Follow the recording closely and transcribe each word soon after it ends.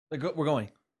We're going.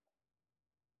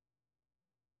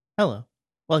 Hello.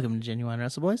 Welcome to Genuine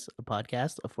Wrestle Boys, a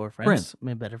podcast of four friends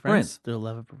made better friends through the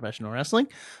love of professional wrestling.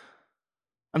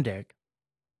 I'm Derek.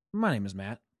 My name is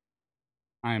Matt.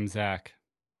 I'm Zach.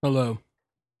 Hello.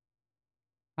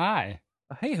 Hi.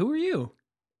 Hey, who are you?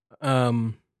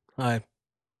 Hi.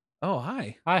 Oh,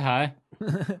 hi. Hi.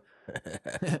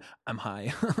 I'm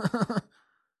high.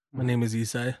 My name is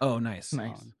Isai. Oh, nice.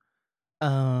 Nice.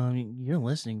 You're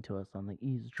listening to us on the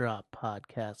Eavesdrop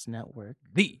Podcast Network.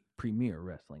 The premier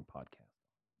wrestling podcast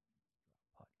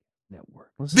network.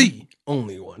 The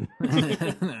only one.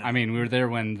 I mean, we were there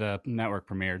when the network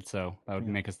premiered, so that would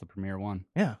make us the premier one.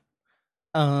 Yeah.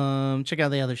 Check out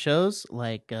the other shows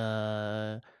like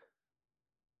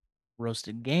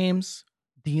Roasted Games,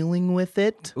 Dealing with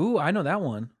It. Ooh, I know that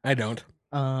one. I don't.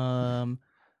 The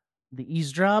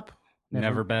Eavesdrop.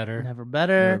 Never better. Never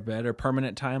better. Better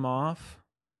permanent time off.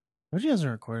 Koji hasn't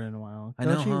recorded in a while. I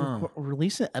know, Koji,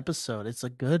 release an episode. It's a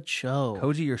good show.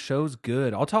 Koji, your show's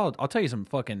good. I'll tell you some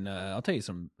fucking. I'll tell you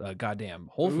some goddamn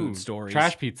Whole Food stories.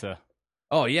 Trash pizza.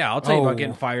 Oh yeah, I'll tell you about Oh.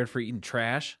 getting fired for eating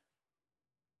trash.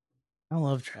 I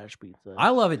love trash pizza. I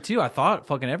love it too. I thought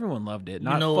fucking everyone loved it.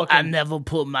 Not I fucking. never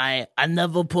put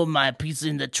my pizza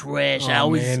in the trash. Oh,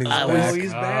 man,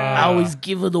 he's back. I always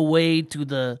give it away to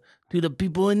the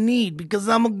people in need because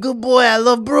I'm a good boy. I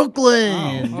love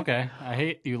Brooklyn. Oh, okay. I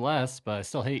hate you less, but I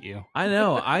still hate you. I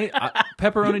know. I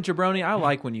pepperoni jabroni. I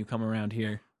like when you come around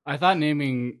here. I thought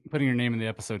putting your name in the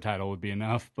episode title would be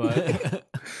enough, but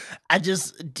I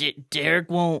just Derek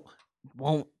won't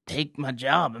take my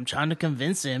job. I'm trying to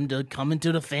convince him to come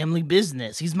into the family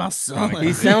business. He's my son.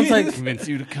 He sounds like convince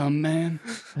you to come, man.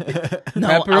 No,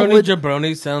 I Pepperoni would-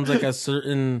 Jabroni sounds like a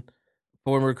certain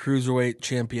former cruiserweight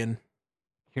champion.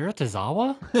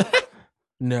 Hiratazawa?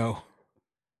 No.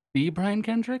 B. Brian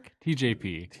Kendrick?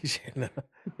 TJP.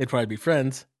 They'd probably be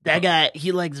friends. That guy,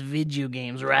 he likes video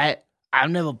games, right? I've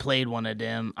never played one of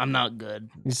them. I'm not good.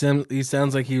 He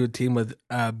sounds like he would team with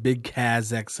Big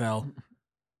Kaz XL.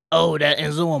 Oh, that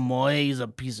Enzo Amore, he's a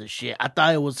piece of shit. I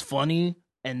thought it was funny,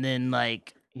 and then,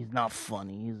 like, he's not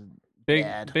funny. He's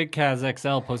bad. Big Kaz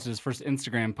XL posted his first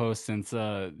Instagram post since he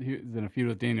was in a feud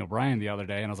with Daniel Bryan the other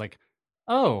day, and I was like,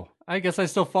 oh, I guess I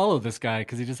still follow this guy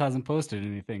because he just hasn't posted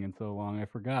anything in so long. I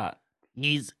forgot.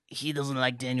 He doesn't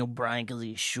like Daniel Bryan because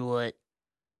he's short.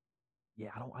 Yeah,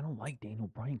 I don't like Daniel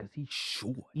Bryan because he's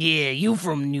short. Yeah, you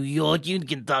from New York. You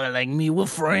can talk like me. We're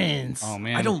friends. Oh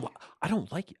man, I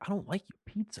don't like your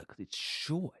pizza because it's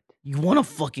short. You want to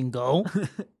fucking go?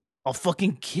 I'll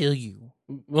fucking kill you.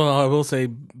 Well, I will say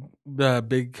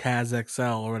Big Kaz XL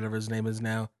or whatever his name is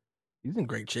now. He's in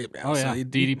great shape now. Oh yeah, so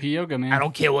DDP yoga man. I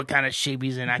don't care what kind of shape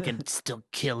he's in. I can still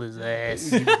kill his ass.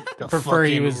 The prefer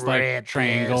he fucking was like rat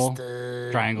triangle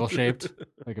bastard. shaped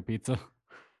like a pizza,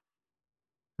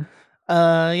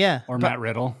 Yeah. or Matt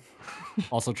Riddle,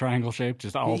 also triangle shaped,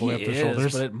 just all the way up He the is,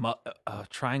 shoulders. but a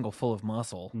triangle full of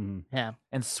muscle Mhm. Yeah.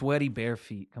 and sweaty bare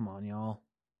feet. Come on, y'all.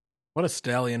 What a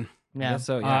stallion. Yeah.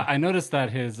 So yeah. I noticed that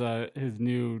his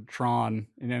new Tron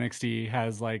in NXT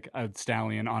has like a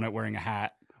stallion on it wearing a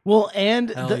hat. Well, and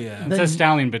Hell yeah. It says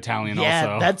Stallion Battalion yeah,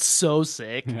 also. that's so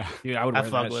sick. Yeah. Dude, I would I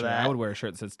wear fuck that with shirt. that. I would wear a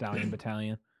shirt that said Stallion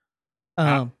Battalion.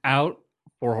 Out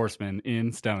 4 Horsemen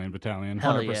in Stallion Battalion.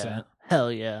 Hell 100%. yeah.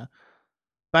 Hell yeah.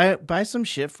 Buy some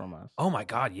shit from us. Oh my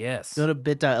god, yes. Go to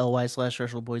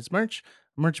bit.ly/WrestleBoys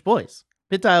merch boys.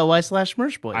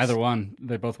 bit.ly/merch boys. Either one,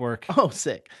 they both work. Oh,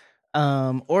 sick.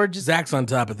 Or just Zach's on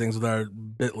top of things with our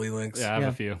Bitly links. Yeah, I have Yeah.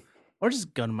 a few. or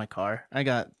just go to my car. I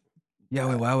got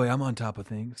Yowie wowie, I'm on top of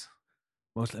things.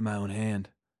 Mostly in my own hand.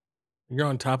 You're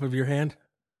on top of your hand?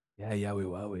 Yeah, yowie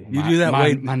wowie. You do that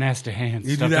way- My nasty hands.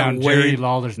 You do Stuff that down way- Jerry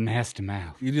Lawler's nasty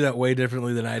mouth. You do that way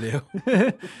differently than I do.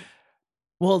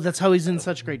 well, that's how he's in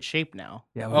such great shape now.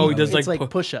 Yeah, Oh, he wowie. does It's like like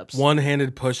push-ups.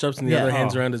 One-handed push-ups and the Yeah. other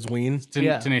hand's Oh. around his ween.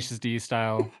 Yeah. Tenacious D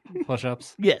style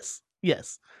push-ups. Yes.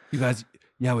 Yes. You guys,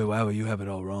 yowie wowie, you have it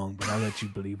all wrong, but I'll let you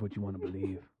believe what you want to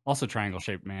believe. Also triangle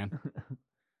shaped, man.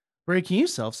 Bray, can you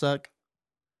self-suck?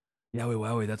 Yowie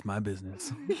wowie, that's my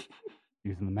business.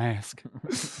 Using the mask.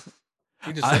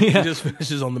 He Yeah. just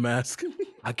finishes on the mask.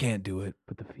 I can't do it,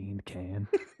 but the fiend can.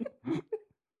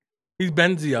 He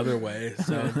bends the other way.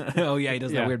 So Oh yeah, he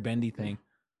does Yeah. that weird bendy thing.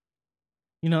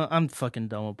 You know, I'm fucking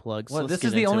done with plugs. Well, Let's this get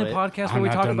is the into only it. podcast where I'm we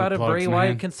not talk done about with if Bray plugs, Wyatt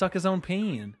man. can suck his own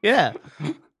pain. Yeah.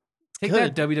 Take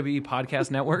Good. that, WWE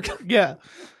Podcast Network. Yeah.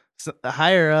 So,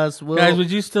 hire us. We'll guys,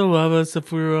 would you still love us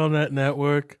if we were on that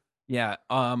network? Yeah.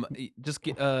 Just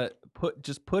get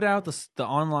put out the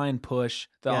online push,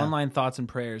 the Yeah. online thoughts and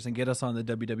prayers, and get us on the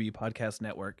WWE Podcast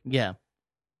Network. Yeah.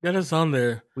 Get us on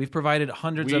there. We've provided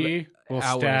hundreds of We will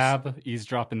hours. stab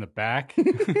Eavesdrop in the back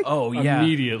Oh yeah,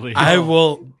 immediately.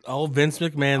 I'll Vince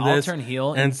McMahon I'll this turn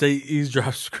heel and say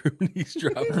Eavesdrop, screwing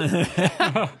Eavesdrop.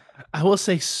 I will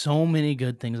say so many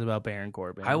good things about Baron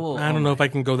Corbin. I will. I don't know if I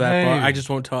can go that far. Hey. I just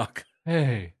won't talk.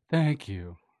 Hey, thank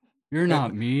you. You're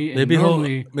not me. And Maybe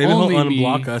normally, he'll only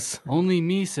unblock me, us. Only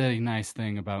me say nice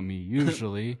thing about me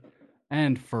usually,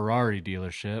 and Ferrari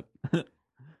dealership.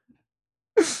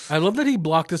 I love that he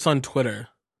blocked us on Twitter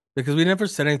because we never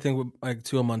said anything like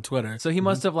to him on Twitter. So he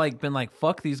must have like been like,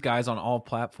 "Fuck these guys" on all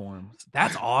platforms.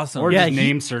 That's awesome. Or Yeah, just he-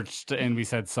 name searched and we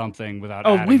said something without.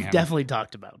 Oh, adding we've him. definitely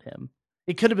talked about him.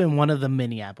 It could have been one of the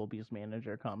mini Applebee's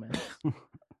manager comments.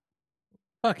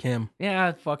 Fuck him.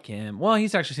 Yeah, fuck him. Well, he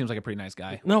actually seems like a pretty nice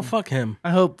guy. No, fuck him.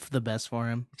 I hope the best for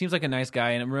him. He seems like a nice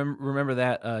guy. And remember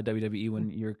that WWE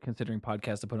when you're considering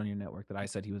podcasts to put on your network that I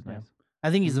said he was Yeah. nice. I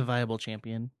think he's a viable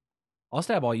champion. I'll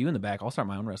stab all you in the back. I'll start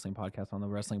my own wrestling podcast on the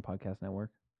Wrestling Podcast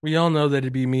Network. We all know that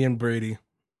it'd be me and Brady.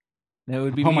 And it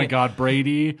would be Oh me- my God,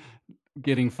 Brady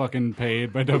getting fucking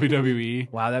paid by WWE.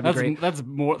 Wow, that'd be great. That's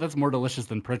more delicious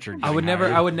than Pritchard. I would getting never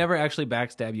hired. I would never actually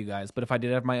backstab you guys, but if I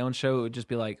did have my own show, it would just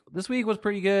be like, this week was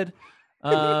pretty good.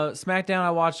 SmackDown,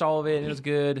 I watched all of it and it was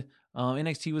good.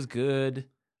 NXT was good.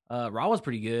 Raw was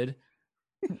pretty good.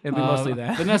 It'd be mostly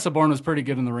that. Vanessa Bourne was pretty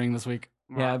good in the ring this week.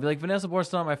 Yeah, I'd be like, Vanessa Bourne's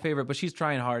still not my favorite, but she's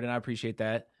trying hard and I appreciate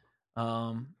that.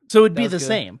 So it'd be That's the good.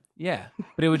 same. Yeah,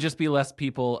 but it would just be less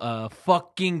people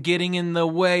fucking getting in the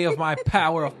way of my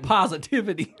power of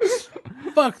positivity.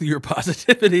 Fuck your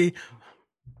positivity.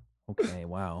 Okay,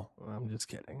 wow. I'm just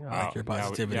kidding. I like your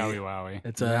positivity. Yowie wowie.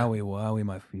 It's Wowie wowie,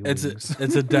 my feelings.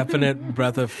 it's a definite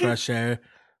breath of fresh air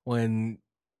when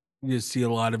you see a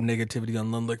lot of negativity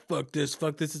online. Like fuck this.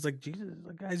 It's like Jesus,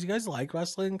 like, guys, you guys like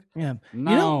wrestling? Yeah.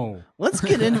 No. You know, let's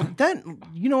get into that.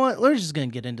 You know what? We're just going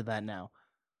to get into that now.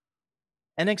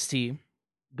 NXT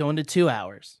going to 2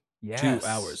 hours. Yes. 2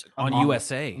 hours. on On-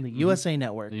 USA. On the USA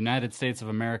Network. The United States of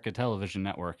America Television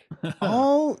Network.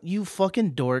 All you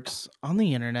fucking dorks on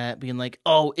the internet being like,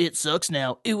 oh, it sucks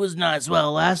now. It was nice while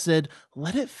it lasted.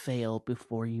 Let it fail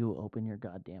before you open your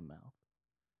goddamn mouth.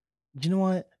 You know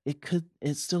what?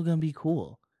 It's still going to be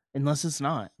cool. Unless it's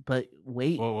not. But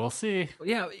wait. Well, we'll see.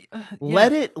 Yeah,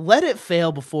 Let it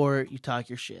fail before you talk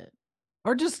your shit.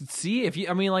 or just see if you.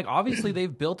 I mean, like obviously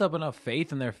they've built up enough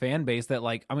faith in their fan base that,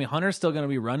 like, I mean, Hunter's still going to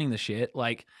be running the shit.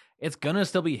 Like, it's gonna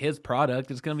still be his product.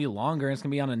 It's gonna be longer. It's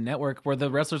gonna be on a network where the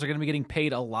wrestlers are gonna be getting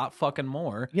paid a lot fucking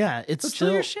more. Yeah, it's So still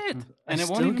chill your shit. And I it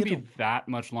won't still even get be to- that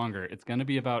much longer. It's going to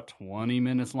be about 20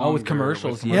 minutes longer. Oh, with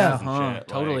commercials, Yeah, yeah, and huh, shit.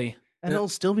 totally. Like, and it'll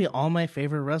still be all my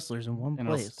favorite wrestlers in one and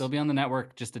it'll place. still be on the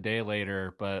network just a day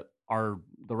later, but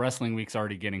the wrestling week's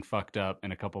already getting fucked up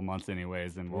in a couple months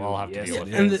anyways, and we'll all have to Yes, deal it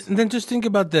with And, it. and then just think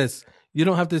about this. You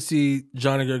don't have to see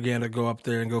Johnny Gargano go up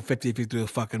there and go 50 feet through the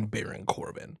fucking Baron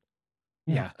Corbin.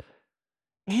 Yeah.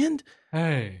 And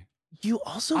Hey, you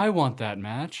also I want that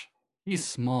match. He's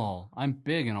small. I'm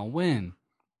big and I'll win.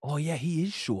 Oh yeah, he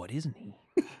is short, isn't he?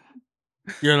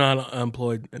 You're not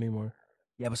employed anymore.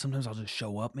 Yeah, but sometimes I'll just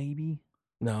show up. Maybe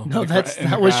No. no, Like, that in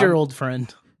the was your crowd? old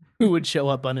friend who would show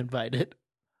up uninvited.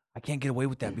 I can't get away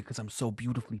with that because I'm so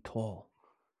beautifully tall.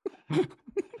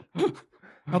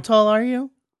 How tall are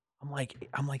you? I'm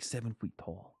like 7 feet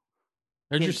tall.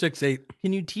 There's your 6'8".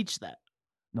 Can you teach that?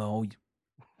 No,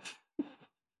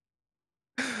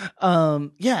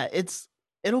 Yeah,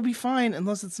 it'll be fine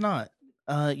unless it's not.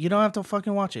 You don't have to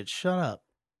fucking watch it. Shut up.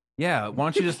 yeah. Why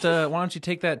don't you just why don't you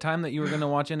take that time that you were gonna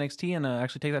watch NXT and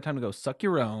actually take that time to go suck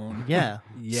your own? Yeah.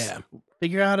 Yeah.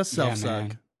 Figure out how to Yeah, self suck.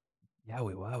 man. Yeah,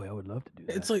 wow, I would love to do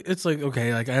that. It's like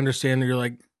okay, like I understand you're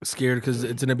like scared because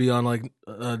it's gonna be on like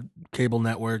a cable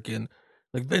network and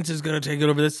like Vince is gonna take it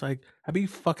over this. Like, how about you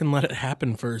fucking let it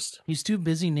happen first? He's too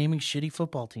busy naming shitty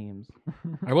football teams.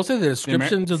 I will say the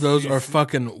descriptions of those are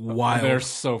fucking wild. They're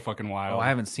so fucking wild. Oh, I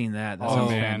haven't seen that. That Oh,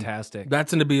 sounds man. fantastic.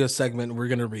 That's gonna be a segment we're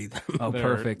gonna read them. Oh,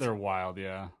 perfect. They're wild,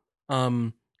 yeah.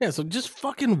 Yeah, so just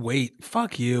fucking wait.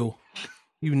 Fuck you,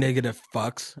 you negative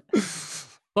fucks.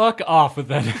 Fuck off with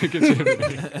that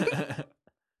negativity.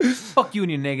 Fuck you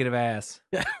and your negative ass.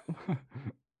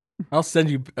 I'll send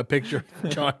you a picture of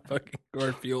John fucking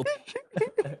Garfield.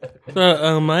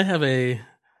 So, I have a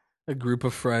group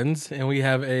of friends, and we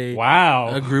have a Wow.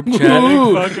 a group Ooh,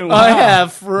 chat. Fucking I wow.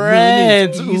 have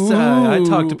friends. I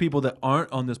talk to Ooh. people that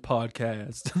aren't on this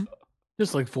podcast.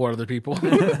 Just like 4 other people.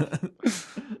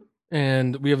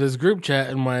 And we have this group chat,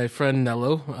 and my friend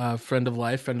Nello, friend of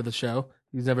life, friend of the show.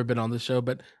 He's never been on the show,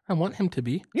 but I want him to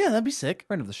be. Yeah, that'd be sick.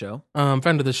 Friend of the show.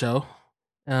 Friend of the show.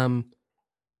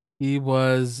 He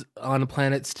was on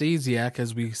planet Stasiak,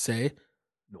 as we say,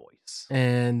 Noise.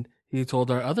 and he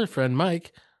told our other friend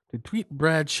Mike, to tweet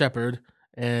Brad Shepard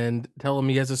and tell him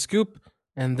he has a scoop,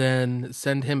 and then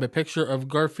send him a picture of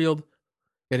Garfield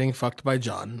getting fucked by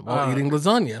John while eating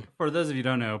lasagna. For those of you who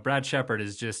don't know, Brad Shepard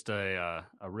is just a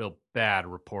real bad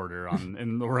reporter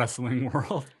in the wrestling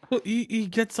world. Well, he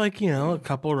gets like, a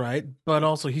couple right, but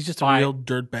also he's just a Fine. real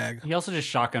dirtbag. He also just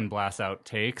shotgun blasts out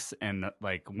takes, and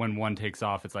like when one takes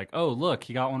off, it's like, oh look,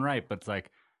 he got one right, but it's like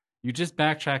you just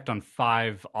backtracked on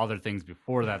 5 other things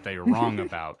before that you're wrong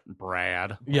about,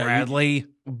 Brad. Yeah, Bradley.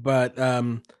 But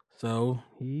so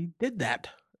he did that,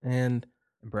 and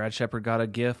Brad Shepard got a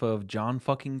gif of John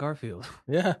fucking Garfield.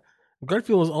 yeah,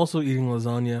 Garfield was also eating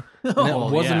lasagna. And Oh,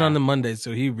 it wasn't yeah. on the Monday,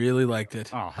 so he really liked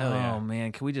it. Oh hell yeah! Oh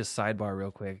man, can we just sidebar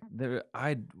real quick?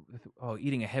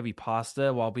 Eating a heavy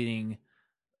pasta while being,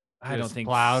 I don't Just think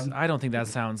plowed? I don't think that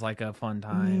sounds like a fun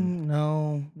time.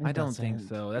 No, I don't think doesn't.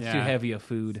 so. That's too Yeah. heavy of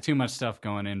food. Too much stuff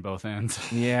going in both ends.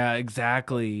 Yeah,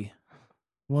 exactly.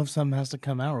 What if something has to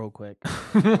come out real quick?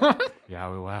 Yeah,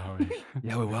 wow.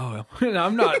 Yeah, well,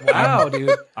 I'm not. Wow,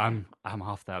 dude. I'm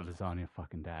off that lasagna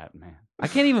fucking dat, man. I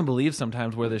can't even believe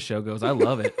sometimes where this show goes. I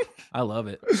love it. I love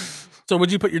it. So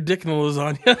would you put your dick in the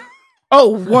lasagna?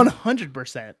 Oh,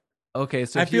 100%. Okay,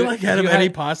 so I if feel you- like if out of you any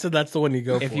had- pasta, that's the one you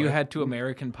go for. if you had to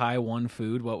American Pie one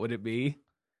food, what would it be?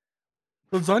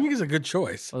 lasagna is a good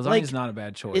choice. Lasagna's Like, not a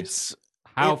bad choice. It's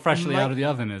How It freshly might- out of the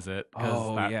oven is it? 'Cause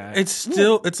oh yeah,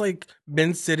 It's like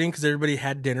been sitting because everybody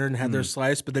had dinner and had their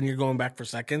slice, but then you're going back for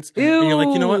seconds. Ew. And you're like,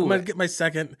 you know what? I'm gonna get my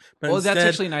second. But well, that's instead,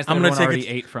 actually nice. That I'm gonna everyone take already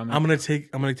it. ate from it. I'm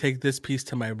gonna take this piece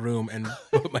to my room and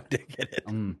put my dick in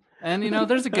it. And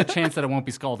there's a good chance that it won't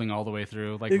be scalding all the way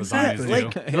through, like Exactly.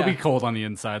 lasagnas do. Like, It'll be yeah. cold on the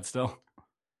inside still.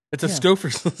 It's a Yeah.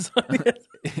 Stouffer's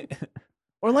lasagna.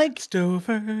 or like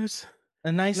Stouffer's.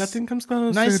 a nice, Nothing comes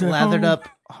close. nice lathered up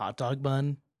hot dog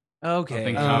bun. Okay.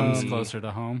 Nothing comes Um, closer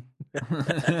to home.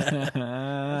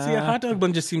 See, a hot dog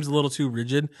bun just seems a little too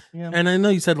rigid. Yeah. And I know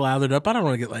you said lathered up. I don't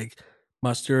want to get like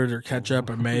mustard or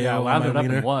ketchup or mayo. Yeah, on lathered my up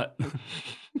in wiener. what?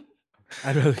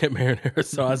 I'd rather get marinara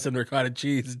sauce and ricotta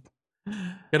cheese.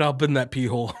 Get up in that pee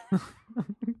hole.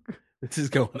 This is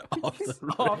going off the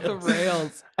Off the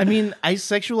rails. I mean, I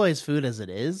sexualize food as it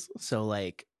is, so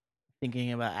like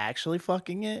thinking about actually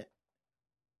fucking it,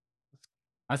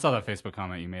 I saw that Facebook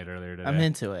comment you made earlier today. I'm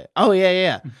into it. Oh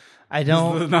yeah. I This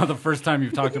don't. is not the first time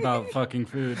you've talked about fucking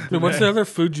food. Wait, what's the today. other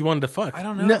food you wanted to fuck? I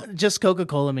don't know. No, just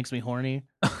Coca-Cola makes me horny.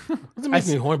 Doesn't make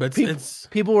me horny, but it's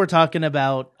People were talking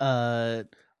about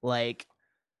like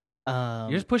You're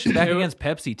just pushing back It was- against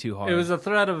Pepsi too hard. It was a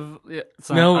thread of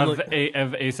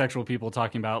of asexual people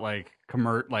talking about like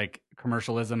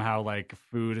commercialism, how like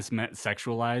food is meant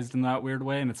sexualized in that weird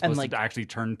way, and it's And, supposed like- to actually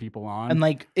turn people on. and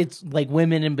like it's like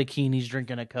women in bikinis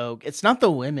drinking a Coke. It's not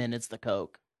the women, it's the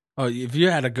Coke. oh, if you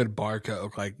had a good bar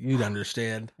Coke, like you'd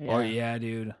understand. Or yeah,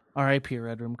 dude. R.I.P.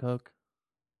 Red Room Coke.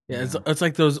 Yeah, it's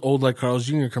like those old like Carl's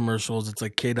Jr. commercials. It's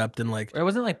like Kate Upton, like It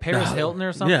wasn't like Paris No. Hilton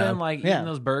or something. Yeah. Like Yeah. eating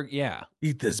those burgers. Yeah.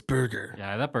 eat this burger.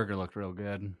 yeah, that burger looked real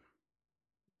good.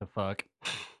 The fuck.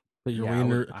 Put your Yeah,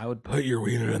 wiener. I would Put your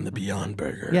wiener in the Beyond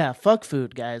Burger. Yeah, fuck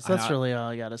food, guys. That's I- really all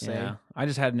I gotta say. Yeah, I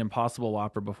just had an Impossible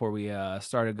Whopper before we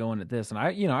started going at this, and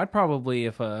I'd probably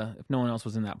if no one else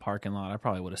was in that parking lot, I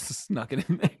probably would have snuck it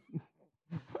in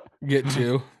Get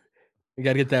two. You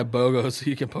got to get that BOGO so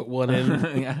you can put one in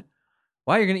there. Yeah.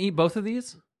 Why you're gonna eat both of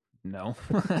these? No.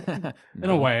 In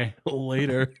a way,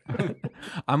 later.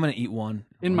 I'm gonna eat one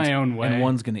in my own way. and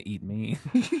one's gonna eat me.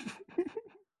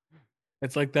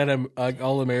 It's like that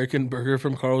all American burger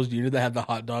from Carl's Jr. that had the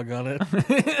hot dog on it.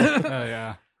 Oh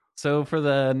yeah. So for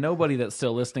the nobody that's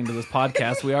still listening to this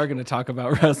podcast, we are going to talk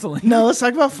about wrestling. No, let's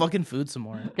talk about fucking food some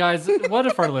more. Guys, what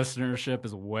if our listenership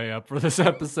is way up for this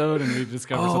episode and we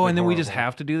discover something Oh, and then we just horrible?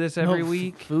 have to do this every No,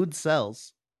 week. Food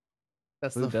sells.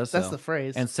 That's Food does that's sell. the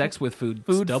phrase. And sex with food,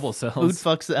 Food- double sells. food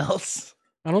fuck sells.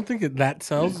 I don't think that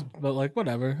sells, but like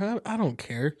whatever. I don't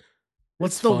care.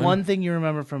 What's It's the fun. one thing you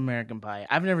remember from American Pie?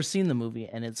 I've never seen the movie,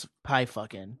 and it's pie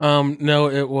fucking No,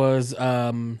 it was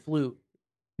flute.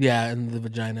 yeah, in the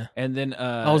vagina. And then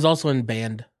I was also in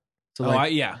band. So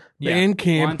like yeah. band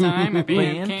camp. One time at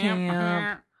Band band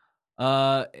camp.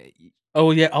 camp.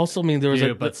 Oh yeah, also I mean there was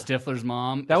Dude, but Stifler's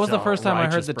mom. That was the so first time I heard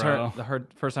righteous, the term. bro.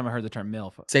 First time I heard the term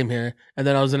MILF. same here. And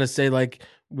then I was gonna say like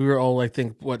we were all like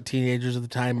teenagers at the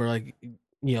time or like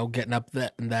getting up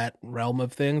in that realm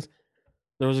of things.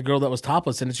 There was a girl that was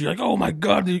topless and she's like, oh my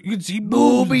god, you can see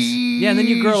boobs. Yeah, and then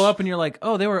you grow up and you're like,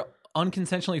 oh, they were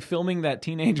unconsensually filming that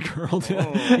teenage girl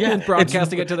and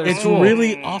broadcasting it to their It's school.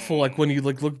 really awful. Like when you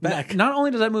like look back, Not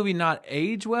only does that movie not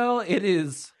age well, it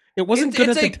is. it wasn't it's good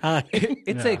at a- the time.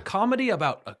 It's a comedy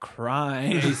about a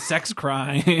crime, a sex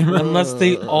crime. Unless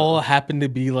they all happen to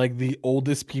be like the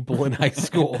oldest people in high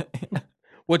school.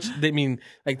 Which they mean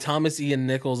like Thomas Ian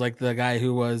Nichols, like the guy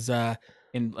who was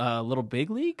in Little Big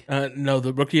League. no,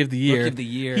 the rookie of the year. Rookie of the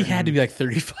year. He had to be like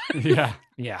 35. Yeah.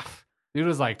 Yeah. Dude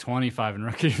was like 25 in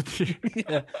rookie of the year.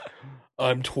 Yeah.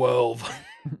 I'm 12.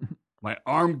 My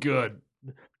arm good.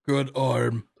 Good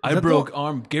arm. I that broke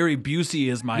arm. Gary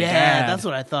Busey is my yeah, dad. that's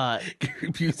what I thought.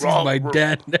 Gary Busey's my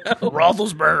dad now.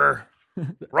 Roethlisberger.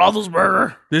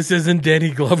 Roethlisberger. This isn't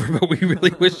Danny Glover, but we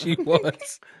really wish he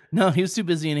was. No, he was too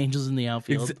busy in Angels in the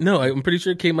Outfield. No, I'm pretty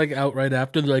sure it came like out right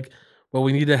after. They're like, well,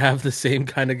 we need to have the same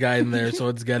kind of guy in there, so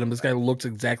let's get him. This guy looks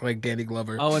exactly like Danny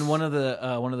Glover. Oh, and one of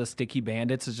the sticky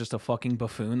bandits is just a fucking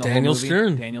buffoon. The Daniel whole movie.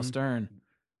 Stern. Daniel Stern.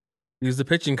 He's the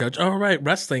pitching coach. All right,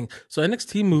 wrestling. So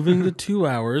NXT moving to 2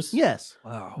 hours. Yes.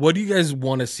 Wow. What do you guys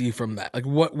want to see from that? Like,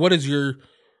 what is your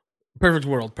perfect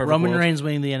world? Perfect Roman world? Reigns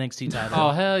winning the NXT title.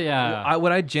 Oh, hell yeah.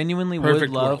 What I genuinely Perfect would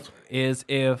love world. is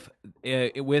if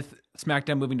with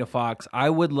SmackDown moving to Fox,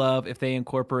 I would love if they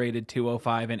incorporated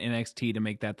 205 and NXT to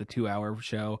make that the 2-hour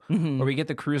show, Mhm. where we get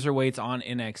the cruiserweights on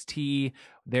NXT.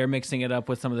 They're mixing it up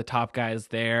with some of the top guys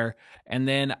there, and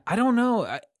then I don't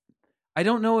know. I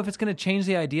don't know if it's going to change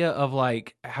the idea of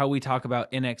like how we talk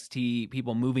about NXT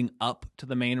people moving up to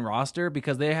the main roster,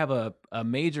 because they have a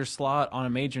major slot on a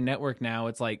major network now.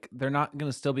 It's like they're not going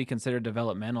to still be considered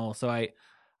developmental. So I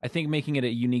think making it a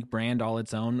unique brand all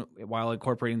its own while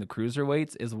incorporating the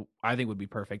cruiserweights I think would be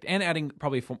perfect, and adding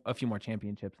probably a few more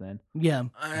championships then. Yeah.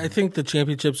 I think the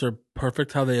championships are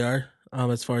perfect how they are.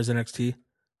 As far as NXT,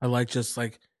 I like just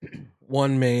like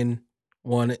one main,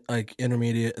 one like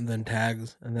intermediate, and then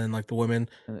tags, and then like the women.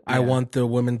 I Yeah. want the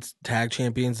women's tag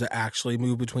champions to actually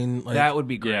move between. Like, that would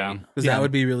be great. Yeah. because that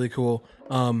would be really cool.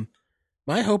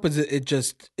 My hope is it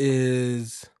just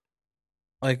is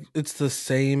like it's the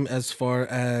same as far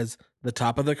as the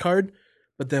top of the card,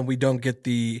 but then we don't get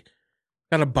the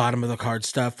kind of bottom of the card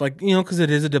stuff, like because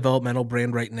it is a developmental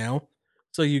brand right now.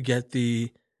 So you get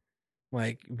the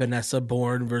like Vanessa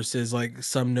Bourne versus like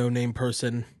some no name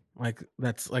person, like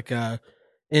that's like a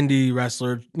indie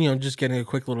wrestler, just getting a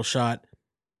quick little shot.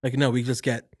 Like no, we just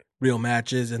get real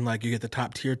matches, and like you get the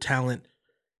top tier talent.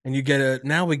 And we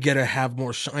get to have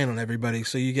more shine on everybody.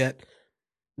 So you get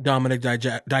Dominic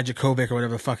Dijakovic or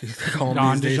whatever the fuck they call him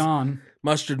Don these days. DeJean.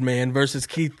 Mustard Man versus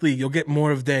Keith Lee. You'll get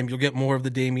more of them. You'll get more of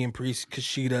the Damian Priest,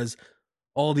 Kushidas,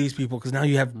 all these people, because now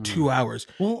you have 2 hours.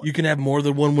 Well, You can have more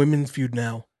than one women's feud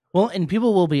now. well, and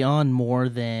people will be on more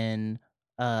than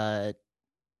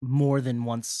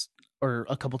once or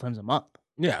a couple times a month,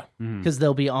 Yeah. Mhm. because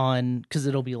they'll be on, because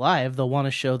it'll be live. They'll want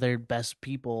to show their best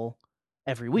people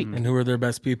every week. Mhm. And who are their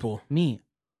best people? Me,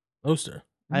 Oster.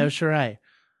 Io Shirai.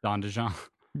 Don DeJean.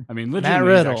 I mean, Matt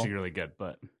legitimately, he's Riddle. actually really good,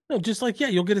 but No, just like,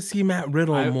 you'll get to see Matt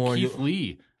Riddle more. Keith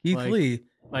Lee. Keith like- Lee.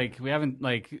 Like, we haven't,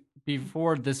 like,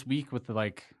 before this week with the,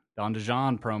 like, Don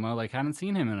DeJean promo, like, hadn't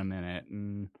seen him in a minute.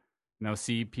 And,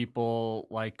 see people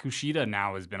like Kushida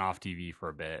now has been off TV for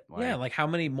a bit. Yeah, like how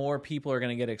many more people are going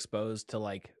to get exposed to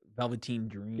like Velveteen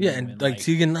Dream? Yeah, and like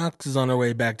Tegan Knox is on her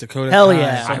way back. Dakota Hell Kai.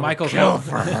 yeah. So I will Michael kill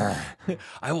for her.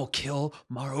 I will kill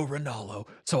Mauro Ranallo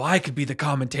so I could be the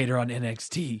commentator on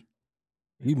NXT.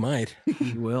 You might.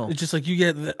 You will. It's just like you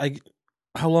get like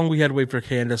how long we had to wait for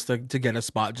Candace to get a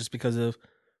spot just because of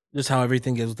just how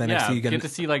everything is with NXT. Yeah, You get to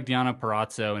see, like, Deonna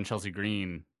Purrazzo and Chelsea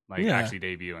Green, like, Yeah. actually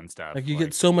debut and stuff. like you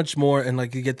get so much more, and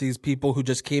like you get these people who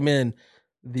just came in,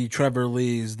 the Trevor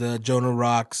Lees, the Jonah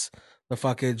Rocks, the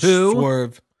fucking Who?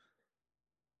 Swerve,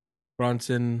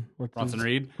 Bronson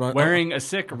Reed Bron- wearing a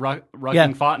sick Rugging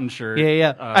Yeah. Fountain shirt. Yeah,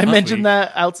 yeah. I last mentioned week.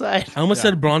 that outside. I almost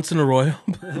Yeah. said Bronson Arroyo.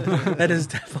 That is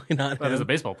definitely not That him. is a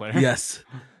baseball player. Yes.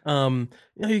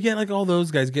 You get like all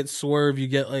those guys. You get Swerve. You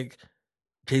get like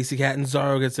Casey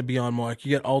Catanzaro gets to be on Mark. You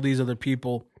get all these other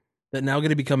people that now get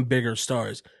to become bigger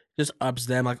stars. Just ups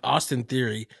them. Like Austin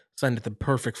Theory signed at the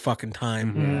perfect fucking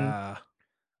time. Mhm. Yeah.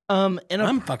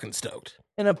 I'm fucking stoked.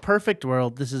 In a perfect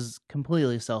world, this is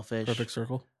completely selfish. Perfect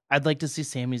circle. I'd like to see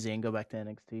Sami Zayn go back to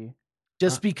NXT,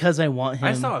 just because I want him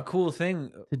I saw a cool thing.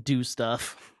 to do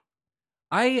stuff.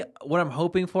 What I'm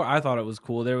hoping for, I thought it was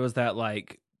cool. There was that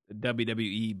like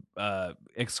WWE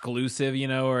exclusive,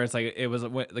 where it's like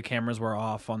the cameras were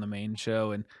off on the main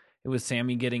show, and it was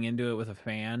Sammy getting into it with a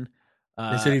fan.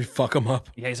 They said he'd fuck him up.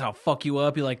 Yeah, he said, "I'll fuck you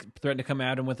up." He like threatened to come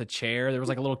at him with a chair. There was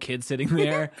like a little kid sitting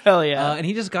there. Hell yeah! And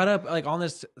he just got up like on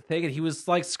this thing, and he was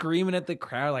like screaming at the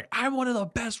crowd, like, "I'm one of the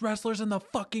best wrestlers in the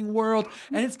fucking world,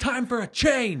 and it's time for a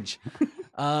change."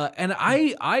 And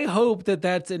I hope that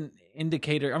that's an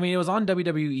indicator. I mean, it was on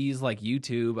WWE's like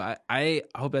YouTube. I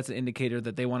hope that's an indicator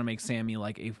that they want to make Sammy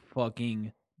like a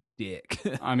fucking dick.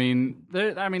 I mean,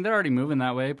 they're already moving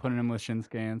that way, putting him with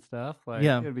Shinsuke and stuff. Like,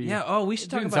 Yeah. it'd be, Yeah. Oh, we should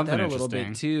talk doing about that something a little bit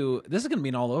interesting. too. This is gonna be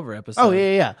an all over episode. Oh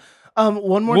yeah.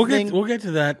 One more thing. We'll get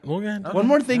to that. We'll get. Okay. One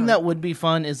more thing Alright. that would be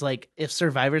fun is like if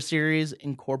Survivor Series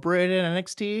incorporated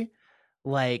NXT,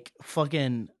 like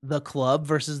fucking the club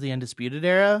versus the Undisputed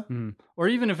Era. Mhm. Or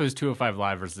even if it was 205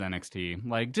 Live versus NXT.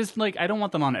 Like, just like, I don't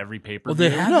want them on every paper. Well, they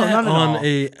had No, that not at on all.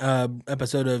 a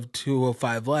episode of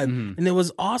 205 Live, Mhm. and it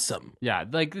was awesome. Yeah,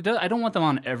 like I don't want them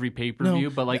on every pay per view,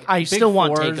 No, but like I big still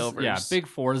want fours, takeovers. Yeah, big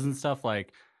fours and stuff.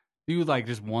 Like, do like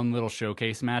just one little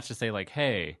showcase match to say like,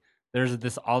 hey, there's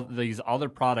these other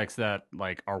products that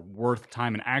like are worth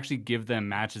time, and actually give them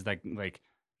matches that like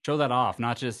show that off,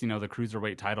 not just the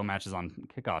cruiserweight title matches on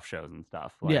kickoff shows and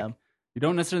stuff. Like, Yeah. you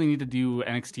don't necessarily need to do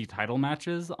NXT title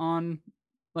matches on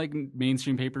like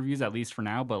mainstream pay per views, at least for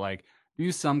now, but like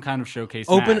do some kind of showcase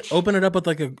match. Open it up with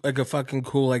like a fucking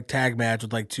cool like tag match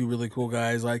with like two really cool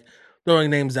guys, like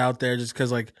throwing names out there just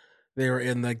because like they were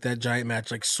in like that giant match,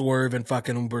 like Swerve and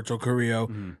fucking Humberto Carrillo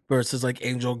Mhm. versus like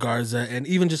Angel Garza and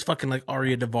even just fucking like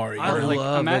Arya Davari. I Or, like,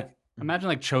 love it. Imagine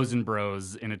like Chosen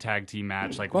Bros in a tag team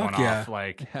match, like Fuck one yeah. off,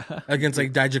 like Against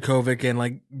like Dijakovic and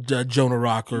like Jonah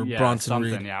Rock or yeah, Bronson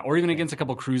something, Reed. yeah, or even against a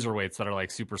couple cruiserweights that are like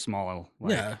super small.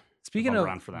 Like, Yeah. Speaking bum of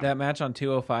around for them. that match on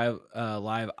 205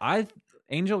 Live,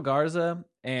 Angel Garza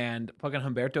and fucking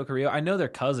Humberto Carrillo, I know they're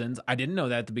cousins. I didn't know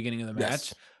that at the beginning of the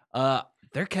match. Yes.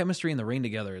 Their chemistry in the ring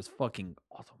together is fucking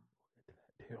awesome.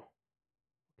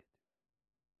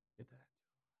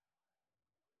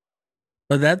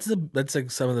 But that's like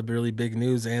some of the really big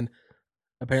news, and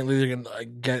apparently they're gonna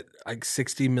like, get like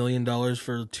 $60 million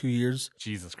for 2 years.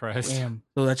 Jesus Christ. Damn.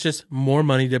 So that's just more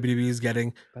money WWE is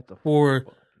getting for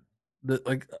the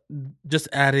like just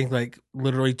adding like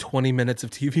literally 20 minutes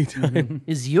of TV time.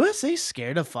 Is USA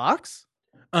scared of Fox?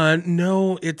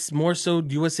 No, it's more so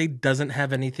USA doesn't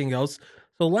have anything else.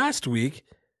 So last week,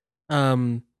 They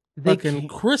fucking can't-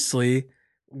 Chrisley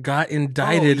got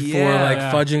indicted Oh, for yeah. like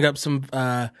Yeah. fudging up some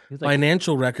He's like,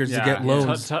 financial records to get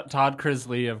loans. Todd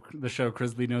Crisley of the show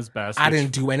Crisley Knows Best. I which-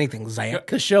 didn't do anything, Zach.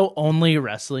 The show only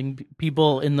wrestling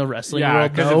people in the wrestling Yeah,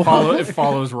 world because know. it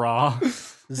follows Raw.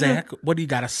 Zach, what do you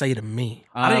got to say to me?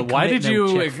 I didn't Why commit did no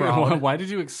you? chick fraud. Why did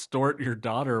you extort your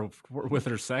daughter with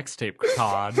her sex tape,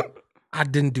 Todd? I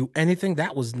didn't do anything.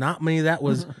 That was not me. That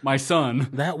was My son.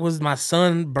 my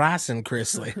son, Bryson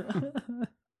Chrisley.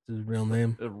 His real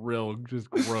name. A real just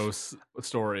gross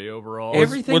story overall.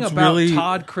 everything what's about really-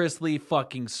 Todd Chrisley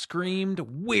fucking screamed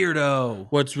weirdo.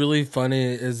 What's really funny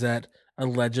is that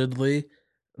allegedly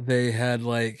they had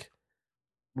like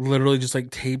literally just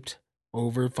like taped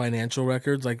over financial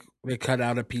records. Like they cut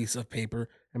out a piece of paper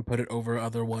and put it over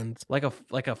other ones. Like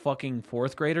a fucking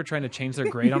fourth grader trying to change their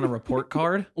grade on a report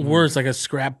card. Worse, like a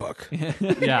scrapbook.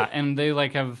 Yeah, and they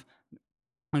like have.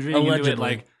 I was reading into it Allegedly.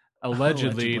 like allegedly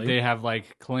Allegedly. they have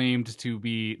like claimed to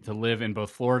live in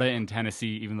both Florida and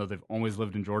Tennessee, even though they've always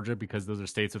lived in Georgia because those are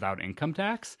states without income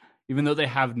tax. Even though they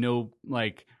have no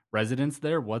like residence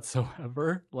there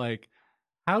whatsoever, like.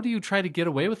 How do you try to get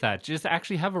away with that? Just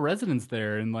actually have a residence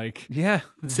there and like Yeah.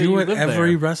 say Do you what live every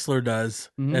there. wrestler does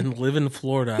Mhm. and live in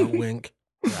Florida. Wink.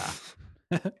 Yeah.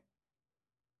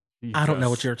 I don't know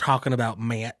what Jesus. you're talking about,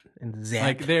 Matt and Zach.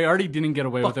 Like they already didn't get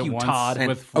away Fuck with it you, once Todd. And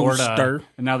with Florida, Oster.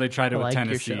 and now they tried it I with like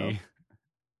your show. Tennessee.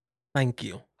 Thank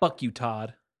you, Fuck you,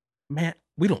 Todd. Matt.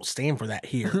 We don't stand for that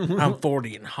here. I'm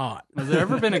 40 and hot. Has there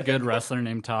ever been a good wrestler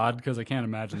named Todd? Because I can't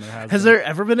imagine there has. Has been. there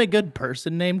ever been a good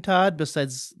person named Todd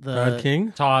besides the Todd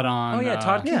King. Todd on? Oh yeah,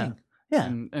 Todd yeah. King. Yeah,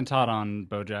 and Todd on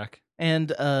BoJack, and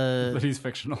but he's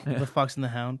fictional. the Fox and the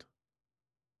Hound,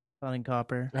 Todd and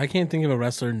Copper. I can't think of a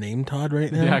wrestler named Todd right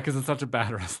now. Yeah, because it's such a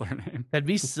bad wrestler name. That'd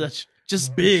be such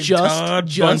just Big Todd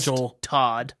just Bunchel.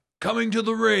 Todd. Coming to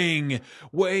the ring,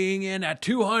 weighing in at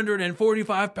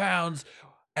 245 pounds,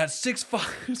 at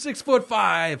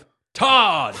 6'5",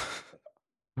 Todd.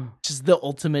 Just the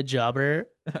ultimate jobber.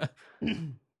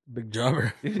 Big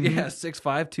jobber. Yeah,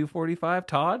 6'5", 245,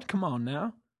 Todd. Come on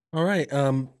now. All right.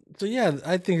 So yeah,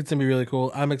 I think it's gonna be really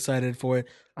cool. I'm excited for it.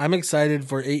 I'm excited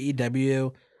for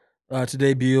AEW to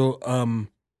debut. And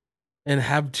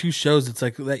have two shows. It's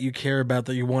like that you care about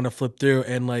that you want to flip through,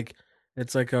 and like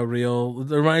it's like a real. It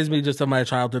reminds me just of my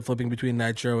childhood flipping between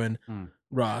Nitro and Hmm.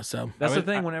 Raw. So That's I the would-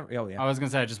 thing. Whenever, oh yeah, I was gonna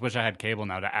say, I just wish I had cable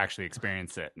now to actually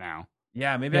experience it now.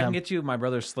 Yeah, maybe I Yeah. can get you my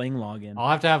brother's Sling login. I'll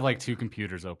have to have like 2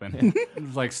 computers open,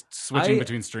 like switching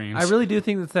between streams. I really do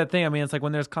think that's that thing. I mean, it's like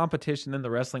when there's competition in the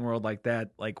wrestling world like that,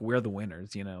 like we're the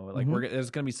winners, you know. Like there's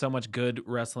going to be so much good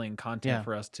wrestling content Yeah.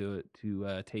 for us to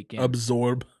take in.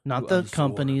 Absorb. Not To the absorb.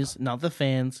 companies, not the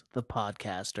fans, the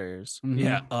podcasters. Mhm.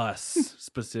 Yeah, us Yeah,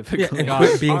 specifically. and God,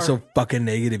 quit being our- so fucking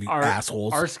negative, you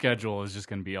assholes. Our schedule is just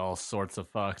going to be all sorts of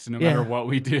fucked, no Yeah. matter what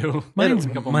we do. mine's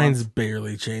In a couple mine's months.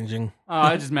 barely changing.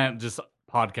 I just meant just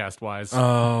podcast wise.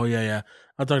 Oh yeah.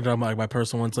 I'm talking about like my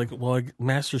personal ones. Like, well, like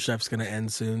Master Chef's gonna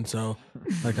end soon, so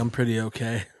like I'm pretty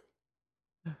okay.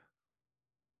 Should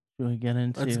we get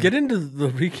into? Let's get into the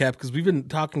recap because we've been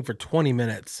talking for 20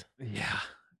 minutes. Yeah,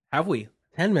 have we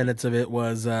 10 minutes of it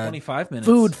was 25 minutes?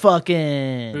 food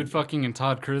fucking. Food fucking and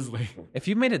Todd Crisley. If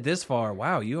you made it this far,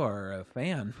 wow, you are a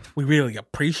fan. we really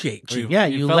appreciate you. Yeah,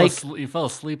 you fell like you fell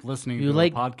asleep listening you to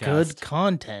like a podcast. good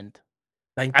content.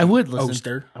 Thank I you, would listen.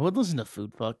 Oster. I would listen to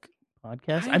food fuck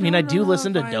podcast. I I mean, I don't do know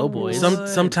listen if to I Doughboys. would.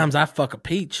 Sometimes I fuck a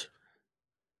peach.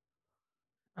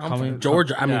 I'm Call from me-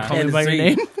 Georgia. I mean, Yeah. Call me by your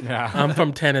Tennessee. name. Yeah. I'm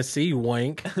from Tennessee,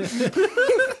 wank.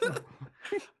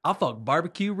 I'll fuck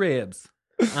barbecue ribs.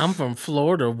 I'm from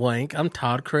Florida, wank. I'm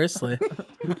Todd Chrisley.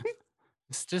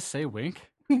 Just say wink.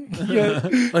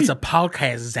 It's a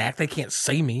podcast, Zach. They can't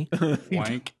see me.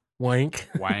 Wank. Wank.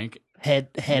 Wank. Head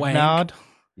Wank. nod.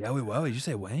 Yeah, wait, did you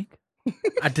say wank?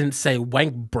 I didn't say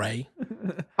wank, bray.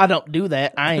 I don't do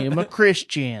that. I am a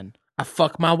Christian. I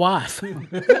fuck my wife.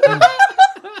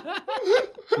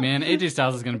 Man, AJ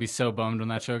Styles is going to be so bummed when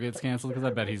that show gets canceled because I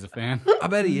bet he's a fan. I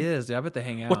bet he is. Yeah, I bet they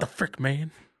hang out. What the frick,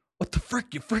 man? What the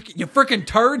frick? You freaking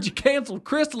turds! You canceled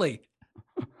Chrisley.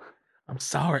 I'm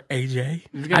sorry, AJ.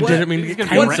 He's I gonna- didn't mean to he's get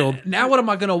gonna be canceled. Now what am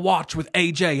I gonna watch with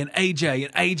AJ and AJ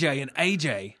and AJ and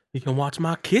AJ? You can watch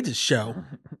my kids' show.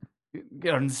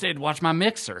 Get on stage, watch my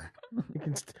mixer.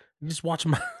 You just watch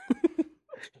my.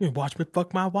 You can watch me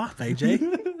fuck my wife,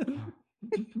 AJ.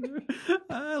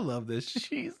 I love this shit.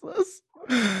 Jesus.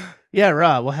 Yeah,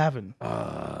 Rob, what happened?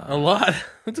 A lot.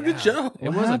 It's a good show. It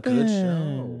was a good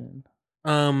show.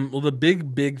 Well, the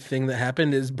big thing that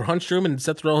happened is Braun Strowman and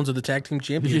Seth Rollins are the tag team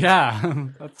champions. Yeah,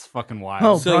 that's fucking wild.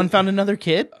 Oh, So- Braun found another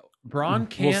kid? Braun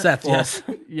can't. Well, Seth, yes.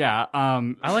 Yeah,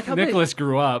 I like how they- Nicholas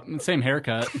grew up, same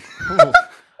haircut.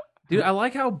 Dude, I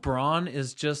like how Braun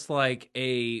is just like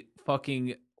a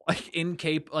fucking like in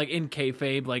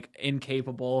kayfabe, like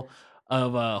incapable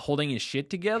of holding his shit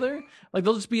together. Like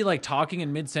they'll just be like talking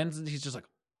in mid sentence, and he's just like,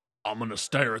 "I'm gonna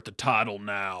stare at the title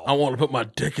now." I want to put my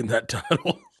dick in that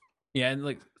title. Yeah, and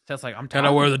like Seth's like, "I'm Can I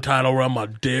wear the title around my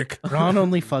dick Braun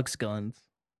only fucks guns.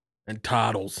 and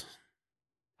titles?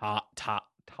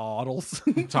 toddles?"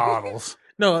 Toddles.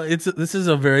 No, this is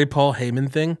a very Paul Heyman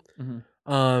thing. Mhm.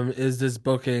 Is this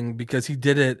booking because he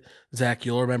did it? Zach,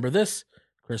 you'll remember this.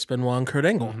 Chris Benoit and Kurt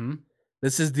Angle. Mhm.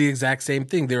 This is the exact same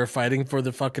thing. They were fighting for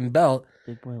the fucking belt,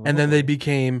 Big boy, and then they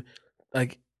became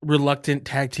like reluctant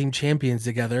tag team champions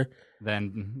together.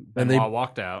 Then And they- Benoit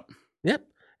walked out. Yep.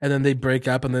 And then they break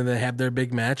up, and then they have their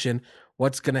big match. And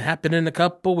what's going to happen in a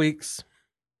couple weeks?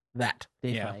 That.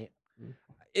 they Yeah. fight.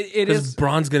 It Because is.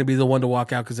 Braun's going to be the one to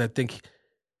walk out because I think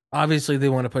obviously they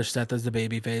want to push Seth as the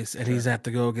babyface, and he's have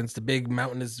to go against the big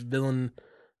mountainous villain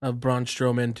of Braun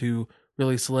Strowman to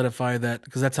really solidify that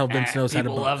because that's how Vince knows how to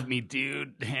People book. love me,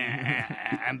 dude.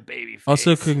 I'm babyface.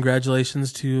 Also,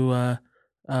 congratulations to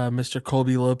Mr.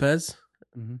 Colby Lopez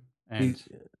and,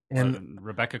 and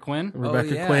Rebecca Quinn.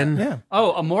 Rebecca yeah. Quinn. Yeah.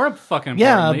 Oh, a more fucking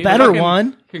Yeah, a importantly, better fucking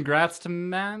one. Congrats to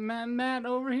Matt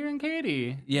over here and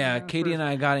Katie. Yeah, Katie and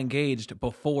I got engaged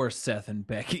before Seth and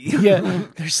Becky. Yeah.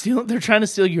 They're trying to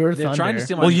steal your They're thunder. trying to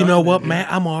steal my Well, you know thunder, what, dude. Matt?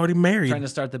 I'm already married. Trying to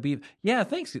start the beef. Yeah,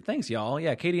 thanks, y'all.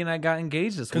 Yeah, Katie and I got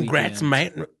engaged this Congrats,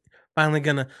 weekend. Matt. Finally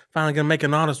gonna make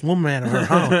an honest woman out of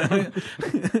her,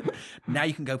 huh? Now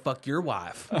you can go fuck your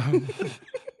wife.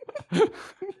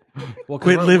 Well, 'cause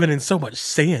Quit we're- living in so much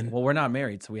sin. Well, we're not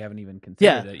married, so we haven't even Yeah.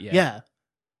 considered it yet. Yeah.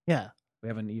 Yeah. We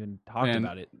haven't even talked Man.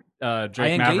 about it.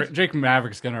 Jake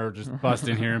Maverick's gonna just bust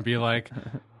in here and be like,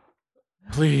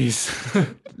 "Please,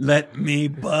 Let me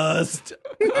bust.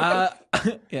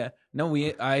 Yeah. No,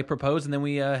 I proposed and then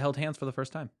we held hands for the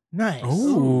first time. Nice.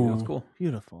 Ooh. It was cool.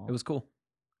 Beautiful. It was cool.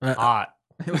 hot."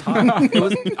 It was hot. I'm not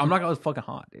gonna. It was fucking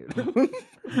hot, dude.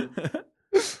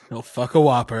 No, fuck a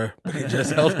whopper. But he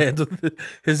just held hands with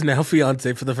his now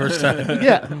fiance for the first time.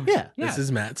 Yeah. Yeah. This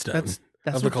is Matt Stone.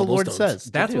 That's of what the Lord Cobblestones. says.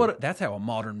 to That's do. what. That's how a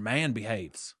modern man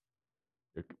behaves.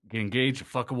 Get engaged,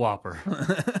 fuck a whopper.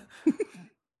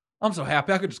 I'm so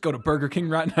happy I could just go to Burger King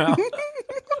right now.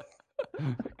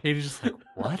 Katie's just like,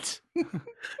 "What?"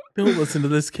 Don't listen to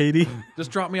this, Katie.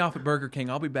 Just drop me off at Burger King.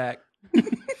 I'll be back.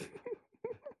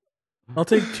 I'll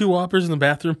take 2 Whoppers in the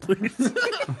bathroom, please.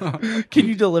 Can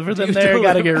you deliver them there? I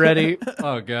gotta get ready.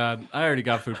 Oh God, I already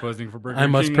got food poisoning for Burger I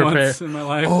must King prepare. once in my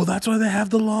life. Oh, that's why they have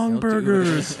the long Don't do it.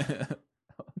 burgers.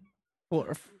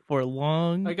 For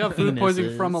long. I got food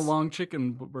poisoning from a penises. long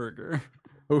chicken burger.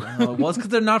 Oh, it was because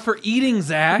they're not for eating,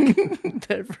 Zach.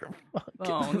 They're for fucking-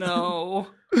 Oh no.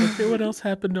 Okay, what else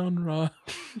happened on Raw?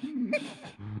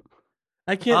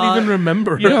 I can't even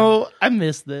remember. You know, I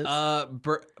missed this.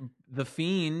 The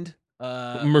Fiend.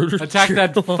 Murder Attack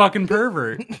that Jerry Lawler. fucking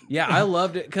pervert. Yeah, I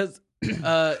loved it because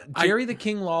Jerry the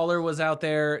King Lawler was out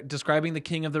there describing the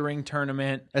King of the Ring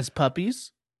tournament. As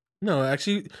puppies. No,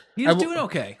 actually, He I was will- doing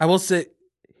okay. I will say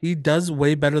he does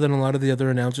way better than a lot of the other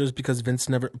announcers because Vince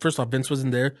never. First off, Vince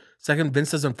wasn't there. Second,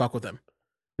 Vince doesn't fuck with him.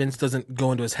 Vince doesn't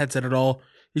go into his headset at all.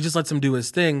 He just lets him do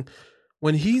his thing.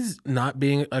 When he's not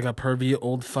being like a pervy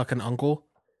old fucking uncle,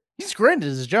 He's great at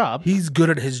his job. he's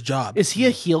good at his job. Is he a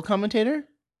heel commentator?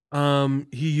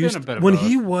 He used a bit of when both.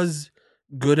 he was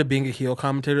good at being a heel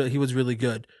commentator, he was really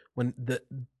good. When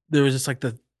there was just like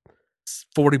the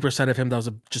 40% of him that was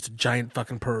just a giant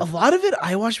fucking A perv. lot of it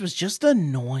I watched was just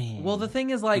annoying. Well, the thing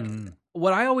is, like,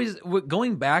 what I always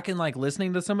going back and like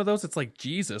listening to some of those, it's like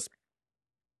Jesus.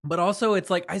 But also, it's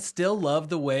like I still love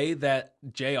the way that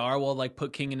JR will like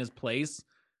put King in his place.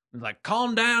 It's like,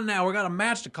 calm down now. We got a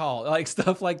match to call, like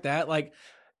stuff like that. Like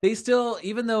they still,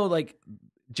 even though like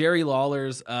Jerry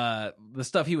Lawler's the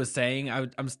stuff he was saying,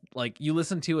 I'm like, you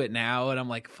listen to it now, and I'm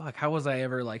like, fuck, how was I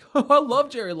ever like, I love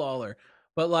Jerry Lawler,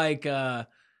 but like,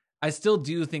 I still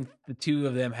do think the two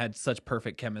of them had such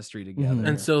perfect chemistry together. Mhm.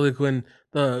 And so like when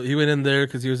he went in there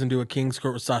because he was into a King's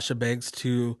Court with Sasha Banks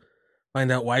to find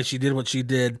out why she did what she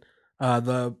did,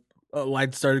 the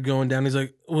lights started going down. He's like,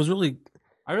 it was really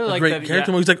I really a like great that.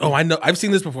 character. Yeah, He's like, oh, I know, I've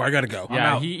seen this before. I gotta go. I'm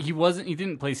yeah out. he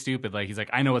didn't play stupid. Like he's like,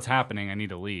 I know what's happening. I need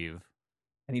to leave.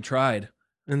 And he tried.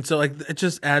 And so like it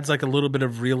just adds like a little bit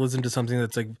of realism to something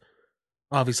that's like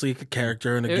obviously a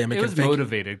character and a gimmick. It was and fake.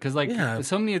 motivated because like Yeah.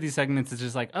 so many of these segments, it's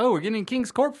just like, oh, we're getting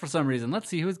King's Court for some reason. Let's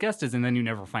see who his guest is, and then you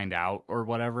never find out or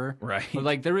whatever. Right. But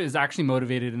like there is actually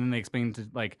motivated, and then they explained to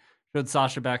like showed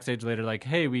Sasha backstage later, like,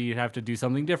 hey, we have to do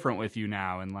something different with you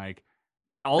now, and like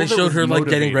all They of it showed was her like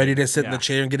getting motivated. ready to sit in Yeah. the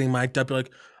chair and getting mic'd up. You're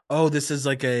like, oh, this is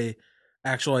like a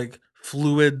actual like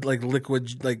fluid like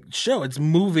liquid like show. It's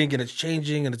moving and it's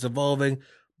changing and it's evolving,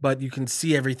 but you can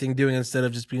see everything doing instead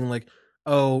of just being like,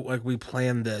 oh, like we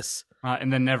planned this.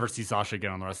 And then never see Sasha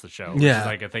again on the rest of the show. Which Yeah. is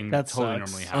like a thing That that totally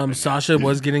sucks. normally happens. Sasha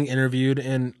was getting interviewed,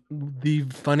 and the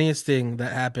funniest thing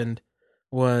that happened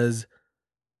was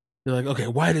they're like, okay,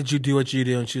 why did you do what you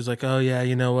do? And she was like, oh yeah,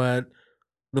 you know what?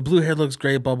 The blue hair looks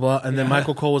great, blah blah. And then Yeah.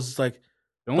 Michael Cole was just like,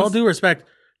 Don't with all due respect,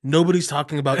 nobody's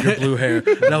talking about your blue hair.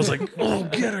 And I was like, oh,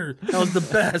 get her. That was the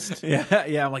best. Yeah,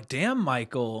 yeah. I'm like, damn,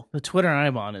 Michael. the Twitter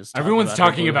I'm on is Everyone's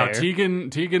talking her blue about hair.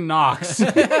 Tegan Knox.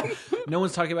 No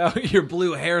one's talking about your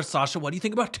blue hair, Sasha. What do you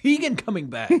think about Tegan coming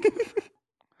back?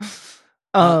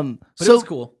 But it So was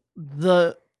cool.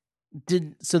 the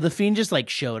Fiend just like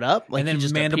showed up, like and then he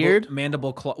just mandible, appeared.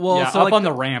 mandible claw. Well, yeah, so up like on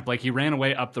the ramp. Like he ran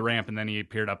away up the ramp, and then he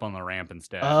appeared up on the ramp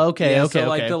instead. Okay, yeah, okay, so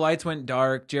like okay. the lights went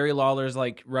dark. Jerry Lawler's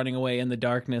like running away in the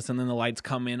darkness, and then the lights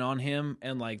come in on him,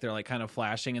 and like they're like kind of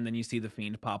flashing, and then you see the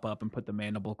Fiend pop up and put the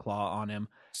mandible claw on him,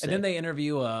 and then they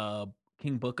interview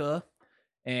King Booker,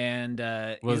 and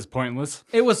Was pointless.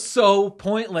 it was so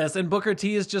pointless, and Booker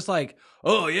T is just like,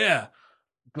 oh yeah,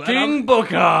 glad King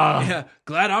Booker. yeah,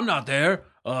 glad I'm not there.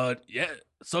 Yeah,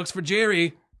 sucks for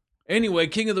Jerry. Anyway,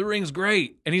 King of the Ring's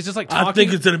great, and he's just like talking. I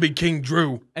think it's gonna be King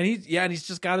Drew. And he's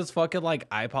just got his fucking like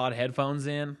iPod headphones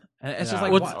in. And it's just Yeah.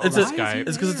 like, What's- why- it's why a is he Skype.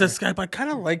 It's because there? it's a Skype. I kind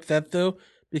of like that though,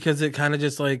 because it kind of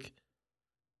just like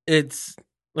it's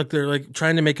like they're like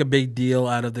trying to make a big deal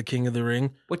out of the King of the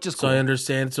Ring. Which is So cool. I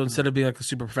understand. So instead of being like a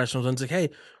super professional, it's like, hey,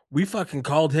 we fucking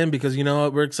called him because you know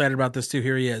what? We're excited about this too.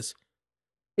 Here he is.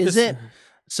 Is it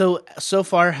so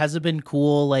far? Has it been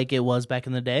cool like it was back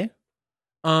in the day?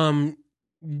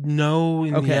 No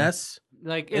and Okay. yes.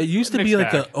 Like It used to be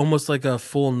like a almost like a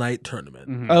full night tournament.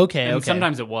 Mhm. Okay, And okay.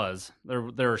 sometimes it was. There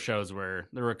were shows where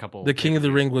there were a couple. The King of the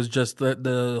pay-per-views. Ring was just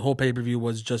the whole pay per view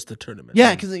was just the tournament.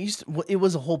 Yeah, because it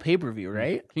was a whole pay per view,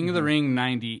 right? King of the Ring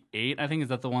 '98. I think is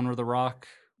that the one where The Rock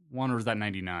won, or is that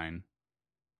 '99?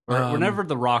 Whenever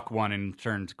The Rock won and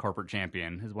turned corporate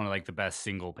champion is one of like the best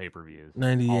single pay per views.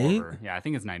 98? Yeah, I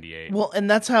think it's '98. Well, and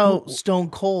that's how Stone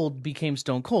Cold became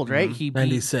Stone Cold, right? Mhm. He beat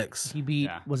 96. He beat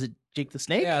Yeah. was it Jake the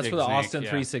Snake? yeah, it's for the Snake, Austin yeah.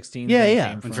 316. Yeah, thing yeah.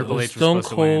 came When from. Triple H was Stone supposed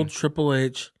to win. Cold, Triple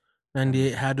H,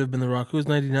 98 had to have been The Rock. Who was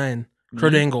 99?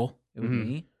 Kurt Me? Angle. It was Mhm.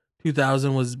 me.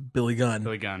 2000 was Billy Gunn.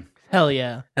 Billy Gunn. Hell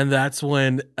yeah. And that's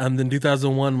when, then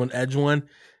 2001, when Edge won,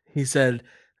 he said,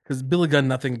 because Billy Gunn,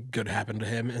 nothing good happened to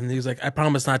him, and he was like, "I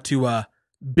promise not to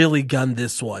Billy Gunn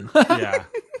this one." Yeah.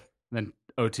 Then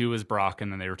 02 was Brock,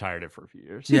 and then they retired it for a few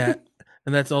years. Yeah,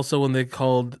 and that's also when they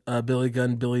called Billy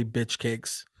Gunn Billy Bitch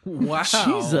Cakes. Wow.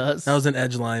 Jesus. That was an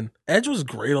Edge line. Edge was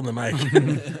great on the mic.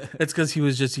 It's because he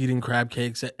was just eating crab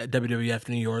cakes at WWF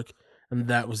New York, and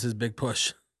that was his big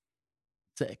push.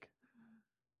 sick.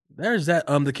 There's that.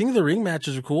 The King of the Ring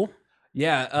matches are cool.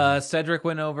 Yeah, Cedric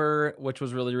went over, which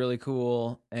was really, really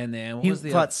cool. And then what He was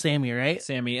the fought Sammy, right?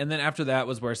 Sammy? And then after that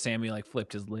was where Sammy like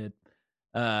flipped his lid.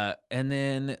 And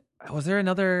then was there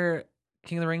another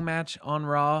King of the Ring match on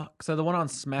Raw? So the one on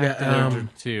SmackDown, There were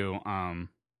two.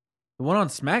 the one on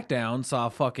SmackDown saw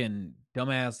fucking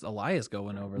dumbass Elias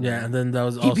going over. Yeah, there. and then that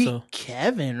was He also beat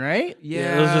Kevin, right?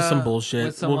 yeah, it was just some bullshit.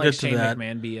 With some We'll like get to Shane that.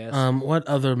 McMahon BS. What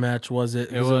other match was it?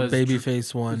 It was was a babyface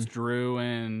It one. was Drew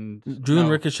and Drew and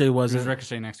Ricochet It was wasn't.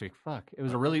 Ricochet next week. Fuck. It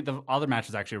was the other match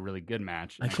was actually a really good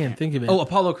match. I can't think of it. Oh,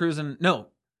 Apollo Crews and no,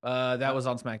 that was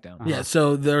on SmackDown. Yeah,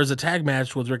 so there was a tag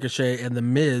match with Ricochet and The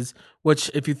Miz, which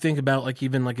if you think about like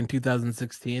even like in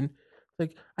 2016,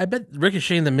 like I bet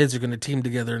Ricochet and The Miz are going to team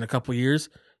together in a couple years.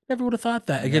 Never would have thought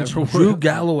that against Never Drew would've.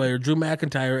 Galloway or Drew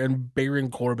McIntyre and Baron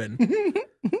Corbin.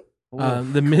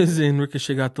 The Miz and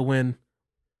Ricochet got the win,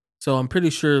 so I'm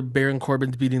pretty sure Baron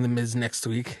Corbin's beating The Miz next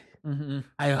week. Mm-hmm.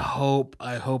 I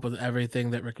hope with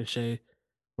everything that Ricochet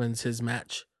wins his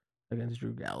match against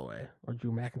Drew Galloway or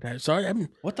Drew McIntyre. Sorry, I'm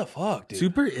What the fuck, dude?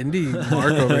 super indie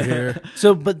Mark over here.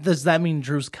 So, but does that mean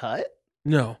Drew's cut?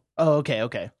 No, Oh,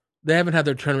 okay. they haven't had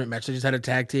their tournament match. They just had a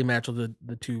tag team match with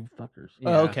the two fuckers.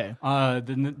 Oh, okay.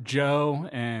 Then Joe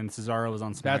and Cesaro was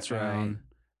on SmackDown. That's right.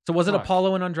 So was it Fuck.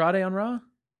 Apollo and Andrade on Raw?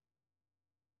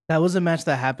 That was a match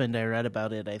that happened. I read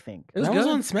about it, I think. It was That good. was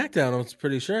on SmackDown. I was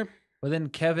pretty sure. But then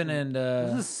Kevin and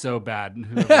This is so bad.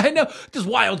 I know, just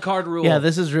wild card rule. Yeah,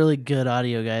 this is really good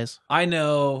audio, guys. I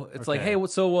know. It's like, Okay. hey,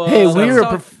 so Hey,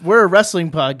 so- we're a wrestling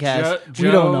podcast.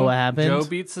 we don't know what happened. Joe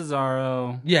beat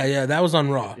Cesaro. Yeah, that was on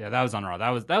Raw. Yeah, that was on Raw.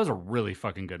 That was a really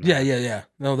fucking good Yeah, match. yeah.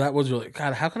 No, that was really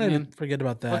God. How can I Man, forget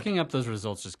about that? Looking up those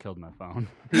results just killed my phone.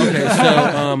 Okay,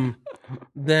 so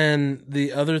then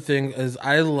the other thing is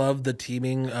I love the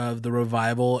teaming of the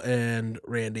Revival and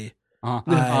Randy.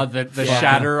 The Yeah.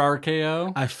 Shatter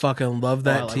RKO. I fucking love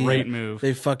that team. Great move.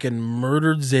 They fucking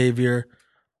murdered Xavier.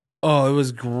 Oh, it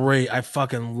was great. I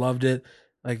fucking loved it.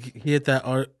 Like he hit that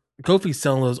Kofi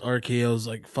selling those RKOs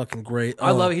like fucking great. I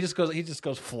love it. He just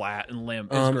goes flat and limp.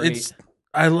 It's great.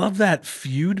 I love that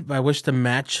feud. I wish the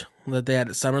match that they had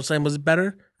at SummerSlam was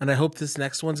better, and I hope this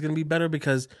next one's gonna be better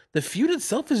because the feud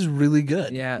itself is really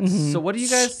good. Yeah. Mhm. So what do you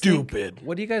guys Stupid. think?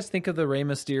 What do you guys think of the Rey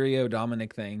Mysterio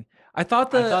Dominic thing? I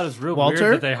thought I thought it was real Walter?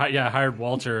 weird that they hired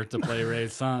Walter to play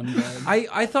Ray's son. but-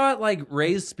 I thought like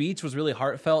Ray's speech was really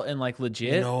heartfelt and like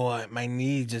legit. You know, my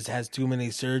knee just has too many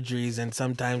surgeries, and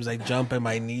sometimes I jump and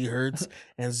my knee hurts,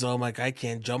 and so I'm like, I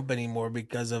can't jump anymore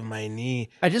because of my knee.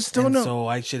 I just don't And know. so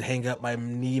I should hang up my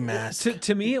knee mask.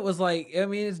 To me, it was like, I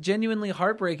mean, it's genuinely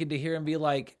heartbreaking to hear him be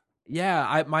like,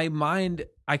 yeah, my mind,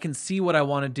 I can see what I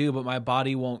want to do, but my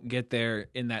body won't get there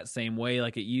in that same way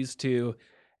like it used to.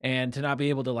 And to not be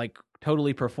able to like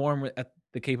totally perform at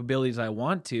the capabilities I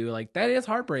want to, like that is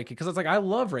heartbreaking because it's like, I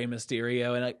love Rey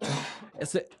Mysterio and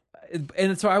like,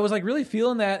 and so I was like really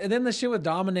feeling that. And then the shit with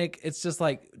Dominic, it's just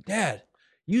like, Dad,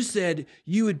 you said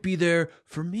you would be there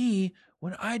for me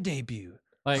when I debut.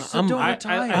 Like So don't I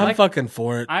retire. I'm like- fucking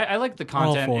for it. I like the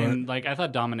All content, for and like I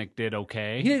thought Dominic did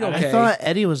okay. He did I- okay. I thought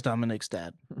Eddie was Dominic's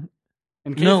dad.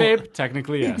 In No. kayfabe,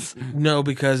 technically yes, No,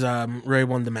 because Ray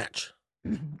won the match. Oh.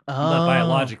 but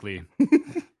biologically,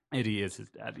 Eddie is his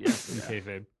dad. Yes, in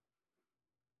kayfabe.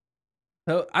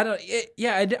 So I don't,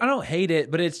 I don't hate it,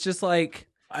 but it's just like,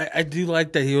 I do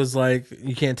like that he was like,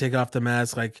 you can't take off the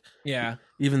mask, like yeah,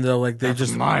 even though like they That's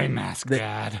just my mask, they-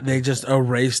 Dad. they just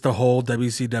erased the whole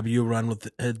WCW run with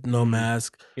no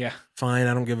mask. yeah. Fine,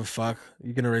 I don't give a fuck.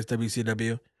 You can erase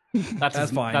WCW.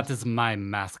 That's fine. That is my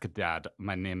mask, Dad.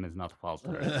 My name is not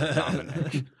Walter. It's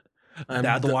Dominic.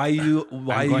 Why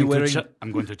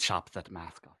I'm going to chop that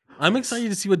mask off. I'm excited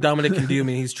to see what Dominic can do. I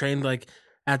mean, he's trained like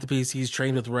at the PC. He's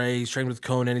trained with Ray. He's trained with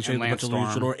Conan. He's trained And with a bunch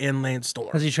Lance of Luchador and Lance Storm.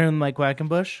 Has he trained Mike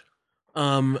Quackenbush?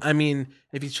 I mean,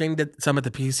 if he's trained at some at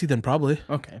the PC, then probably.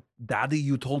 Okay. Daddy,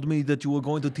 you told me that you were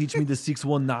going to teach me the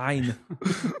 619.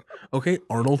 Okay,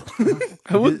 Arnold.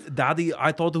 Daddy,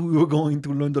 I thought we were going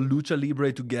to learn the Lucha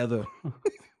Libre together.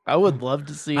 I would love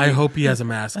to see. I hope he has a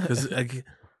mask because like,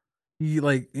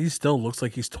 he still looks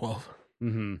like he's 12.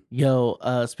 Mm-hmm.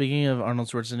 Yo, speaking of Arnold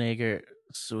Schwarzenegger,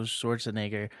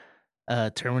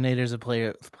 Terminator's a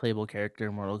playable character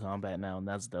in Mortal Kombat now, and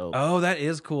that's dope. Oh, that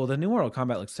is cool. The new Mortal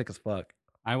Kombat looks sick as fuck.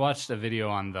 I watched a video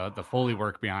on the Foley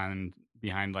work behind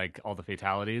like all the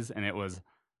fatalities, and it was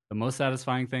the most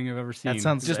satisfying thing I've ever seen. That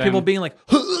sounds Just Them- people being like,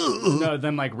 no,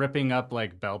 them like ripping up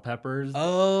like bell peppers.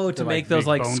 oh, to make those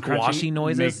like bone squashy crunching-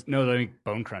 noises. they make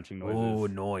bone crunching noises. Oh,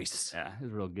 nice. Yeah, it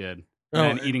was real good. Oh,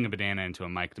 And then eating a banana into a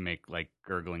mic to make like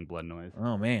gurgling blood noise.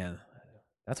 Oh man,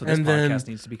 that's what this And then podcast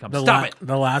needs to become. The Stop it.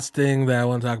 The last thing that I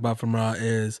want to talk about from Raw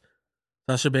is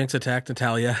Sasha Banks attacked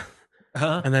Natalia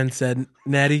Huh? and then said,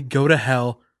 "Natty, go to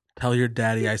hell. Tell your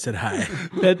daddy I said hi."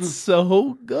 That's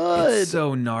so good. It's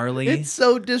so gnarly. It's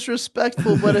so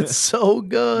disrespectful, but it's so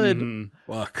good. Mhm.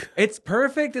 Fuck. It's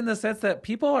perfect in the sense that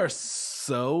people are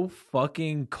so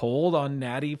fucking cold on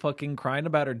Natty fucking crying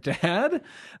about her dad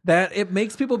that it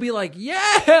makes people be like,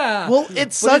 yeah. Well, it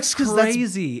But sucks it's because that's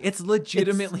crazy. It's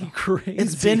legitimately crazy.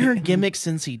 it's been her gimmick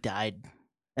since he died,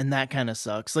 and that kind of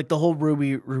sucks. Like the whole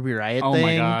Ruby Riot Oh thing.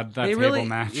 my god, that They table really,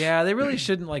 match. yeah, they really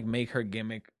shouldn't like make her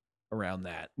gimmick around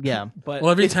that. Yeah. But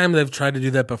Well, every time they've tried to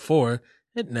do that before,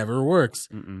 it never works.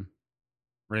 Mm-mm.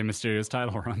 Rey Mysterio's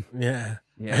title run. Yeah.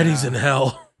 yeah. Eddie's in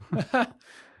hell.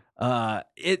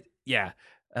 Yeah.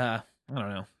 I don't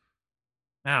know.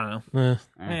 Eh. I don't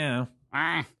know.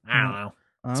 Ah. I don't know.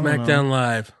 I don't SmackDown know.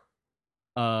 Live.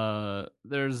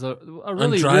 There's a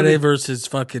really Andrade really, versus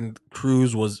fucking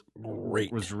Cruz was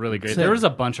great. was really great. Sick. There was a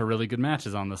bunch of really good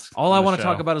matches on this. All I on want this to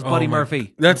talk show. about is Oh Buddy my-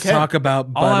 Murphy. Let's Okay. talk about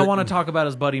All I Buddy- want to talk about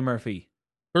is Buddy Murphy.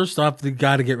 First off, they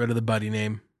got to get rid of the Buddy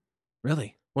name.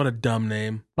 Really? What a dumb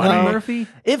name. Buddy No. Murphy?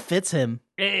 It fits him.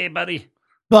 Hey, buddy.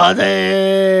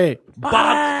 Buddy.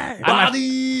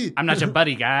 I'm not your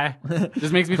buddy, guy.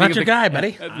 This makes me Not think your of guy,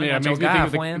 buddy. Yeah, not it your makes me guy, think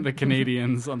of Flan. the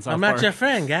Canadians on South I'm Park. not your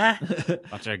friend, guy.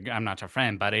 I'm not your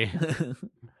friend, buddy.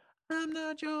 I'm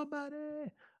not your buddy.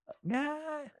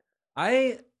 Guy.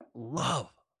 I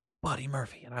love Buddy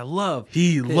Murphy, and I love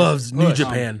He his loves New push.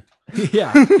 Japan.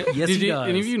 Yeah. Yes, Did he you, does.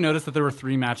 any of you notice that there were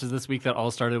 3 matches this week that all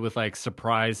started with like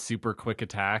surprise, super quick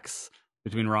attacks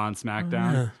between Raw and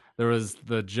SmackDown? Yeah. There was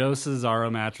the Joe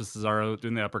Cesaro match with Cesaro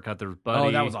doing the uppercut. There was Buddy.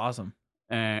 Oh, that was awesome.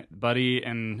 Buddy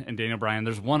and Daniel Bryan.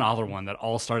 There's one other one that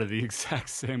all started the exact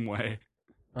same way.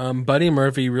 Buddy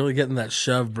Murphy really getting that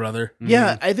shove, brother.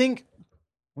 Yeah, I think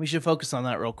we should focus on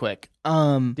that real quick.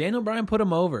 Daniel Bryan put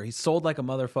him over. He sold like a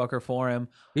motherfucker for him.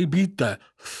 He beat the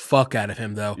fuck out of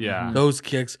him, though. Yeah. Those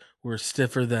kicks were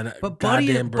stiffer than a But Buddy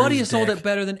goddamn has bird's sold dick. it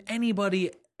better than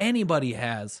anybody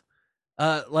has.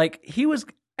 Like he was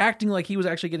acting like he was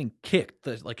actually getting kicked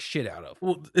the like shit out of.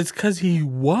 Well, it's because he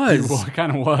was. Well, it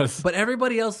kind of was. But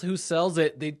everybody else who sells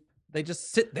it, they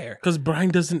just sit there. Because Brian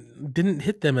didn't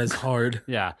hit them as hard.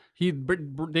 Yeah,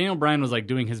 Daniel Bryan was like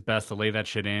doing his best to lay that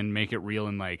shit in, make it real,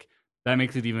 and like that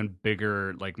makes it even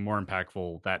bigger, like more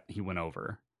impactful that he went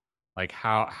over. Like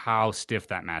how stiff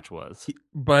that match was.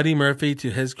 Buddy Murphy, to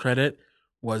his credit,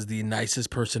 was the nicest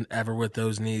person ever with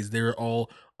those knees. They were all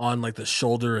on like the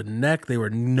shoulder and neck. They were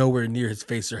nowhere near his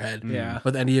face or head. Yeah.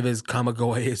 With any of his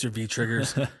Kamigoes or V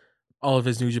triggers. All of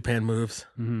his New Japan moves.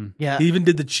 Mm-hmm. yeah, He even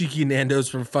did the cheeky Nandos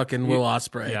from fucking Will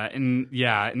Ospreay.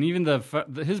 Yeah, and even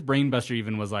his brainbuster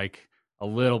even was like a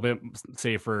little bit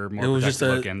safer, more It was just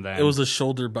protective looking than it was a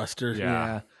shoulder buster.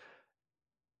 Yeah.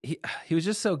 He was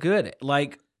just so good.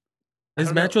 Like I His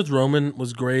don't match know. with Roman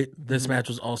was great. This Mhm. match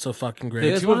was also fucking The great.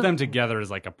 It's two one of of- them together is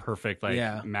like a perfect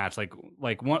Yeah. match. Like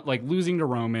one like losing to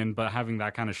Roman, but having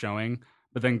that kind of showing,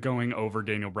 but then going over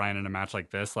Daniel Bryan in a match like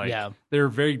this, like Yeah. they're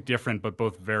very different, but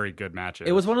both very good matches.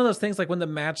 It was one of those things like when the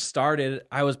match started,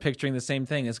 I was picturing the same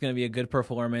thing. It's going to be a good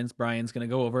performance. Brian's going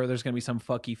to go over. There's going to be some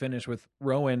fucky finish with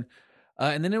Rowan.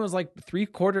 And then it was like three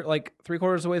quarters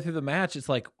of the way through the match. It's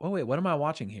like, oh, wait, what am I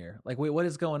watching here? Like, wait, what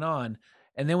is going on?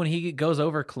 And then when he goes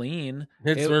over clean,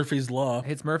 Hits it Murphy's Law.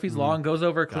 hits Murphy's Mhm. Law and goes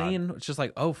over God. clean. It's just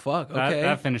like, oh, fuck. that, Okay.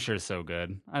 that finisher is so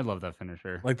good. I love that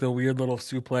finisher. Like the weird little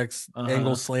suplex Uh-huh.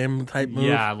 angle slam type move.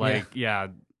 Yeah,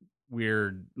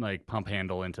 weird like pump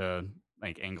handle into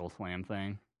like angle slam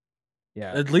thing.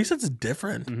 yeah. At least it's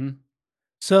different. Mm-hmm.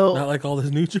 so Not like all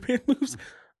his New Japan moves.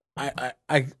 I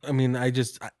mean,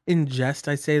 in jest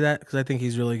I say that because I think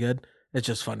he's really good. It's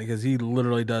just funny because he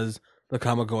literally does the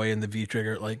Kamigoe and the V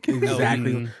trigger like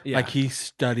exactly Mhm. Yeah. like he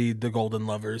studied the Golden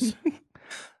Lovers.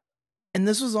 and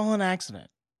this was all an accident.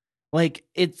 Like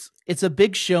it's a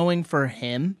big showing for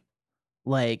him.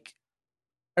 Like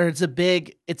or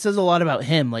it says a lot about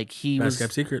him. Like he Best kept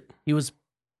was secret.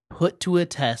 put to a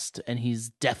test and he's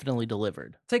definitely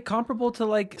delivered. It's like comparable to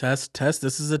like Test.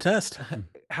 This is a test.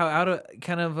 how out of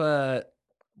kind of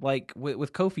like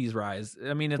with Kofi's rise.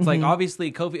 I mean, it's like Mhm.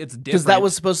 obviously Kofi. It's different Because that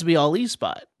was supposed to be Ali's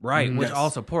spot. right. Mhm. Which Yes.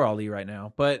 also poor Ali right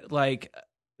now, but like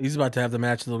He's about to have the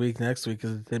match of the week next week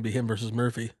because it's gonna be him versus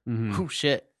Murphy. Mm-hmm. Oh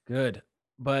shit. good.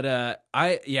 But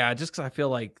just because I feel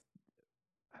like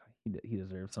he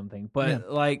deserves something.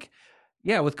 But like,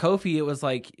 yeah, with Kofi, it was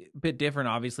like a bit different,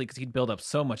 obviously, because he'd built up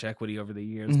so much equity over the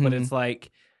years. But it's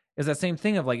like, it's that same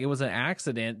thing of like, it was an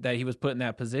accident that he was put in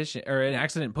that position, or an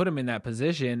accident put him in that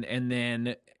position, and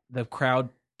then the crowd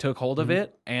took hold of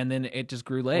it, and then it just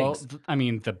grew legs. Well, I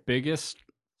mean, the biggest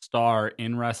star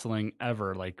in wrestling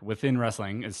ever, like within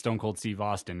wrestling, is Stone Cold Steve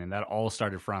Austin, and that all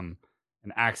started from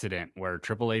an accident where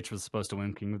Triple H was supposed to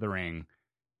win King of the Ring.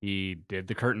 He did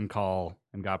the curtain call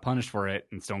and got punished for it,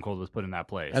 and Stone Cold was put in that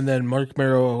place. And then Mark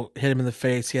Merrow hit him in the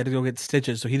face. He had to go get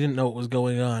stitches, so he didn't know what was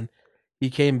going on. He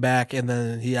came back, and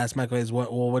then he asked Michael Hayes, what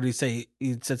did he say?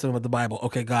 He said something with the Bible.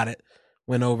 Okay, got it.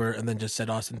 Went over, and then just said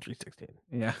Austin 316.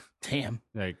 Yeah. Damn.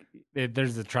 Like,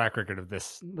 there's a track record of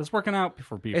this working out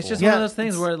for people. It's just one of those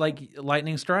things where like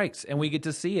lightning strikes, and we get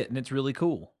to see it, and it's really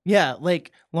cool. Yeah,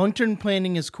 like long-term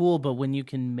planning is cool, but when you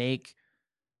can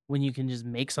just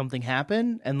make something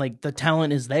happen, and like the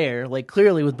talent is there, like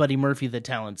clearly with Buddy Murphy, the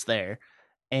talent's there.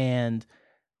 And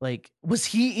like, was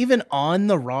he even on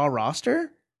the Raw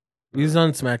roster? He's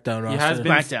on SmackDown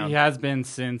roster. He has been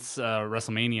since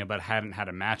WrestleMania, but hadn't had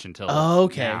a match until now.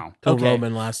 Till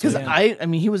Roman last Because year. I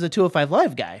mean, he was a 205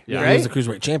 Live guy, Yeah. right? He was the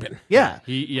Cruiserweight champion. Yeah.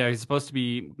 He's supposed to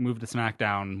be moved to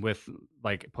SmackDown with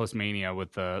like post-Mania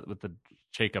with the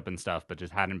shakeup and stuff, but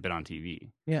just hadn't been on TV.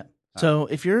 Yeah. So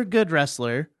if you're a good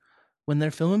wrestler, when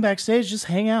they're filming backstage, just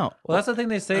hang out. Well, that's the thing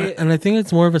they say. And I think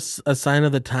it's more of a sign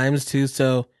of the times, too.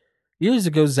 So years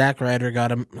ago, Zack Ryder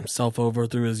got himself over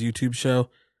through his YouTube show,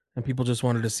 and people just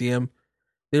wanted to see him.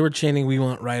 They were chanting, "We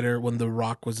want Ryder" when The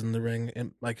Rock was in the ring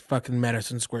in like fucking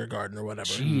Madison Square Garden or whatever.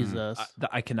 Jesus.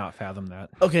 I cannot fathom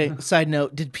that. Okay, side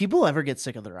note, did people ever get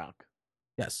sick of The Rock?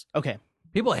 Yes. Okay.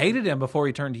 People hated him before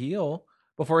he turned heel.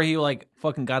 Before he like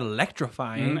fucking got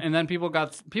electrifying. And then people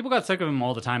got sick of him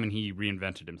all the time, and he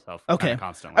reinvented himself. Okay.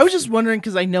 Constantly. I was just wondering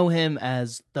because I know him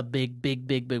as the big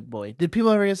boy. Did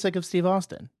people ever get sick of Steve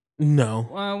Austin? No.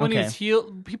 When he Okay. was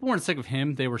heel, people weren't sick of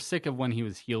him. They were sick of when he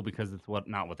was heel because it's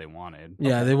not what they wanted.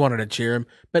 Yeah, they wanted to cheer him.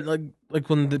 But like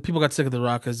when the people got sick of The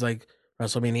Rock is like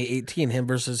WrestleMania 18, him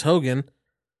versus Hogan,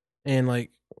 and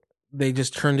like they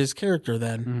just turned his character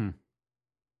then. Mm-hmm.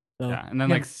 So, Yeah, and then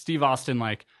like Steve Austin,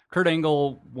 like Kurt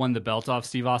Angle won the belt off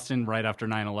Steve Austin right after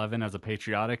 9/11 as a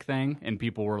patriotic thing, and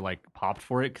people were like popped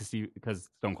for it because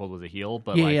Stone Cold was a heel.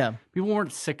 But people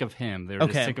weren't sick of him; they were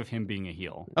just sick of him being a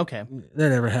heel. Okay. that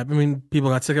never happened. I mean, people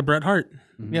got sick of Bret Hart.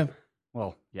 Mhm. Yeah.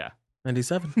 Well, yeah.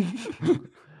 97.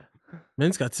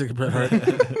 Vince got sick of Bret Hart.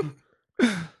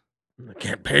 I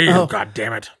can't pay you, God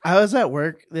damn it. I was at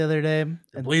work the other day.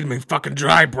 You're bleeding me fucking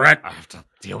dry, Bret. I have to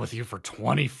deal with you for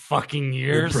 20 fucking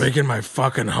You're years. breaking my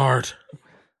fucking heart.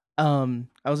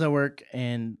 I was at work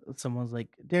and someone was like,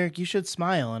 "Derek, you should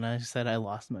smile," and I said I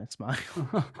lost my smile.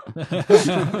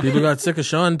 People got sick of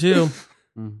Shawn too.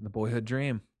 The boyhood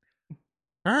dream.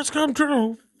 That's come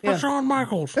true for Yeah. Shawn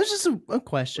Michaels. That's just a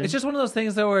question. It's just one of those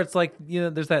things though where it's like, you know,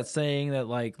 there's that saying that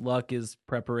like luck is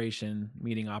preparation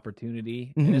meeting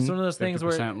opportunity. And it's one of those things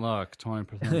where 50% luck,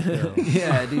 20% skill.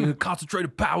 yeah, dude,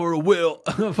 concentrated power of will.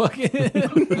 Fucking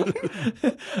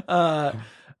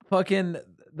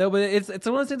no, but it's one of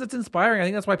those things that's inspiring. I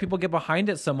think that's why people get behind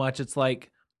it so much. It's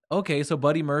like, okay, so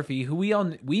Buddy Murphy, who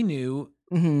we knew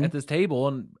Mhm. at this table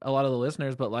and a lot of the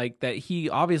listeners, but like that he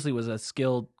obviously was a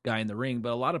skilled guy in the ring,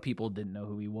 but a lot of people didn't know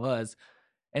who he was.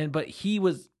 But he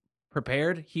was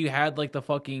prepared. He had like the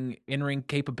fucking in-ring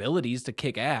capabilities to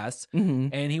kick ass,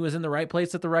 Mhm. and he was in the right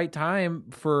place at the right time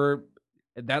for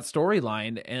that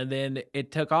storyline, and then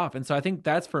it took off. And so I think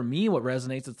that's for me what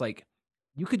resonates. It's like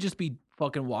you could just be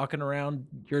fucking walking around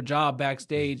your job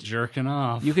backstage, Jerking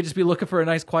off. you could just be looking for a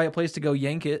nice quiet place to go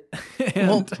yank it,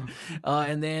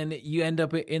 and then you end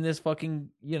up in this fucking,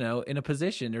 you know, in a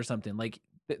position or something. Like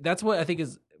that's what I think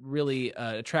is really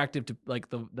attractive to like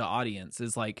the audience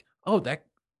is like, oh, that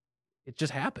it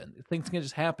just happened. Things can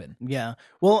just happen. Yeah.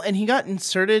 Well, and he got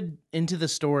inserted into the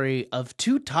story of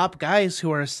two top guys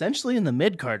who are essentially in the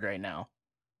mid card right now.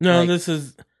 No, Like- this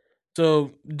is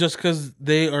so just because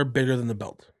they are bigger than the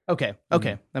belt. Okay.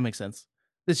 That makes sense.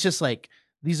 It's just like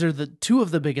these are the two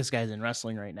of the biggest guys in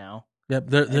wrestling right now. Yep,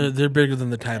 they're bigger than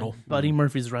the title. Buddy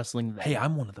Murphy's wrestling them. Hey,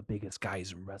 I'm one of the biggest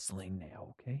guys in wrestling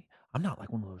now, okay? I'm not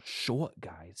like one of those short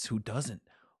guys who doesn't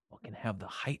fucking have the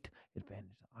height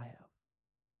advantage that I have.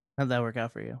 How'd that work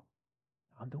out for you?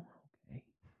 I'm doing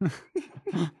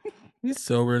okay. He's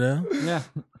sober now. Yeah.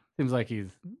 Seems like he's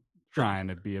trying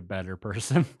to be a better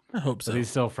person. I hope so. But he's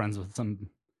still friends with some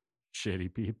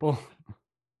shitty people.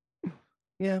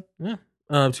 Yeah.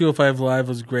 205 Live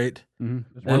was great.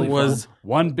 Mm-hmm. It was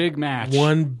one big match.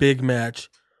 one big match.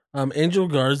 Angel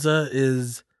Garza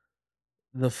is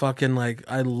the fucking like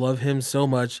I love him so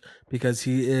much because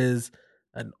he is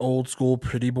an old school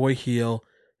pretty boy heel.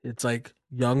 It's like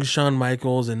young Shawn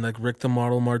Michaels and like Rick the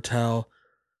Model Martel.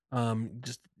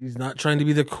 Just he's not trying to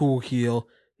be the cool heel.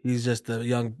 He's just the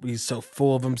young. He's so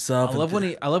full of himself. I love when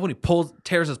he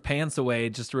tears his pants away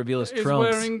just to reveal his He's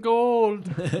trunks. wearing gold.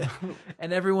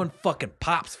 And everyone fucking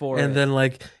pops for it. and then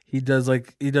like he does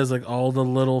like all the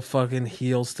little fucking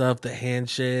heel stuff, the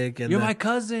handshake, and you're the- my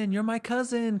cousin. You're my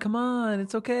cousin. Come on,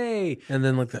 it's okay. and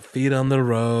then like the feet on the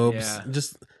ropes. Yeah.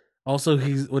 Just also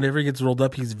he's whenever he gets rolled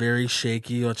up, he's very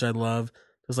shaky, which I love.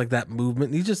 Just like that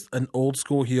movement. He's just an old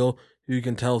school heel who you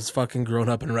can tell is fucking grown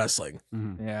up in wrestling.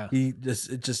 Mhm. Yeah,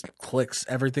 It just clicks.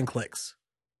 Everything clicks.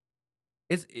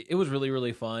 it was really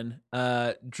really fun.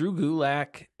 Drew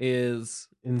Gulak is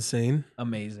Insane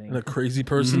amazing. and a crazy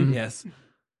person. Mhm. Yes.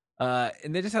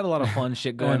 And they just had a lot of fun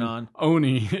shit going And on.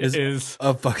 Oni is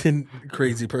A fucking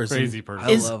crazy person. crazy person.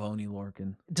 I Is- love Oni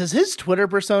Lorcan. Does his Twitter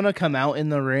persona come out in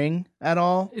the ring at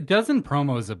all? It does in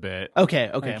promos a bit. Okay,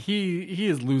 Like, okay. he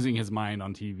is losing his mind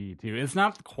on TV too. It's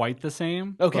not quite the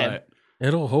same. Okay. but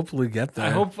It'll hopefully get there.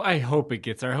 I hope it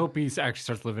gets there. I hope he actually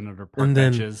starts living under park And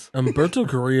then benches. Umberto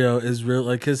Carrillo is real.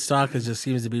 Like his stock is just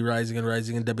seems to be rising and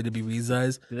rising in WWE's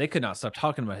eyes. They could not stop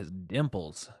talking about his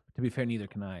dimples. To be fair, neither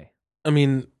can I. I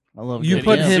mean, I love You good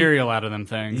put Get deals. him- cereal out of them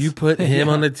things. you put him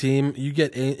Yeah. on the team, you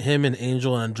get him and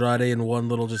Angel and Andrade in one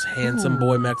little just handsome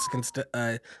boy Mexican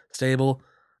stable.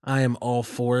 I am all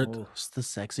for it. Oh, It's the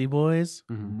sexy boys,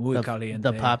 Mhm. muy the, caliente.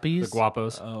 the The poppies.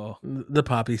 guapos, Oh, The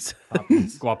poppies.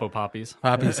 poppies. guapo poppies.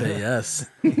 Poppies say yes.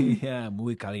 Yeah,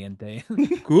 muy caliente.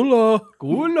 Culo.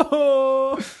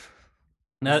 Culo.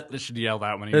 That should yell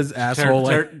that when he His asshole,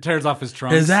 tears off his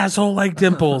trunks. His asshole like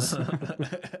dimples.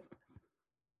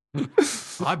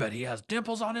 I bet he has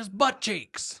dimples on his butt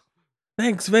cheeks.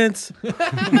 Thanks, Vince.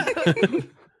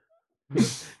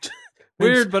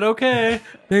 Weird, but okay.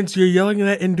 Vince, you're yelling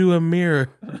that into a mirror.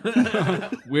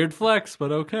 Weird flex,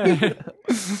 but okay.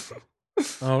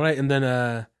 All right, and then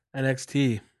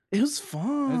NXT. It was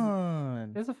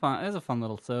fun. It's a fun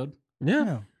little sode.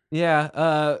 Yeah.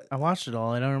 Yeah, I watched it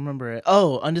all. I don't remember it.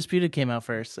 Oh, Undisputed came out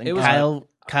first, and It was-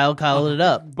 Kyle called it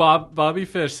up. Bobby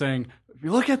Fish saying, if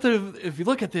you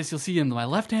look at this, you'll see him. My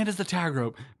left hand is the tag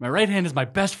rope. My right hand is my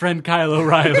best friend Kyle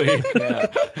O'Reilly.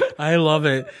 I love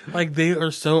it. Like they are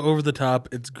so over the top.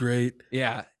 It's great.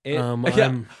 yeah. Yeah.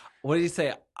 What did he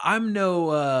say? I'm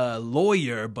no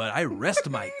lawyer, but I rest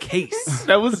my case.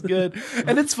 That was good.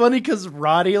 And it's funny because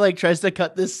Roddy like tries to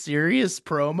cut this serious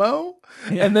promo,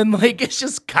 and then like it's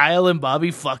just Kyle and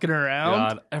Bobby fucking around.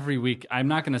 God, every week. I'm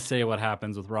not going to say what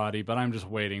happens with Roddy, but I'm just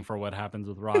waiting for what happens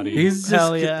with Roddy. He's just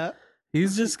Hell yeah.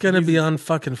 he's just gonna be on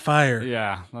fucking fire.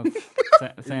 yeah,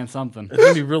 that's saying something. It's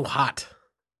gonna be real hot.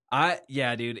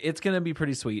 Yeah, dude, it's gonna be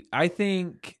pretty sweet. I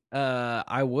think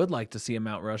I would like to see a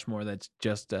Mount Rushmore that's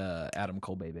just Adam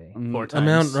Cole, baby. Four A times.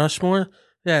 Mount Rushmore.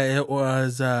 Yeah, it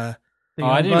was. The Oh,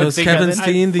 I Young didn't It even was think Kevin of it.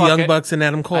 Steen, the Fuck Young it. Bucks, and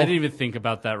Adam Cole. I didn't even think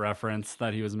about that reference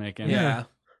that he was making. Yeah.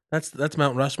 That's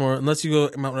Mount Rushmore. Unless you go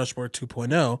Mount Rushmore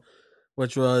 2.0,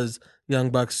 which was Young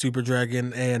Bucks, Super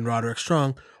Dragon, and Roderick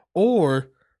Strong, or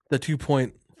the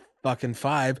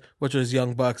 2.5, which was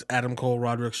Young Bucks, Adam Cole,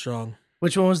 Roderick Strong.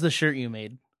 Which one was the shirt you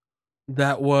made?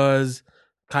 That was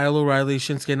Kyle O'Reilly,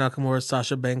 Shinsuke Nakamura,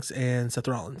 Sasha Banks, and Seth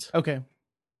Rollins. Okay.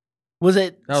 Was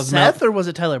it That was Seth or was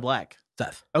it Tyler Black?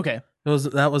 Seth. Okay.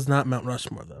 That was not Mount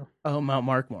Rushmore though. Oh, Mount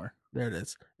Markmore. There it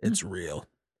is. It's real.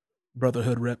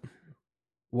 Brotherhood rip.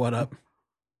 What up?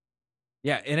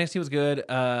 Yeah, NXT was good.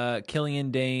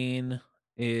 Killian Dane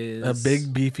is A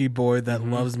big beefy boy that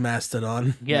Mhm. loves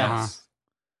Mastodon. Yes.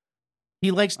 He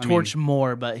likes I Torch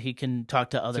more, but he can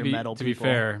talk to other metal to be people.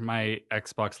 fair, my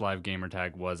Xbox Live gamer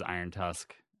tag was Iron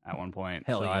Tusk at one point.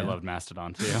 Hell so yeah. I loved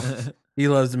Mastodon too. He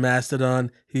loves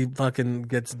Mastodon. He fucking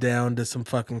gets down to some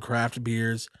fucking craft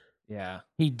beers. yeah.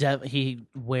 He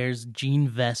wears jean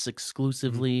vests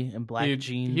exclusively and black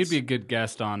jeans. He'd be a good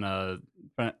guest on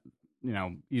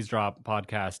Eavesdrop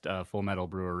podcast, Full Metal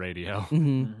Brewer Radio. Mhm.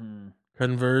 Mm-hmm.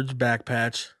 Converge back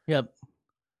patch. Yep.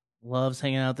 Loves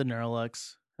hanging out at the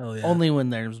Neurolux. Hell yeah. Only when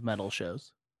there's metal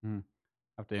shows. I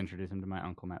have to introduce him to my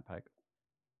uncle Matt Pike.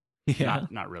 Yeah.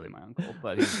 Not really my uncle,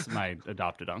 but he's my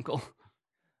adopted uncle.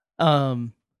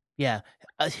 Yeah.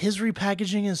 His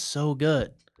repackaging is so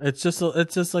good. It's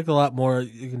just like a lot more.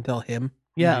 You can tell him.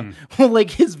 Yeah. Mhm. Well,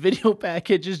 like his video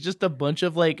package is just a bunch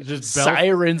of like Just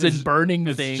sirens it's- and burning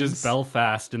It's things. just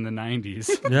Belfast in the 90s.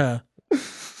 Yeah.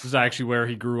 This is actually where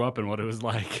he grew up and what it was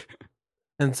like.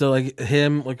 And so like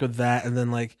him like with that, and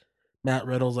then like Matt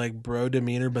Riddle's like bro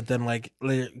demeanor, but then like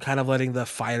kind of letting the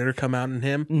fighter come out in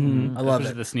him. Mhm. I love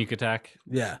Especially it. the sneak attack.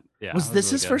 Yeah. Yeah. Was that this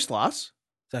really his good. first loss?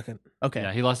 Second. Okay.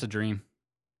 Yeah, he lost a Dream.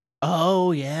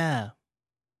 Oh yeah.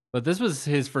 But this was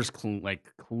his first clean,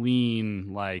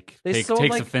 They takes sold, a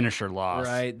like- finisher loss.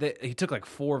 Right. He took like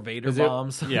 4 Vader 'Cause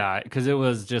bombs. Yeah, because it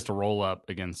was just a roll up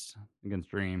against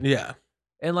Dream. Yeah.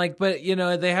 And like, but you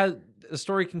know, they had the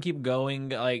story can keep going.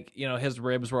 Like, you know, his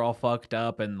ribs were all fucked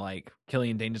up, and like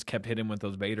Killian Dane just kept hitting him with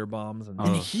those Vader bombs. And And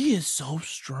Oh. he is so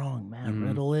strong, Matt Mhm.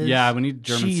 Riddle is. Yeah, when he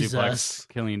German Jesus. suplex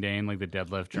Killian Dane, like the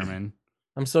deadlift German.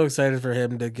 I'm so excited for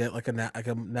him to get like a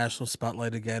national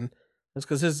spotlight again. That's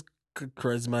because his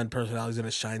charisma and personality is going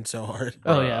to shine so hard.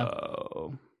 Oh, yeah.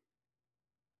 Bro.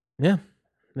 Yeah.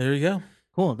 There you go.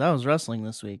 Cool. That was wrestling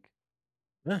this week.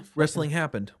 Yeah. wrestling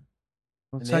happened.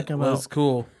 Let's And talk it about was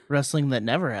cool. wrestling that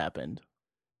never happened.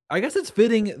 I guess it's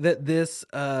fitting that this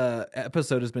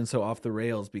episode has been so off the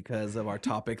rails because of our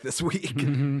topic this week.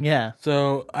 Mhm. Yeah.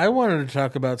 So I wanted to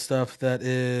talk about stuff that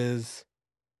is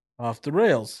off the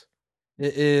rails.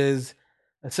 It is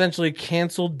essentially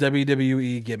canceled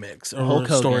WWE gimmicks or Hulk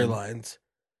Hogan. storylines.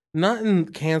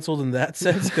 Not canceled in that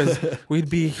sense because we'd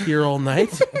be here all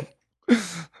night.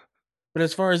 But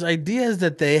as far as ideas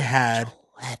that they had,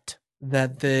 Gillette.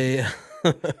 that they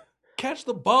Catch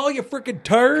the ball, you freaking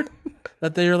turd!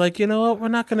 that they were like, you know what, we're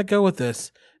not going to go with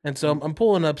this. And so I'm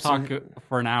pulling up Talk some.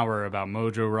 for an hour about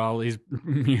Mojo Rawley's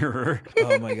mirror.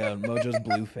 Oh my god, Mojo's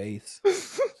blue face.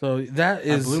 So that I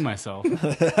is blew myself.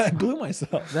 I blew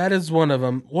myself. that is one of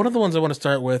them. One of the ones I want to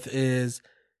start with is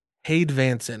Hayde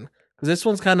Vanson, because this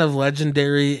one's kind of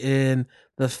legendary in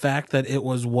the fact that it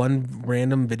was one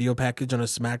random video package on a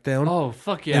SmackDown Oh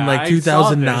fuck yeah! in like I saw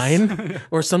 2009 this.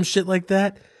 or some shit like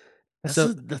that. That's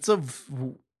a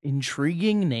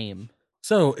intriguing name.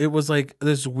 So it was like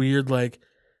this weird, like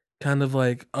kind of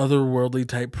like otherworldly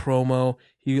type promo.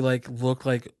 He like looked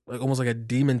like almost like a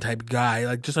demon type guy,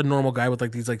 like just a normal guy with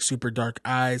like these like super dark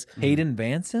eyes. Hayden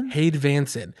Vanson? Hayde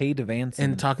Vanson. Hayden Vanson.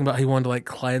 And talking about how he wanted to like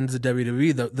cleanse the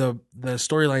WWE. The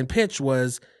storyline pitch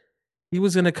was he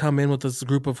was gonna come in with this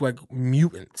group of like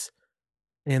mutants,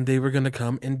 and they were gonna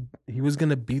come and he was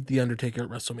gonna beat the Undertaker at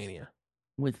WrestleMania.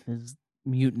 With his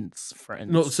mutants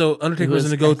friends. No, so Undertaker Who was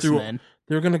is gonna go through. X-Men.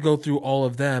 They were gonna go through all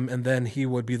of them, and then he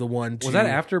would be the one. To, was that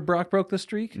after Brock broke the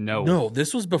streak? No,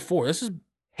 this was before. This is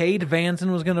Hayden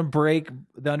Vanson was gonna break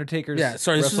the Undertaker's. yeah.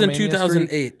 Sorry, this was in WrestleMania streak?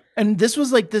 2008. And this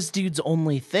was like this dude's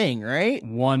only thing, right?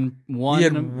 One He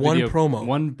had one video- promo.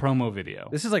 one promo video.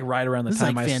 This is like right around the This is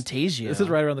time like I. Fantasia. This is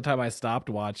right around the time I stopped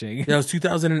watching. Yeah, it was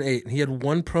 2008. He had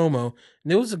one promo,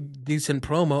 and it was a decent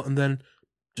promo, and then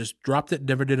just dropped it.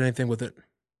 Never did anything with it.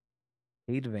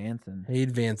 Hayden Vanson.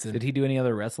 Hayde Vanson. Did he do any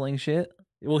other wrestling shit?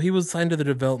 Well, he was signed to the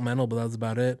developmental, but that was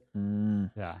about it.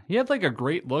 Yeah, he had like a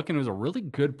great look, and it was a really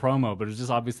good promo. But it was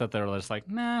just obvious that they were just like,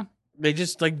 nah. They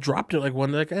just like dropped it like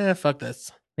one, like, fuck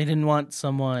this. They didn't want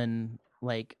someone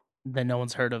like that no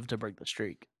one's heard of to break the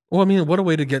streak. Well, I mean, what a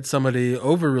way to get somebody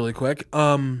over really quick.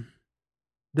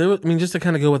 Just to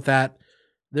kind of go with that,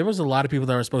 there was a lot of people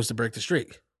that were supposed to break the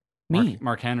streak. Me.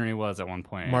 Mark Henry was at one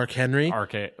point. Mark Henry,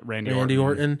 Randy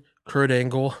Orton, Kurt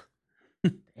Angle.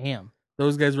 Damn.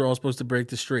 Those guys were all supposed to break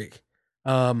the streak.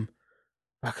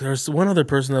 There's one other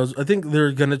person that was. I think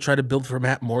they're gonna try to build for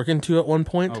Matt Morgan too at one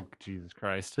point, Oh Jesus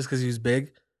Christ! just because he was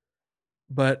big.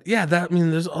 But yeah,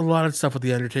 there's a lot of stuff with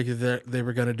the Undertaker that they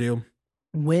were gonna do.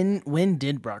 When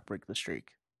did Brock break the streak?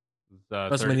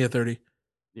 WrestleMania 30.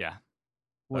 Yeah,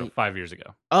 Wait. 5 years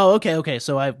ago. Oh, okay.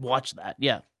 So I watched that.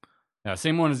 Yeah. Yeah,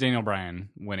 same one as Daniel Bryan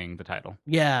winning the title.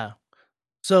 Yeah.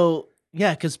 So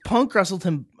yeah, because Punk wrestled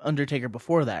him Undertaker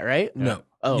before that, right? No.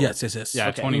 Oh. Yes. Yeah,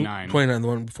 Okay. 29. 29, the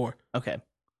one before. Okay.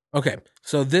 Okay,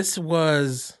 so this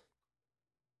was.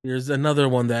 Here's another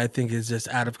one that I think is just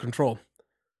out of control.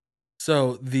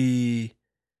 So the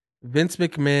Vince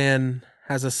McMahon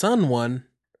has a son one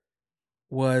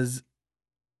was.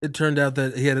 It turned out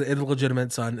that he had an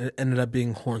illegitimate son. It ended up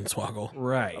being Hornswoggle.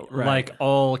 Right. Like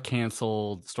all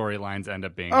canceled storylines end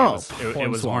up being. Oh, it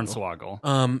was Hornswoggle.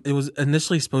 Hornswoggle. It was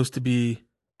initially supposed to be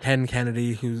Ken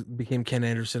Kennedy, who became Ken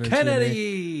Anderson. in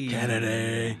TNA.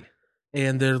 Kennedy.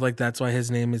 And they're like, that's why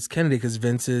his name is Kennedy, because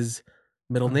Vince's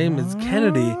middle name is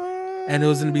Kennedy. And it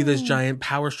was going to be this giant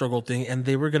power struggle thing. And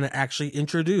they were going to actually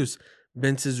introduce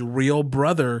Vince's real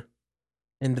brother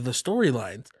into the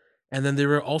storylines. And then they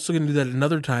were also going to do that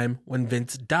another time when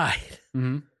Vince died.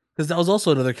 Mm-hmm. Because that was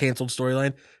also another canceled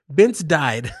storyline. Vince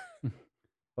died.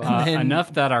 And then-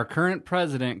 Enough that our current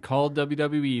president called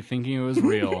WWE thinking it was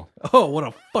real. Oh, what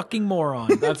a fucking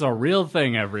moron. That's a real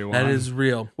thing, everyone. That is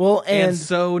real. Well, and and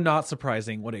so not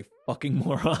surprising. What a fucking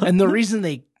moron. and the reason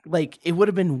they like it would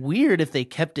have been weird if they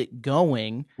kept it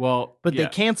going, well, but yeah, they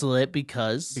cancel it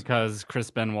because because Chris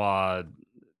Benoit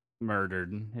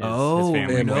murdered. His Oh,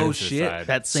 family no committed shit. suicide.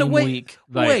 That So same wait, week.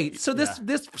 Like, wait. So this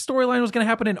storyline was going to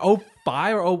happen in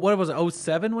 05 or what was it?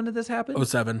 07? When did this happen?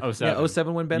 07. 07. Yeah,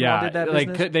 07 when Benoit Yeah, did that like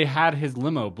business. they had his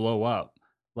limo blow up,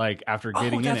 like after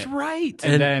getting in that's it, right.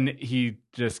 and then he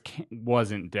just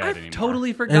wasn't dead I anymore.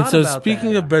 totally forgot And so about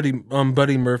speaking that. of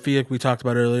Buddy Murphy, like we talked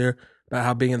about earlier, about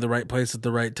how being in the right place at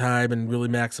the right time and really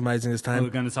maximizing his Are we time.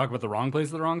 going to talk about the wrong place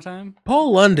at the wrong time?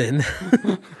 Paul London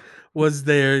was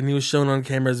there, and he was shown on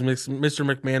camera as Mr.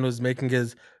 McMahon was making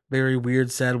his very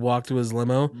weird, sad walk to his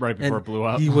limo. Right before and it blew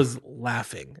up. He was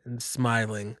laughing and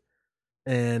smiling,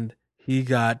 and he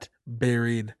got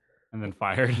buried, And then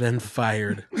fired. then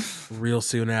fired real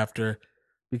soon after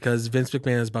because Vince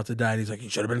McMahon is about to die, and he's like, "You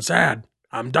should have been sad.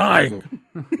 I'm dying.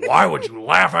 Why would you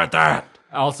laugh at that?"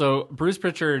 Also, Bruce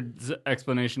Pritchard's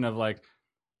explanation of like,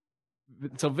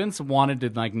 so Vince wanted to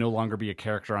like no longer be a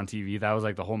character on TV. That was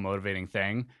like the whole motivating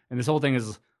thing. And this whole thing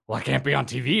is, well, I can't be on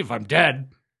TV if I'm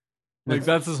dead. Like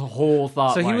that's his whole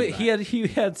thought. So line. he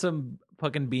had some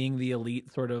fucking being the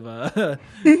elite sort of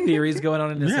theories going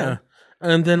on in his Yeah, head.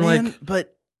 and then Man, like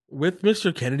but with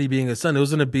Mr. Kennedy being his son, it was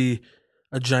going to be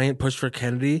a giant push for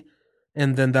Kennedy,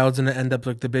 and then that was going to end up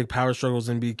like the big power struggles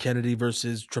and be Kennedy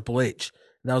versus Triple H.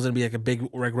 That was going to be like a big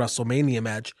like WrestleMania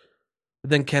match. But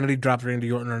then Kennedy dropped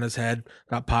Randy Orton on his head,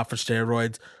 got popped for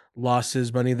steroids, lost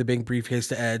his Money in the Bank briefcase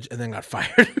to Edge, and then got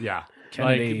fired. Yeah.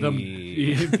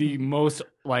 Kennedy. Like the most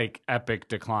like epic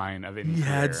decline of any He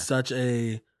had career. such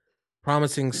a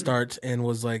promising start and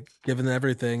was like given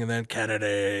everything, and then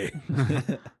Kennedy.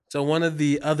 So one of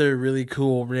the other really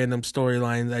cool random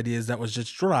storyline ideas that was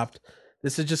just dropped,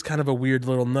 this is just kind of a weird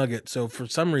little nugget. So for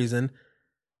some reason,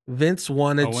 Vince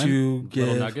wanted Owen? to Little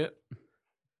give nugget.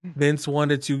 Vince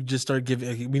wanted to just start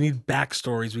giving. We need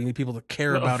backstories. We need people to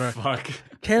care Oh, about fuck.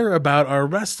 our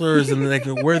wrestlers and like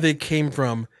where they came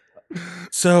from.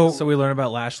 So So we learn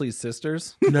about Lashley's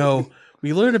sisters. no,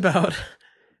 we learned about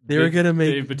they were gonna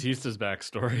make Dave Batista's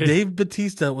backstory. Dave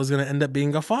Batista was going to end up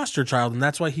being a foster child, and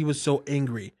that's why he was so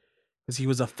angry because he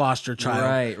was a foster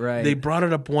child. Right. They brought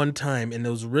it up one time, and it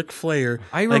was Ric Flair.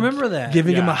 I like, remember that.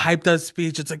 giving him a Yeah. hyped up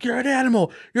speech. It's like, "You're an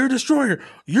animal. You're a destroyer.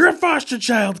 You're a foster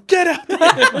child. Get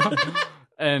out!"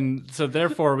 And so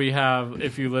therefore we have,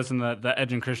 if you listen to the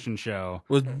Edge and Christian show,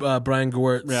 With Brian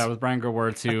Gewirtz. yeah, with Brian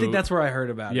Gewirtz, who I think that's where I heard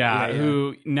about yeah, it.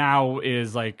 who now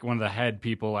is like one of the head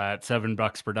people at Seven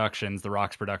Bucks Productions, the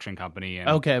Rock's production company, and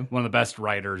Okay. one of the best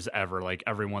writers ever. Like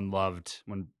everyone loved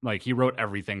when like he wrote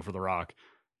everything for the Rock.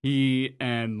 He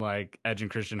and like Edge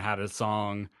and Christian had a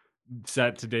song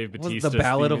set to Dave Was it Batista. the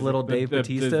Ballad of Little Dave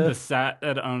Batista? The sad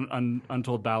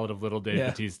untold ballad of Little Dave Yeah.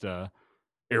 Batista.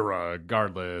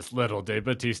 Irregardless, Little Dave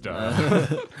Batista.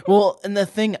 well, and the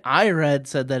thing I read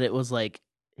said that it was like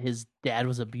his dad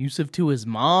was abusive to his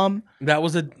mom. That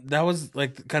was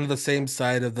like kind of the same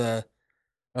side of the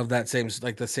same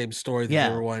story that Yeah.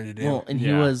 they were wanting to do. Well, and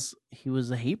Yeah. he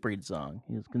was a hate breed song.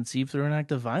 He was conceived through an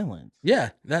act of violence. yeah,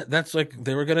 that's like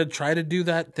they were gonna try to do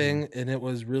that thing, and it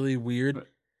was really weird.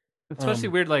 It's especially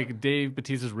weird, like Dave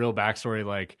Batista's real backstory,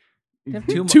 like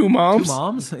Two moms. Two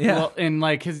moms? Yeah. well, and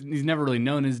like he's never really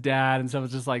known his dad and stuff.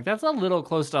 It's just like that's a little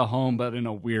close to home, but in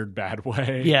a weird bad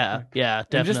way. Yeah, yeah,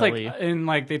 And just like definitely. and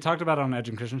like they talked about on Edge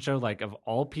and Christian show, like of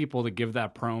all people to give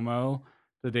that promo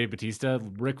to Dave Batista,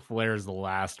 Ric Flair is the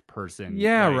last person.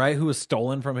 yeah, like- right. Who was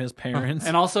stolen from his parents.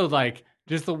 And also like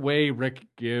just the way Rick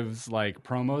gives like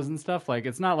promos and stuff, like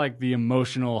it's not like the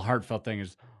emotional, heartfelt thing.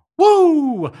 Is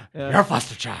woo, Yeah. you're a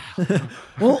foster child.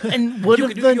 well, and would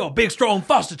you're a big, strong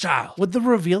foster child. would the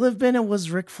reveal have been it was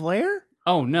Ric Flair?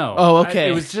 Oh no! Oh,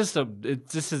 okay. It's just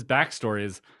his backstory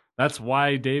is that's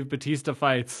why Dave Batista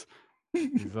fights.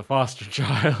 He's a foster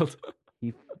child.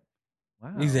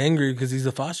 Wow. He's angry because he's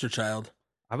a foster child.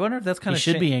 I wonder if that's kind He of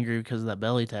should be angry because of that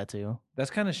belly tattoo. That's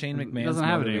kind of Shane He McMahon's doesn't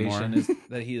have it anymore. motivation is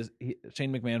that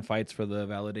Shane McMahon fights for the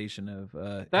validation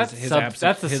of That's his that's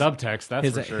absent, the his, subtext. That's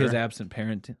his, for sure. his absent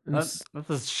parent. That's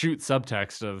the shoot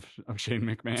subtext of Shane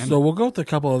McMahon. So we'll go with a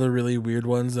couple other really weird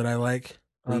ones that I like,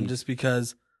 Please. just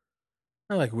because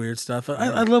I like weird stuff. I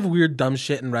love weird dumb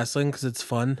shit in wrestling because it's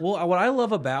fun. Well, what I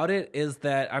love about it is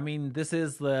that, I mean, this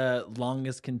is the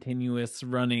longest continuous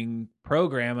running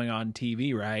programming on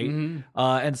TV, right? Mhm.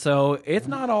 And so it's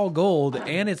not all gold,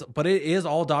 but it is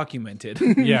all documented.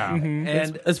 Yeah.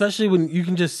 And Especially when you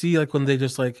can just see like when they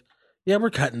just like, yeah,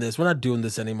 we're cutting this. We're not doing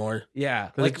this anymore. yeah,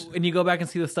 'Cause like it's- when you go back and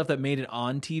see the stuff that made it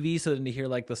on TV, so then to hear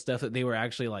like the stuff that they were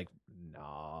actually like,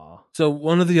 nah. So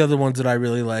one of the other ones that I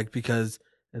really like because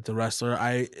it's a wrestler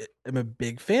I am a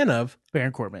big fan of.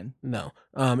 Baron Corbin. No,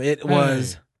 it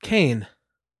was Kane.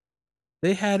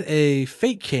 They had a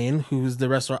fake Kane, who's the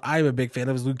wrestler I'm a big fan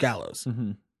of, is Luke Gallows.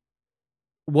 Mm-hmm.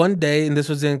 one day, and this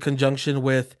was in conjunction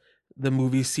with the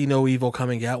movie See No Evil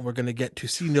coming out. We're going to get to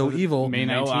See No Evil May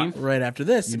 19th. right after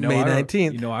this, You know, May I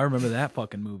 19th. You know, I remember that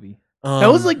fucking movie. That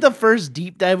was like the first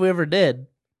deep dive we ever did.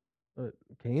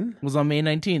 Kane? Was on May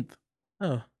 19th.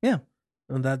 Oh. Yeah.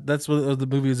 And that's what the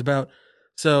movie is about.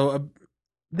 So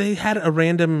they had a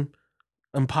random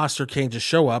imposter Kane just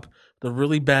show up, the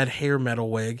really bad hair metal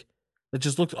wig that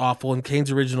just looked awful in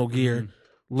Kane's original gear.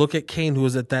 Look at Kane, who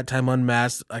was at that time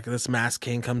unmasked. Like this masked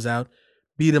Kane comes out,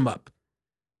 beat him up.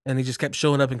 And he just kept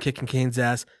showing up and kicking Kane's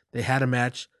ass. They had a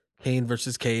match, Kane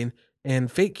versus Kane.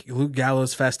 And fake Luke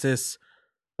Gallows, Festus,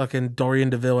 fucking Dorian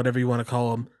DeVille, whatever you want to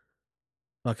call him,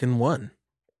 fucking won.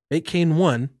 Fake Kane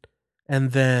won.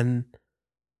 And then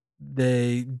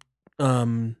they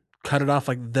cut it off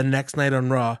like the next night on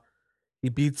Raw. He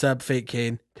beats up Fake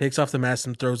Kane, takes off the mask,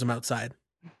 and throws him outside.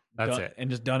 That's Done- it. And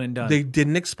just done and done. They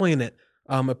didn't explain it.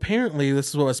 Apparently, this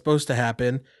is what was supposed to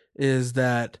happen: is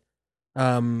that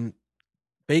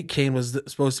Fake Kane was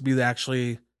supposed to be that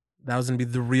was going to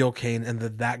be the real Kane, and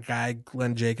that guy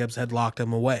Glenn Jacobs had locked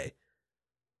him away,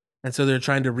 and so they're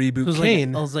trying to reboot It was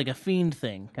Kane. Like it was like a fiend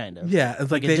thing, kind of. Yeah,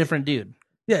 it's Like a different dude.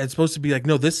 Yeah, it's supposed to be like,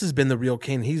 no, this has been the real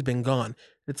Kane. He's been gone.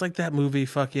 It's like that movie,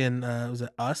 fucking was it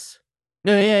Us?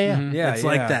 Yeah. Mhm. Yeah, it's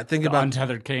like that. Think The about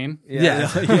untethered Kane.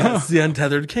 yes, the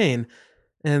untethered Kane,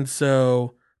 and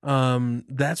so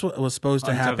that's what was supposed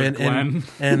to happen. Untethered Glenn.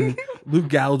 And Luke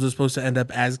Gallows was supposed to end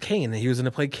up as Kane, and he was going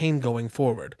to play Kane going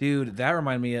forward. Dude, that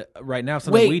reminded me right now of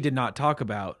something Wait. we did not talk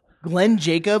about. Glenn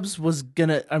Jacobs was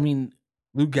gonna. I mean,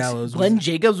 Luke Gallows. Glenn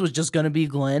Jacobs was just gonna be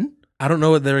Glenn. I don't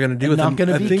know what they were going to do with Not him.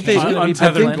 gonna I be think Kane. they. Gonna be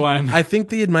Untethered Glenn. Glenn. I think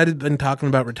they might have been talking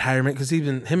about retirement because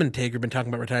even him and Taker have been talking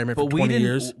about retirement for But we 20 didn't.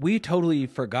 years. We totally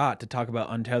forgot to talk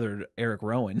about untethered Eric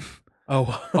Rowan.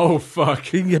 Oh, Oh fuck.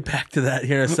 we can get back to that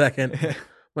here in a second.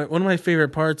 One of my favorite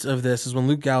parts of this is when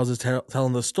Luke Gallows is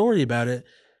telling the story about it.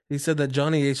 He said that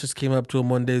Johnny Ace just came up to him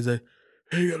one day. He's like,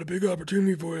 "Hey, got a big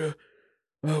opportunity for you.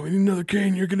 We need another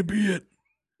Kane. You're gonna be it."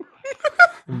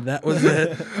 And that was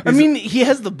it. I mean, he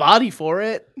has the body for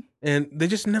it. And they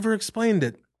just never explained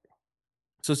it.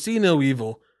 So See No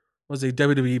Evil was a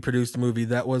WWE produced movie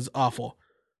that was awful.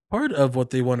 Part of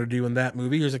what they wanted to do in that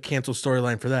movie, here's a canceled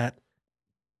storyline for that,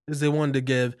 is they wanted to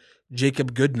give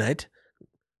Jacob Goodnight,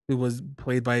 who was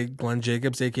played by Glenn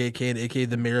Jacobs, aka Kane, aka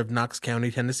the mayor of Knox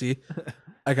County, Tennessee,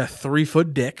 like a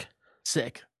 3-foot dick.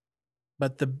 Sick.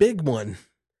 But the big one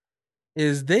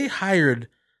is they hired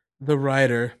the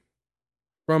writer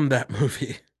from that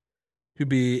movie to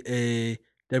be a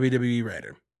WWE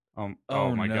writer.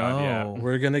 Oh my god, yeah.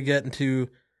 We're going to get into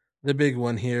the big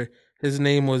one here. His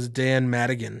name was Dan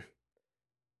Madigan.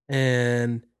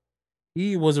 And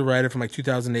he was a writer from like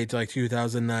 2008 to like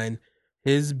 2009.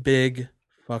 His big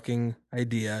fucking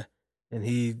idea, and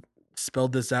he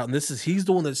spelled this out, and he's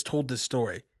the one that's told this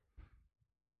story.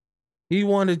 He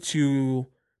wanted to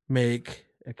make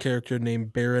a character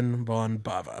named Baron von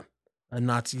Bava, a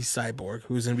Nazi cyborg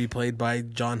who's going to be played by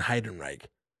John Heidenreich.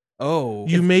 Oh,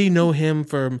 You may know him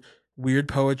from Weird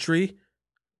Poetry,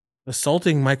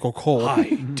 assaulting Michael Cole,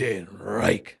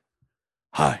 Heidenreich.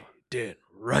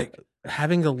 Heidenreich.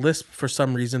 having a lisp for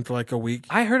some reason for like a week.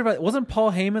 I heard about. Wasn't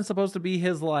Paul Heyman supposed to be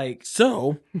his like?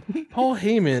 So, Paul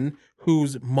Heyman,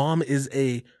 whose mom is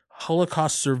a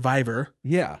Holocaust survivor,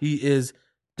 Yeah. he is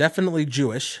definitely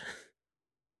Jewish,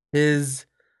 was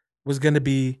going to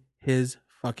be his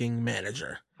fucking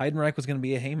manager. Heidenreich was going to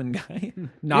be a Heyman guy.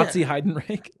 Nazi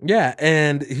Heidenreich. Yeah,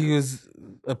 and he was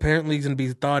apparently going to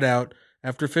be thought out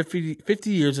after 50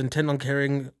 years intent on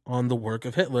carrying on the work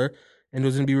of Hitler, and it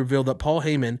was going to be revealed that Paul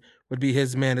Heyman would be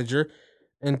his manager,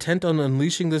 intent on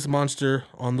unleashing this monster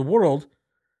on the world.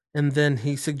 And then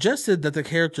he suggested that the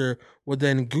character would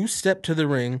then goose step to the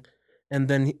ring, and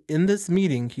then in this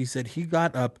meeting, he said he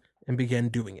got up and began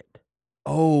doing it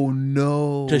Oh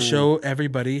no! to show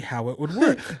everybody how it would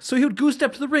work. So he would goose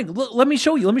step to the ring. Look, let me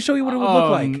show you. Let me show you what it would look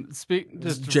like.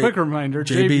 Just J- a quick reminder: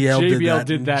 JBL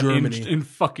did that in Germany. in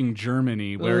fucking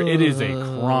Germany, where it is a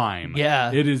crime.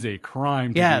 Yeah. it is a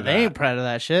crime. To Yeah, do they that. ain't proud of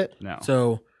that shit. No.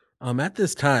 So, at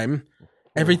this time,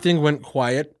 everything went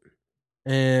quiet,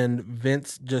 and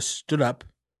Vince just stood up,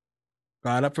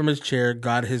 got up from his chair,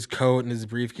 got his coat and his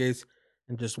briefcase,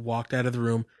 and just walked out of the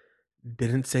room.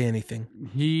 Didn't say anything.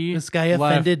 He This guy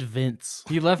left- offended Vince.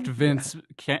 He left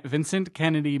Vincent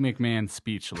Kennedy McMahon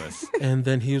speechless. And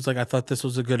then he was like, "I thought this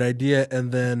was a good idea."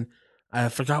 And then I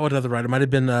forgot what other writer. It might have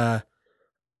been. I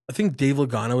think Dave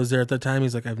Lagana was there at the time.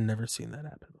 He's like, "I've never seen that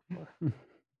happen before." And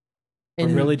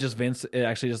And really, just Vince.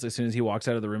 Actually, just as soon as he walks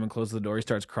out of the room and closes the door, he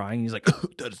starts crying. He's like,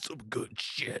 "That's some good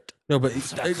shit. No, but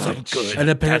That's some good. And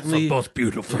apparently, that's the most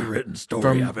beautifully written story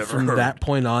from I've ever from heard." that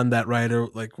point on, that writer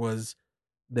like was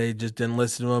they just didn't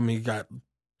listen to him. He got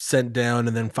sent down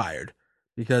and then fired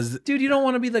because Dude, you don't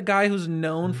want to be the guy who's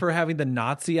known for having the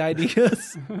Nazi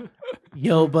ideas.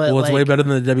 Yo, but well, it's like, way better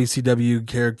than the WCW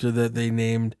character that they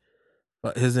named.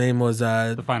 But his name was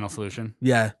The Final Solution.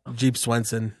 Jeep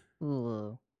Swenson.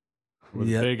 ugh. With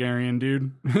Yep. a big Aryan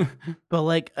dude. But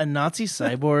like a Nazi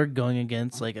cyborg going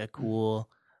against like a cool,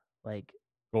 like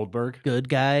Goldberg. good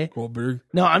guy. Goldberg.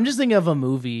 No, I'm just thinking of a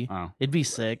movie. Oh. It'd be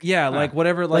sick. Yeah, like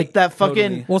whatever, Like that fucking-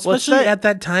 totally. Well, What's especially that? at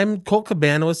that time, Colt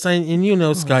Cabana was signed,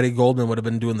 and Scotty Goldman would have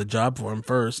been doing the job for him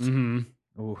first. Mm-hmm.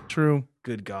 Ooh, True.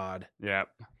 good God. Yeah.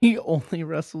 He only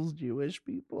wrestles Jewish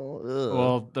people. Ugh.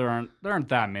 Well, there aren't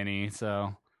that many,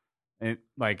 so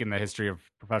like in the history of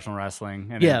professional wrestling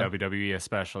and Yeah. in WWE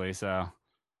especially. So,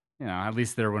 at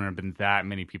least there wouldn't have been that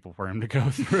many people for him to go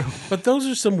through. But those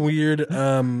are some weird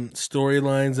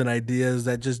storylines and ideas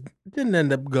that just didn't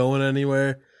end up going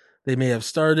anywhere. They may have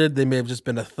started, they may have just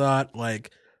been a thought,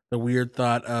 like the weird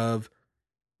thought of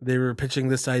they were pitching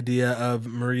this idea of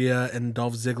Maria and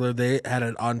Dolph Ziggler. They had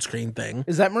an on-screen thing.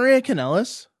 Is that Maria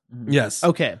Kanellis? Yes.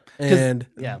 Okay. And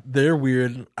yeah. their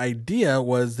weird idea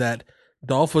was that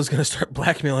Dolph was going to start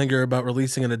blackmailing her about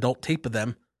releasing an adult tape of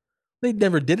them. They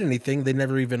never did anything. They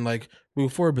never even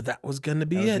moved forward, but that was going to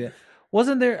be That was it. it.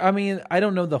 Wasn't there? I mean, I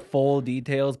don't know the full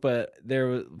details, but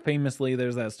there's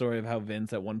that story of how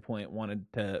Vince at one point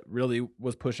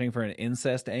was pushing for an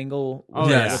incest angle Oh,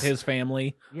 yes. with his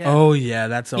family. Yeah. Oh yeah,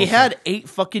 that's also. He had 8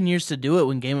 fucking years to do it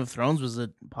when Game of Thrones was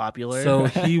popular. So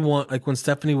he when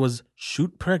Stephanie was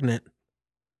shoot pregnant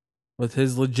with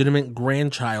his legitimate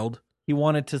grandchild, He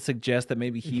wanted to suggest that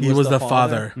maybe he was the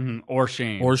father Mhm. Or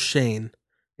Shane. or Shane,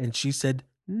 and she said,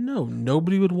 "No,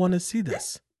 nobody would want to see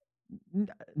this."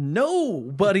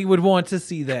 Nobody would want to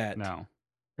see that. No.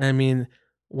 I mean,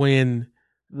 when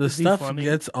the Is he stuff funny?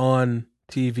 gets on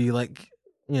TV, like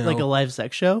like a live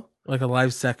sex show. like a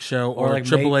live sex show, or, like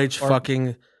Triple May- H or-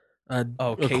 fucking a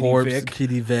Katie corpse, Vick.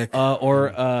 Katie Vick.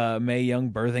 Or Mae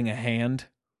Young birthing a hand.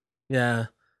 Yeah,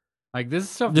 Like this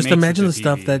stuff. just makes it imagine to the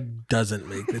stuff TV. that doesn't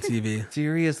make the TV.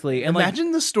 Seriously, and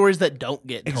Imagine the stories that don't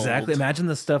get told. exactly. Imagine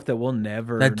the stuff that we'll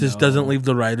never. That just know. doesn't leave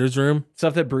the writers' room.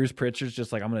 Stuff that Bruce Pritchard's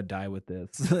just like, I'm gonna die with this.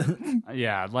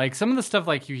 Yeah, like some of the stuff,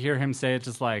 like you hear him say, it's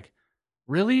just like,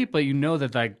 really, but you know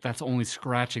that that's only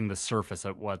scratching the surface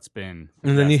of what's been.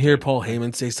 And then you hear suggested. Paul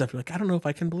Heyman say stuff. You're like, I don't know if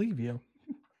I can believe you.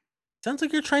 Sounds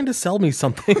like you're trying to sell me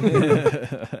something.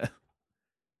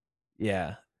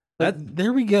 Yeah, But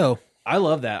there we go. I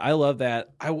love that.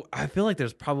 I feel like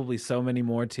there's probably so many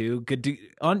more too.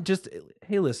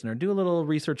 Hey listener, do a little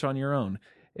research on your own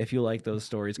if you like those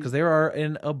stories, because there are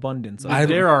an abundance of them.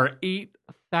 There are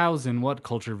 8,000 What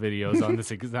Culture videos on this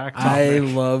exact I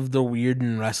topic. love the weird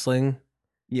in wrestling.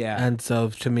 Yeah, And so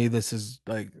to me, this is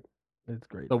it's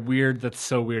great. The weird that's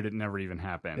so weird it never even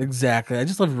happened. Exactly. I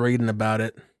just love reading about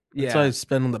it. That's what I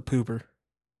spend on the pooper.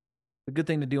 a good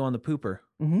thing to do on the pooper.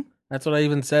 That's what I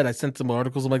even said. I sent some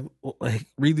articles. I'm like,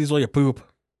 read these while you poop.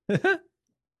 So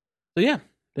yeah,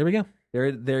 there we go.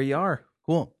 There you are.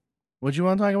 Cool. What you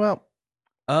want to talk about?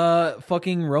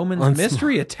 Fucking Roman's On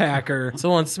mystery attacker.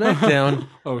 So on SmackDown,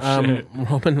 Oh shit!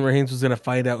 Roman Reigns was going to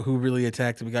find out who really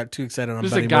attacked him. We got too excited on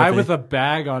There's Buddy a guy Murphy. with a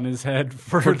bag on his head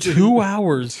for, for 2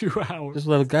 hours. 2 hours. Just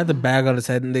let a guy with the bag on his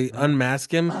head, and they unmask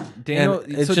him. Daniel,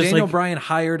 and it's so just Daniel like- Bryan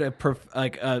hired a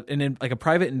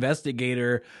private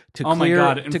investigator to Oh my clear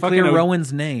God, and to fucking clear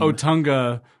Rowan's name.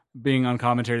 Otunga being on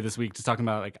commentary this week, just talking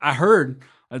about like I heard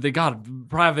they got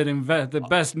the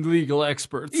best legal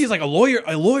experts. He's like a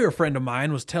lawyer friend of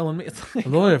mine was telling me. It's like, A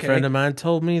lawyer okay. friend of mine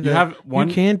told me that have one-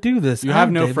 you can't do this. You have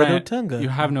I'm no David friend. Otunga. You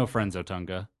have no friends,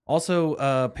 Otunga.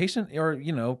 Also, patient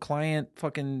or client,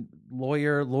 fucking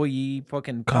lawyee,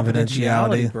 fucking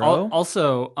Confidentiality. confidentiality, bro.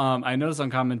 Also, I noticed on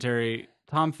commentary,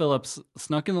 Tom Phillips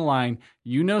snuck in the line.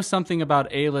 You know something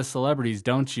about A-list celebrities,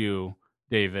 don't you,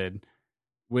 David?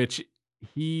 Which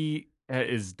he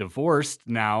is divorced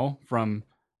now from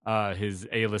his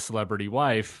A-list celebrity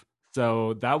wife.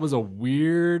 So that was a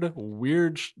weird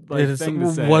thing to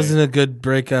say. It wasn't a good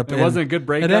breakup. It wasn't a good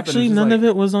breakup. And actually, and none of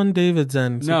it was on David's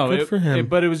end. So No, good for him.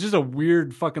 but it was just a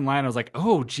weird fucking line. I was like,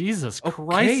 "Oh Jesus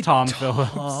Christ, Okay, Tom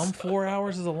Phillips!" Tom, 4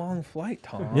 hours is a long flight,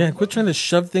 Tom. yeah, quit trying to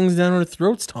shove things down our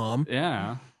throats, Tom.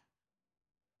 Yeah,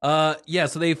 Yeah.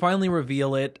 So they finally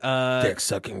reveal it. Dick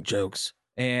sucking jokes.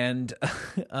 And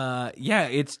yeah,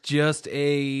 it's just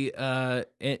a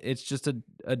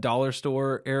dollar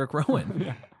store Eric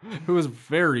Rowan. it was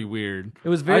very weird. It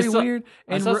was very I saw- weird.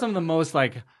 I saw some of the most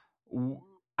like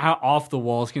off the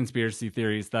walls conspiracy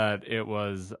theories that it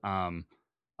was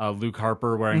Luke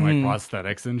Harper wearing like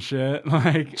prosthetics and shit.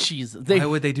 Like, Jesus. Why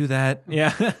would they do that?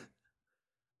 Yeah.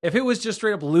 If it was just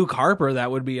straight up Luke Harper, that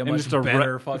would be a And much just a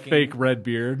better fucking fake red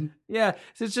beard. Yeah,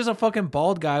 it's just a fucking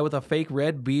bald guy with a fake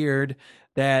red beard.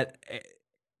 That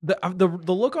the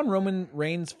look on Roman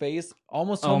Reigns' face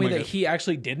almost told Oh me my that God. he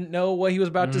actually didn't know what he was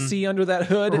about to Mhm. see under that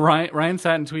hood. Ryan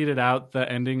sat and tweeted out the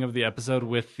ending of the episode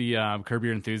with the Curb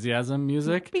Your Enthusiasm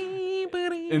music,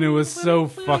 and it was so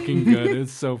fucking good. It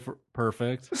was so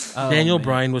perfect. Oh, Daniel man.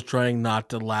 Bryan was trying not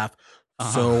to laugh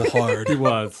so hard. He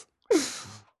was.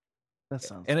 That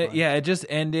sounds And fun. it just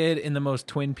ended in the most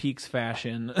Twin Peaks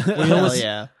fashion. Hell almost-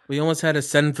 yeah. We almost had a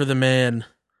send for the man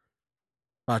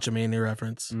Botchamania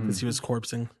reference because Mm. he was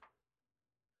corpsing.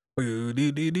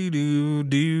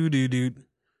 Boo-doo-doo-doo-doo-doo-doo-doo.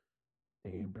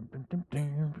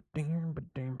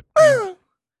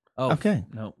 Oh, Okay.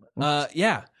 no.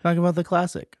 Yeah. Talk about the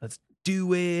classic.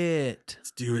 Do it.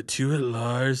 Let's do it to it,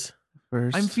 Lars.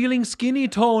 First, I'm feeling skinny,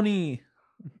 Tony.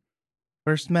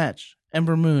 first match: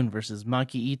 Ember Moon versus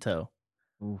Maki Ito.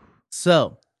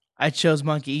 So I chose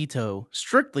Maki Ito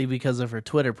strictly because of her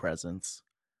Twitter presence.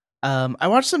 I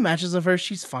watched some matches of her.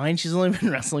 She's fine. She's only been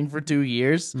wrestling for 2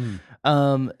 years.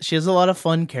 She has a lot of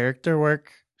fun character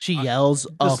work. She yells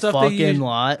a stuff that you- fucking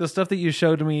lot. The stuff that you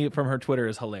showed me from her Twitter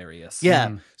is hilarious. Yeah.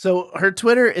 Mhm. So her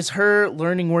Twitter is her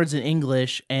learning words in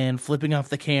English and flipping off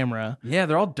the camera. Yeah,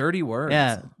 they're all dirty words.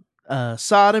 Yeah.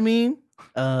 Sodomy,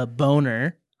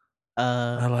 boner,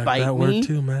 I like bite that me, word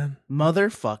too, man.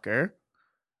 motherfucker.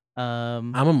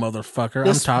 I'm a motherfucker.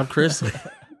 This- I'm Todd Chris.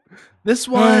 This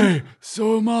one, Hey,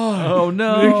 so am I. Oh,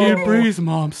 no. Nikki and Bree's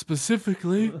mom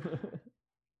specifically.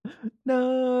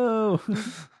 No.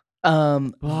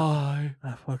 Bye.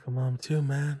 I fuck a mom too,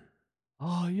 man.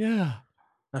 Oh yeah.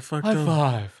 I fucked High over.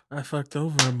 five. I fucked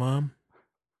over her mom.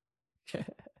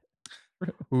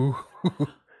 Ooh.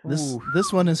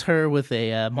 this one is her with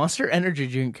a Monster Energy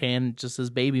drink can, just as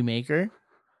baby maker.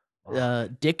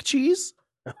 Dick cheese.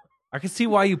 I can see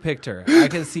why you picked her. I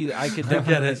could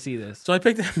definitely it. see this. So I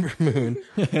picked Ember Moon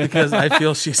because I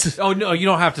feel she's. Oh no, you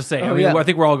don't have to say. I Oh, mean, yeah. I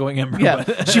think we're all going Ember. Yeah,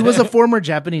 but- she was a former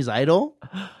Japanese idol.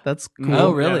 That's cool.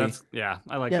 Oh, really? Yeah,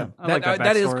 I like Yeah. that. I like that.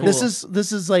 That is backstory. cool.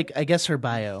 This is like, I guess, her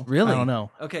bio. Really? I don't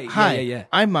know. Okay. Hi, Yeah.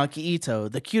 I'm Maki Ito,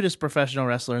 the cutest professional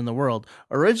wrestler in the world.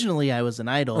 Originally, I was an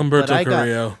idol, Umberto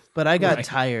Carrillo. but I got Right.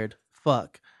 tired.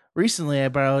 Fuck. Recently, I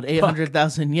borrowed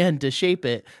 800,000 yen to shape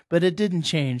it, but it didn't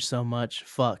change so much.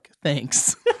 Fuck.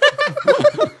 Thanks.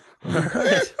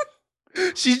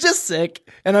 She's just sick,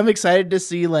 and I'm excited to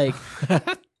see like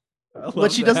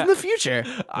what she does in the future.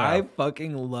 I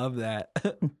fucking love that.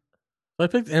 I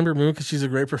picked Ember Moon because she's a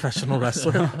great professional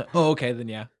wrestler. Oh, okay, then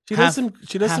yeah. She Half- does some.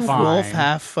 She does Half some fine. wolf,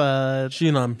 half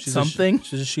Sheenom. She's something.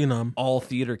 she's a Sheenom. All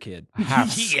theater kid.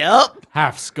 Yep.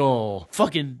 half skull.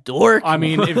 Fucking dork. I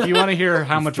mean, if you want to hear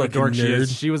how much of a fucking dork she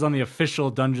is, nerd. she was on the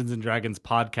official Dungeons and Dragons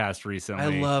podcast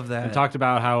recently. I love that. And talked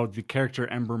about how the character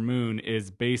Ember Moon is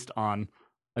based on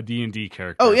a D&D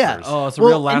character. Oh, of yeah. hers. Oh, it's a Well,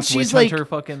 real and last she's witch like- hunter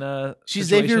fucking She's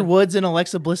situation. Xavier Woods and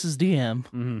Alexa Bliss's DM.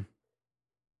 Mhm.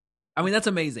 I mean, that's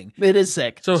amazing. It is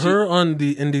sick. So her on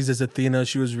the Indies as Athena,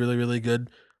 she was really, really good.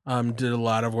 Did a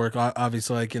lot of work,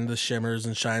 obviously, like in the shimmers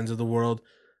and shines of the world.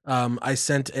 I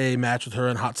sent a match with her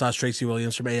and Hot Sauce Tracy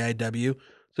Williams from AIW,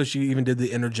 so she even did the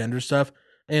intergender stuff.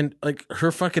 And like her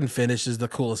fucking finish is the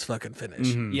coolest fucking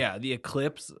finish, Mhm. Yeah, the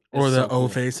eclipse is or the so O cool.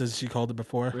 face as she called it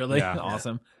before. Really Yeah.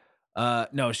 awesome.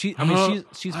 No, she. I mean,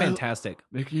 she's fantastic.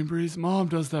 Nikki and Bree's mom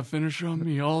does that finisher on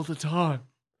me all the time.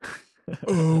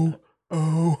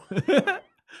 Oh.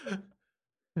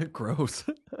 Gross.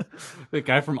 The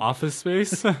guy from Office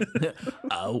Space.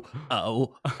 Oh.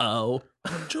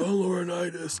 I'm John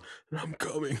Laurinaitis, and I'm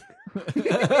coming.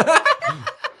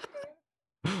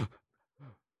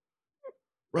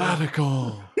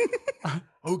 Radical.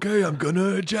 Okay, I'm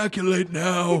gonna ejaculate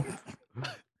now.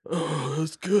 Oh,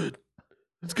 that's good.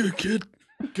 That's good, kid.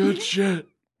 Good shit.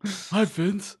 Hi,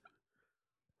 Vince.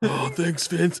 Oh, thanks,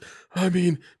 Vince. I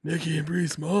mean, Nikki and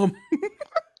Bree's mom.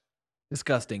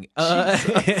 Disgusting.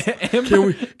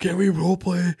 Can we role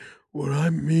play when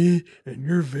I'm me and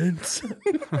you're Vince?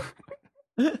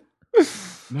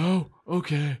 No,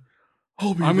 okay.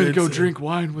 I'll be I'm gonna go Vince. drink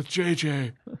wine with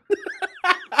JJ.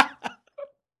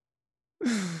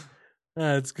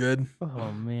 That's good.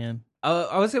 Oh man.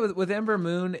 I would say with Ember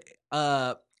Moon,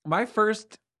 my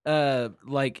first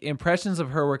like impressions of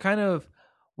her were kind of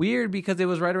weird because it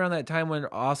was right around that time when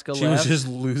Asuka She left. was just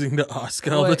losing to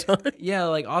Asuka all the time. Yeah,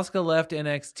 like Asuka left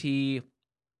NXT.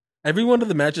 Every one of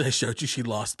the matches I showed you, she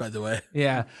lost, by the way.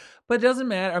 Yeah, but it doesn't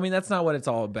matter. I mean, that's not what it's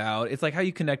all about. It's like how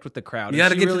you connect with the crowd. You And got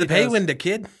to she get really to the pay does- window,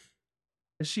 kid.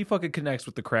 She fucking connects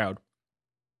with the crowd.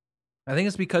 I think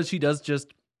it's because she does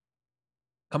just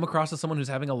come across as someone who's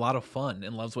having a lot of fun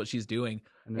and loves what she's doing,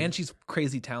 and she's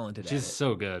crazy talented. she's at it.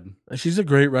 so good. She's a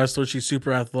great wrestler. She's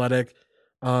super athletic.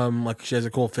 Like she has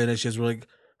a cool finish. She has really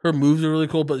her moves are really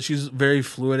cool, but she's very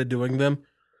fluid at doing them.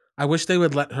 I wish they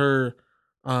would let her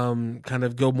kind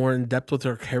of go more in depth with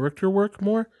her character work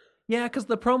more. Yeah, because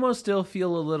the promos still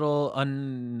feel a little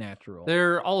unnatural.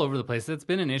 They're all over the place. It's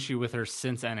been an issue with her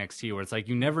since NXT, where it's like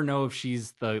you never know if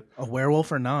she's A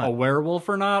werewolf or not? a werewolf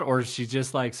or not, or she's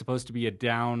just like supposed to be a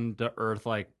down to earth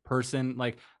like person.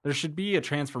 Like there should be a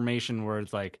transformation where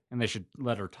it's like, and they should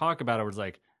let her talk about it. Where it's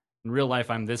like, in real life,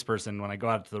 I'm this person. When I go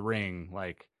out to the ring,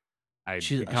 like I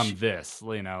become this.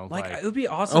 You know, like it would be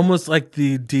awesome. Almost like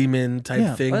the demon type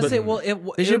Yeah, thing. Let's But say, well, it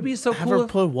would be so have cool. her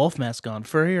put a wolf mask on,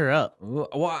 furry her up.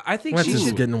 Well, I think that's she just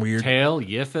should. getting weird. tail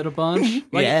yiff it a bunch.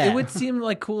 Like, Yeah. it would seem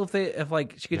like cool if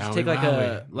like she could just take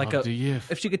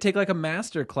if she could take like a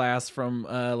master class from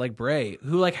like Bray,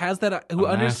 who like has that who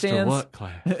understands what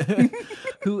class?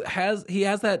 who has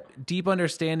that deep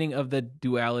understanding of the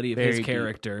duality of Very his deep.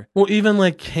 character. Well, even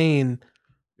like Kane,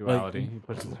 Duality. He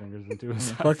puts his fingers into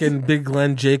his. fucking Big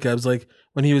Glenn Jacobs, like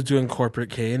when he was doing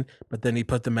corporate Kane, but then he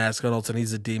put the mask on, all of a sudden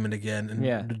he's a demon again, and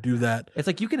Yeah. to do that. It's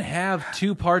like you can have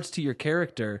two parts to your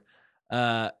character,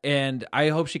 and I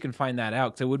hope she can find that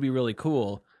out because it would be really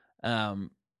cool.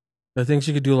 I think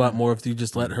she could do a lot more if you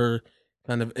just let her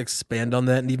kind of expand on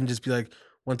that, and even just be like,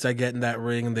 once I get in that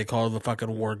ring and they call her the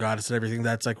fucking war goddess and everything,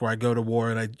 that's like where I go to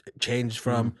war and I change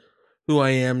from who I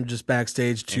am just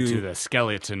backstage Into to the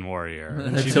skeleton warrior.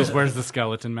 And she Until- just wears the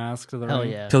skeleton mask to the Hell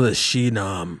ring. yeah. the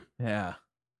Sheenam. Yeah,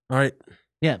 All right,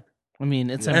 I mean,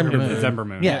 it's Yeah, Ember Ember Moon. It's Ember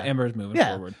Moon. Yeah. Ember's moving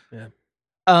Yeah.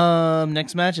 forward.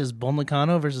 Next match is Bull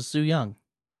Nakano versus Su Young.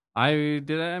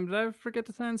 Did I forget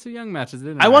to sign Su Young matches?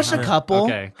 Didn't I? I watched a Yeah. couple.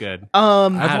 Okay, good.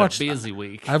 Um, I've I had watched- a busy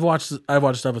week. I've watched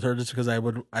stuff with her just because I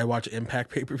watch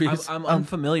Impact pay per views. I'm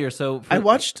unfamiliar, so I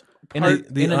watched. in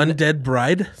The Undead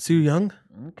Bride, Sue Young.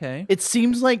 Okay, It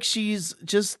seems like she's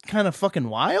just kind of fucking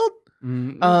wild.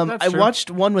 That's I true. watched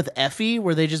one with Effie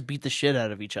where they just beat the shit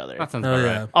out of each other. That sounds Oh about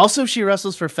yeah, right. Also, she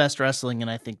wrestles for Fest Wrestling,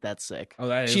 and I think that's sick. oh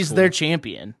that is She's cool. their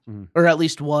champion, Mhm. or at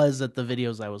least was at the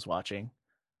videos I was watching.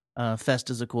 Fest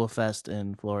is a cool fest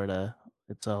in Florida.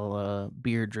 It's all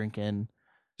beer drinking,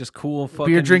 just cool fucking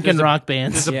beer drinking there's a- rock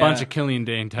bands. There's a Yeah. bunch of Killian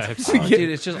Dane types. Oh, dude,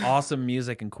 it's just awesome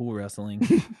music and cool wrestling.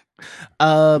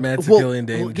 Matt's a Killian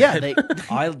Dane yeah, guy.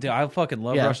 I fucking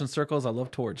love Yeah. Russian circles. I love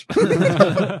Torch.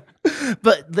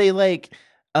 but they like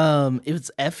it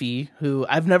was Effie, who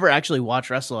I've never actually watched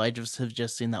wrestle. I just have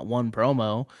just seen that one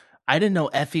promo. I didn't know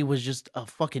Effie was just a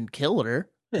fucking killer.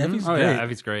 Yeah, Effie's Oh great. yeah,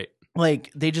 Evie's great.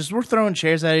 Like they just were throwing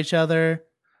chairs at each other.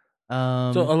 So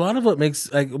a lot of what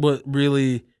makes like what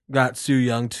really got Sue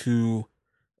Young to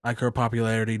like her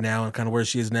popularity now and kind of where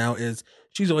she is now is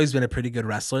she's always been a pretty good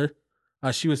wrestler.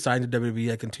 She was signed to WWE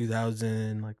like in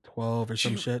 2012 or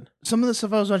some shit. some of the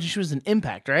stuff I was watching, she was in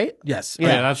Impact, right? Yes. Yeah,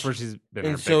 Yeah. that's where she's been. Her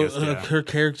And so biggest, yeah. her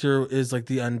character is like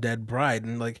the undead bride,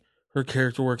 and like her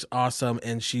character works awesome,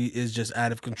 and she is just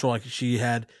out of control. Like she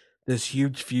had this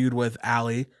huge feud with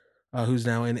Allie, who's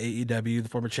now in AEW, the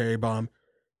former Cherry Bomb,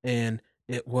 and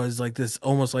it was like this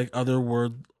almost like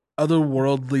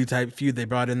otherworldly type feud. They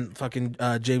brought in fucking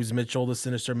James Mitchell, the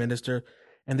Sinister Minister,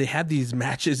 and they had these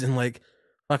matches in like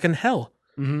fucking hell.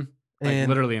 Mhm. Like And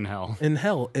literally in hell. in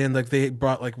hell, and like they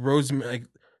brought like Rosemary, like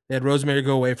they had Rosemary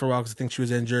go away for a while because I think she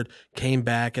was injured, came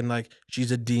back, and like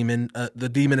she's a demon, the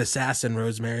demon assassin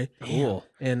Rosemary. Cool.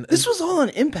 And This was all on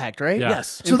Impact, right? Yeah.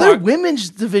 yes, So their women's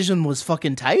division was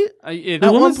fucking tight. It, the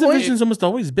At one women's point- division's almost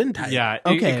always been tight. yeah,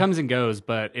 Okay. it comes and goes,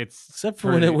 but it's except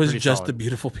for when it was pretty just solid. the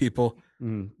beautiful people.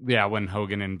 Yeah, when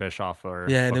Hogan and Bischoff were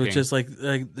Yeah, and it was booking. just like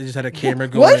they just had a camera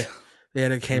What? going. They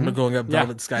had a camera Mhm. going up Yeah.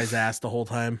 Velvet Sky's ass the whole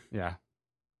time. yeah.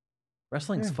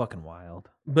 Wrestling's Yeah. fucking wild.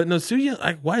 But no, Suya,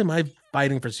 like, why am I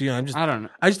fighting for Suya? I don't know.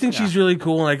 I just think Yeah. she's really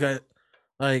cool. And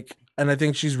I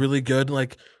think she's really good.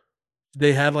 Like,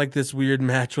 they had like this weird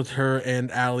match with her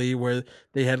and Allie where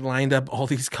they had lined up all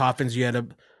these coffins. You had to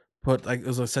put like it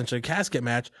was essentially a casket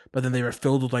match, but then they were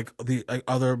filled with like the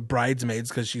other bridesmaids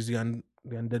because she's the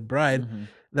undead bride Mhm.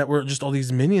 that were just all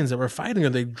these minions that were fighting her.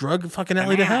 They drug fucking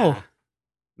Allie to hell.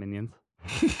 Minions.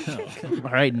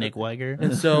 All right, Nick Weiger.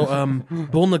 And so,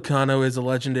 Bull Nakano is a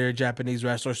legendary Japanese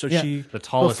wrestler. So Yeah. she, The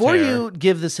tallest Before hair. you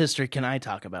give this history, can I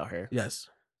talk about her? yes,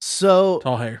 So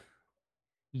tall hair.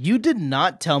 you did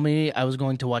not tell me I was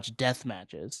going to watch death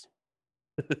matches.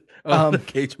 The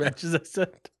cage matches I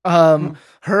said.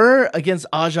 Her against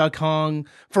Aja Kong.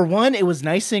 For one, it was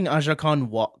nice seeing Aja Kong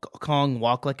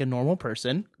walk like a normal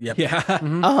person. Yep. Yeah.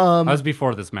 Mhm. Um, That was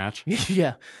before this match.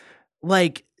 yeah,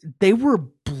 like they were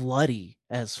bloody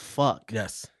as fuck.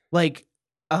 Yes. Like,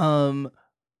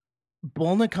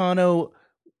 Bull Nakano,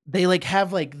 they like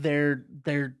have like their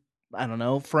I don't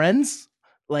know, friends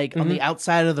like on the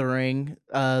outside of the ring.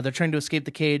 They're trying to escape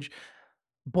the cage.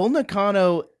 Bull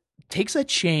Nakano takes a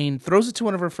chain, throws it to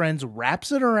one of her friends,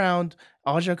 wraps it around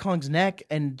Aja Kong's neck,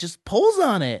 and just pulls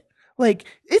on it. Like,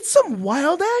 it's some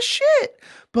wild ass shit.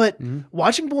 But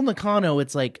watching Bull Nakano,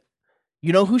 it's like,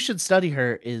 you know who should study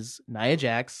her is Nia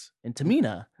Jax and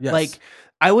Tamina. Yes. Like,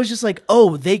 I was just like,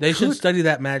 oh, they should study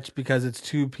that match because it's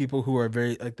two people who are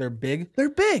very like they're big,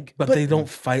 but they don't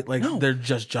fight like No. they're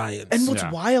just giants. And what's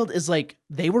wild is like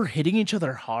they were hitting each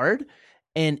other hard,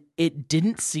 and it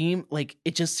didn't seem like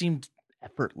it just seemed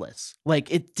effortless.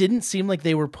 Like it didn't seem like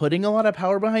they were putting a lot of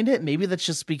power behind it. Maybe that's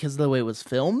just because of the way it was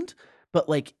filmed, but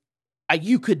like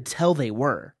you could tell they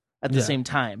were at the same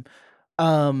time.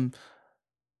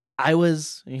 I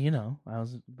was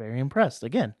very impressed.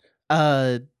 Again,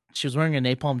 she was wearing a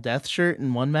Napalm Death shirt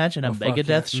in one match and a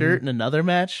Megadeth shirt in another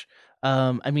match.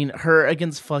 I mean, her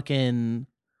against fucking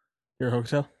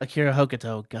Akira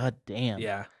Hokuto. God damn.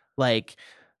 Yeah. Like,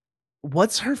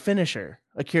 what's her finisher?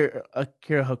 Akira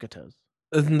Hokuto's.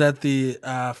 Isn't that the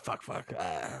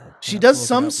She does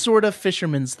some sort of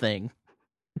fisherman's thing.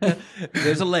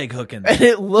 There's a leg hook in And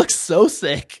there. it looks so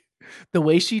sick the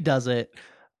way she does it.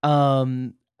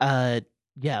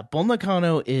 Yeah, Bull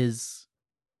Nakano is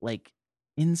like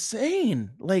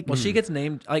insane. Like, Well, she gets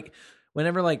named like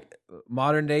whenever like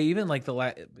modern day, even like the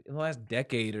last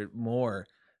decade or more,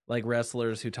 like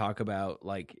wrestlers who talk about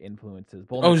like influences.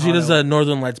 Bull she does Nakano- a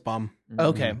Northern Lights bomb.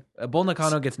 okay. Bull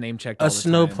Nakano gets name checked. A all the time.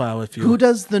 snowplow, if you Who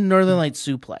does the Northern Light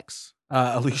suplex?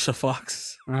 Alicia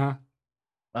Fox. Uh-huh.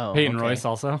 Oh, Peyton okay. Royce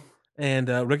also. And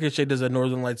Ricochet does a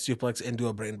Northern Lights suplex into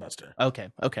a brainbuster. Okay.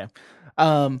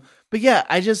 But yeah,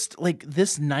 I just like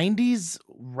this 90s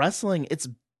wrestling, it's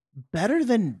better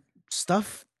than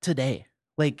stuff today.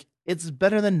 Like, it's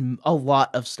better than a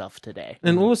lot of stuff today.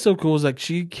 And what was so cool is like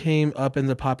she came up in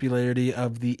the popularity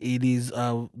of the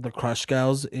 80s the Crush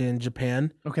Gals in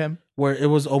Japan, Okay. where it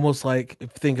was almost like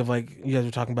think of like you guys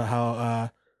were talking about how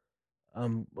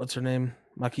what's her name?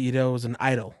 Maki Ito was an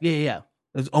idol. Yeah.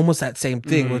 It's almost that same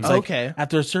thing. Where it's like Okay.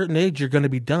 after a certain age you're gonna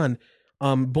be done.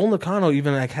 Bull Nakano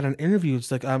even like had an interview.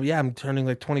 It's like, yeah, I'm turning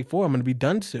like 24. I'm gonna be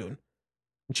done soon.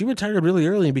 And she retired really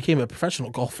early and became a professional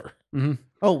golfer.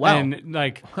 Oh, wow. And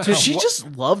like, So she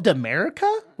just loved America?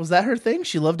 Was that her thing?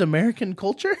 She loved American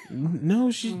culture?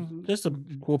 No, she's just a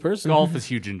cool person. golf is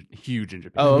huge in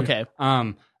Japan. Oh, okay.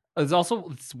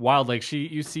 It's wild. Like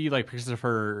you see like pictures of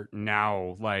her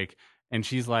now, like, and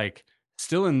she's like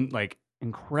still in like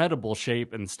incredible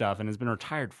shape and stuff, and has been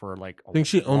retired for like. I think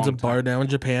she owns a bar time. now in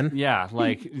Japan. Yeah,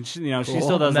 like she Cool.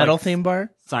 still does metal like, theme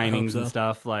bar? signings so. and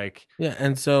stuff. Like, Yeah,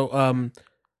 and so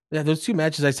yeah, those two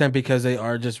matches I sent because they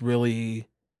are just really.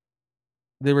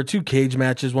 They were two cage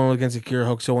matches, one against Akira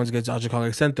Hokuto, one against Aja Kong. I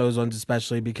sent those ones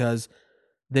especially because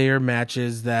they are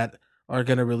matches that are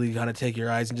gonna really kind of take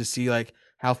your eyes and just see like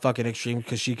how fucking extreme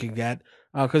because she can get.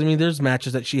 Because I mean, there's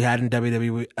matches that she had in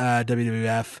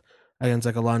WWF against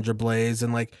like Alundra Blaze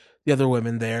and like the other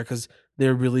women there because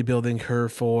they're really building her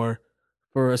for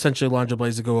essentially Alundra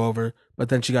Blaze to go over. But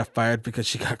then she got fired because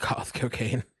she got caught with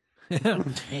cocaine.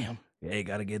 Damn. Yeah, you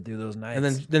got to get through those nights.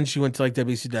 And then she went to like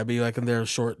WCW, like in their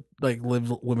short like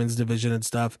live women's division and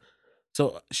stuff.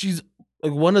 So she's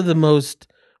like one of the most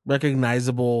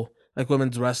recognizable like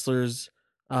women's wrestlers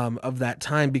of that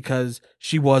time because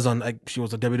she was on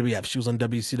WWF, she was on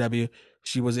WCW,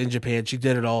 she was in Japan, she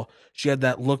did it all. She had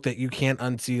that look that you can't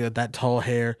unsee, that tall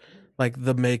hair, like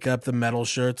the makeup, the metal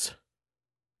shirts.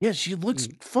 Yeah, she looks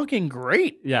fucking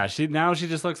great. yeah, she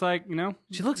just looks like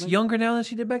she looks younger now than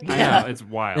she did back then. I know, it's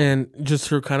wild. And just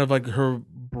her kind of like her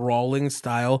brawling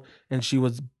style, and she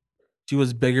was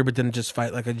bigger but didn't just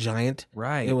fight like a giant.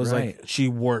 Right. It was right. like she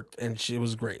worked and she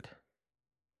was great.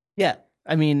 Yeah.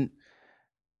 I mean,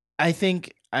 I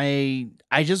think I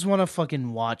just want to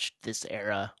fucking watch this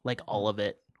era, like all of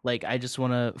it. Like, I just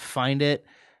want to find it.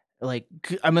 Like,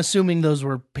 I'm assuming those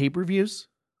were pay-per-views,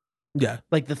 Yeah.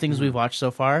 like the things we've watched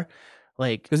so far.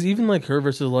 Like, Because even like her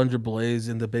versus Alundra Blaze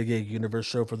in the Big A Universe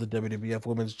show for the WWF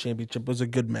Women's Championship was a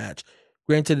good match.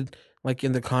 Granted, like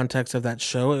in the context of that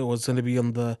show, it was going to be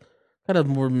on the kind of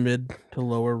more mid to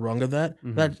lower rung of that.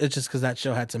 That it's just because that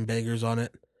show had some bangers on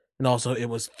it, and also it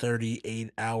was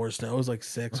 38 hours. No, it was like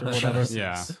 6 or whatever.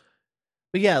 Yeah.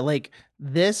 but yeah, like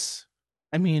this.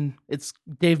 I mean, it's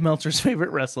Dave Meltzer's favorite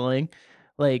wrestling.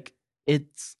 Like,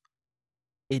 it's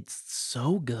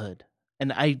so good,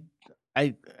 and I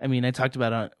mean, I talked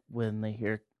about it when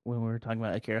we were talking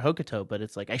about Akira Hokuto, but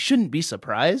it's like I shouldn't be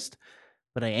surprised,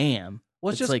 but I am.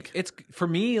 Well, it's just like it's for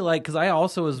me, like, because I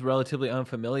also was relatively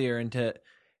unfamiliar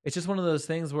it's just one of those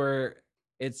things where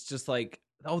it's just like,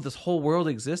 oh, this whole world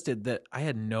existed that I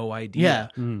had no idea.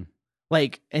 Yeah. Mm.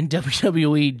 Like, and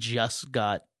WWE just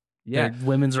got Yeah. their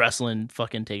women's wrestling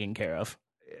fucking taken care of.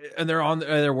 And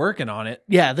they're working on it.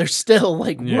 Yeah, they're still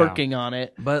like Yeah. working on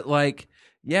it. But like,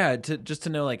 yeah, to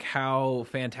know like how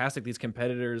fantastic these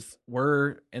competitors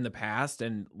were in the past,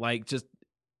 and like just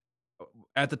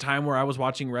at the time where I was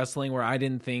watching wrestling, where I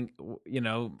didn't think,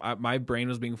 my brain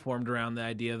was being formed around the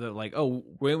idea that like, oh,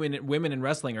 women in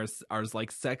wrestling are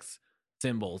like sex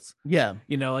symbols, Yeah.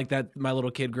 like that my little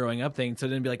kid growing up thing. So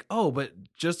then be like, oh, but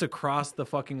just across the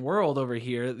fucking world over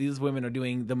here, these women are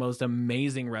doing the most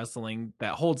amazing wrestling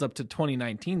that holds up to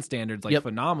 2019 standards, like Yep.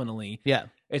 phenomenally. Yeah.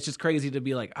 It's just crazy to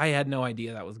be like, I had no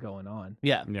idea that was going on.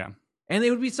 Yeah. Yeah. And it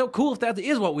would be so cool if that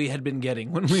is what we had been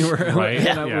getting when we were Right. when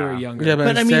Yeah. we were younger. Yeah, but,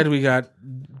 But I instead mean- we got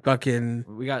fucking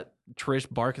We got Trish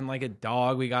barking like a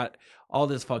dog. We got all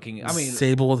this fucking. I mean,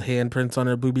 Sable with handprints on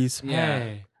her boobies. yeah.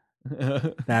 Hey,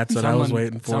 That's what I was someone-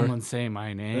 waiting for. Someone say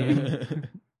my name.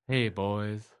 Hey,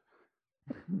 boys.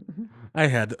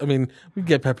 I mean, we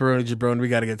get pepperoni jabroni. We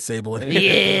got to get Sable in.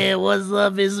 Yeah, what's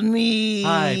up? It's me.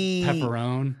 Hi,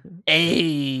 Pepperone. Hey,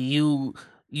 you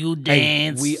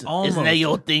dance. we Isn't almost- that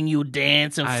your thing? You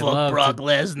dance and I fuck love Brock to- I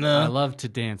Lesnar. love to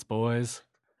dance, boys.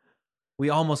 We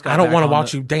almost got. I don't back want to on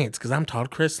watch the- you dance because I'm Todd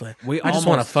Chrisley. We I just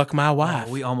want to almost- fuck my wife.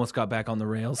 Oh, we almost got back on the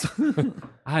rails.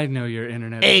 I know your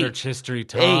internet Hey, search history,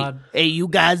 Todd. Hey, you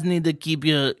guys need to keep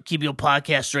your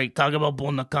podcast straight. Talk about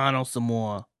Bull Nakano some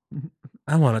more.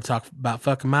 I want to talk about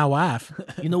fucking my wife.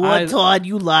 You know what, I- Todd?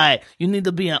 You lie. You need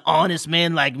to be an honest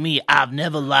man like me. I've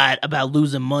never lied about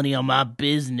losing money on my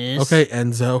business. Okay,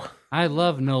 Enzo. I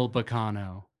love Noel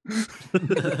Bacano.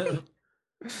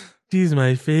 She's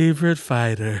my favorite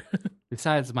fighter.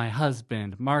 Besides my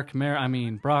husband, Brock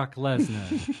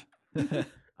Lesnar.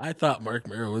 I thought Mark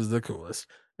Mero was the coolest.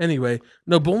 Anyway,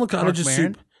 no, Bull Nakano Mark just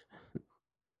Maron? soup.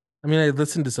 I mean, I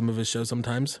listen to some of his shows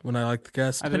sometimes when I like the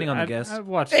guest. Depending on the guest. I've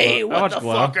watched. Hey, I what watched the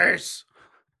Glow. fuckers?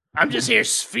 I'm just here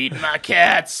feeding my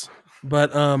cats. But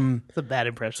It's a bad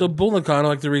impression. so Bull Nakano,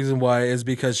 like the reason why is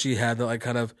because she had that like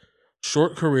kind of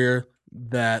short career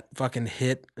that fucking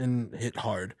hit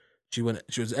hard. She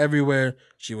was everywhere.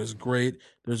 She was great.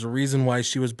 There's a reason why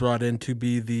she was brought in to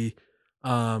be the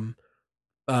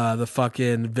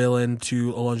fucking villain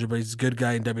to Alundra Blaze's good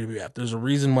guy in WWF. There's a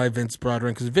reason why Vince brought her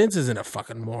in because Vince isn't a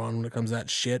fucking moron when it comes to that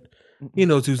shit. He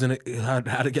knows who's in it, how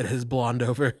to get his blonde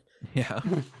over. Yeah.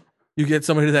 You get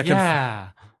somebody that can. Yeah.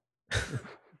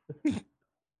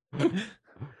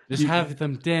 Just have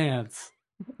them dance.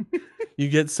 You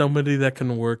get somebody that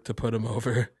can work to put him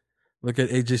over. Look at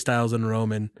AJ Styles and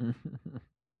Roman.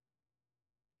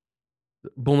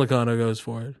 Bull Nakano goes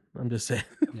for it. I'm just saying.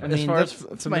 I As mean, far as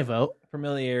that's my vote.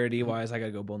 Familiarity wise, I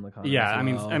gotta go Bull Nakano. Yeah, as I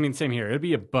mean, well. same here. It'd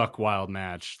be a buck wild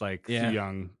match, like Yeah. Su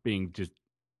Young being just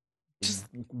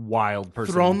wild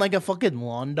person. Thrown like a fucking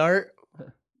lawn dart.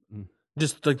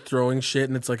 Just like throwing shit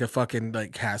and it's like a fucking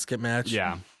like casket match.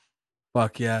 yeah.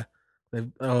 Fuck yeah.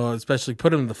 Especially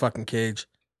put him in the fucking cage.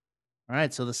 All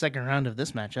right, so the second round of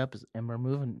this matchup is Ember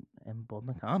Moon and Bull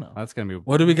Nakano. That's gonna be.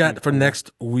 What do we got for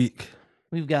next week?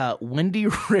 We've got Wendy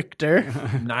Richter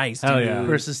nice. Hell dude. yeah.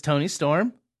 versus Tony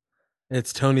Storm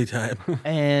It's Tony time.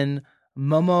 and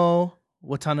Momo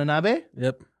Watanabe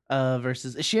Yep.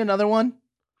 versus. Is she another one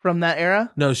from that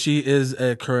era? No, she is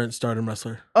a current Stardom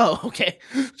wrestler. Oh, okay.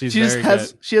 She's she just very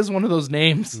has. good. She has one of those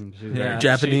names. She's Yeah.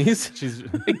 Japanese? She's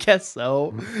I guess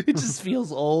so. It just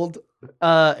feels old.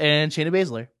 And Shayna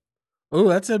Baszler. Oh,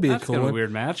 that's gonna be that's a cool kind of a one.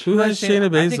 weird match. Who has Shayna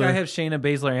Baszler? I think I have Shayna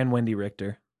Baszler and Wendy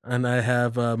Richter. And I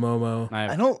have Momo.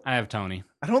 I don't. I have Tony.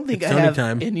 I don't think It's I Tony have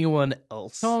time. anyone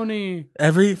else. Tony.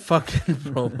 Every fucking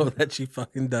promo that she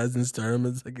fucking does in Stardom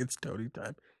is like, it's Tony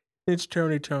time. It's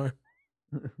Tony time.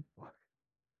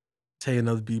 Tell you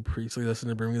another B. Priestley listen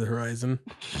to Bring Me the Horizon.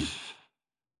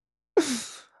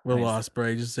 Will Nice.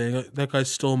 Ospreay just saying, that guy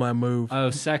stole my move.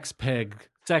 Oh, sex pig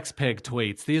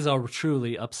tweets. These are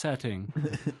truly upsetting.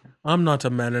 I'm not a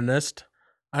meninist.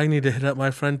 I need to hit up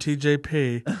my friend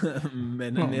TJP. Oh,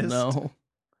 Meninist.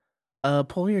 no.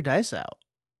 Pull your dice out.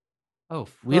 Oh,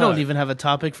 We don't even have a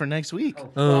topic for next week.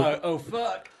 Oh.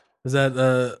 fuck. Is that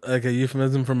like a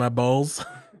euphemism for my balls?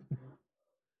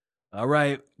 All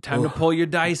right, time to Oh. pull your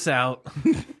dice out.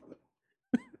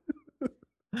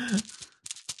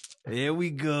 Here we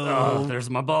go. Oh, there's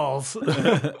my balls.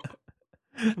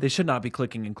 They should not be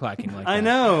clicking and clacking like that. I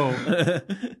know.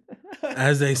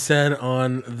 As they said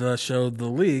on the show The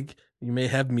League, you may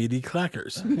have meaty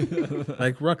clackers.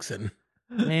 Like Ruxin.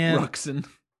 Man, Ruxin.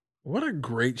 What a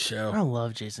great I show.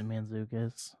 love Jason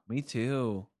Mantzoukas. Me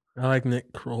too. I like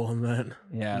Nick Kroll on that.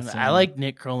 Yeah, I like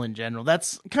Nick Kroll in general.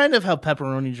 That's kind of how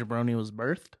Pepperoni Jabroni was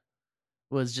birthed.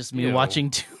 was just me Ew. watching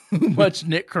too much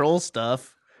Nick Kroll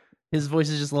stuff. His voice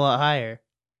is just a lot higher.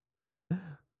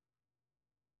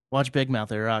 Watch Big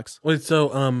Mouth, it rocks. Wait,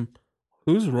 so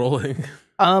who's rolling?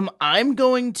 I'm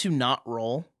going to not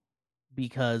roll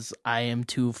because I am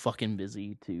too fucking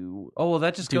busy to. Oh well,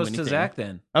 that just Do goes anything. to Zach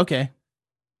then. Okay.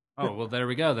 Oh well, there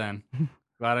we go then.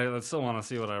 Glad I still want to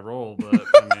see what I roll, but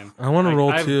I mean, I want to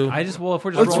roll I've- too. I just if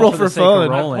we're just Let's rolling roll for for the sake fun.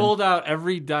 of I've rolling. pulled out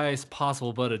every dice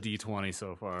possible but a D20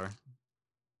 so far.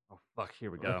 Oh fuck!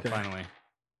 Here we go. Okay. Finally.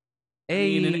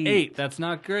 Hey, An 8. That's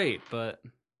not great, but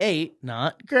 8,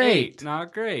 not great. 8,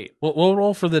 not great. We'll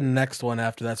roll for the next one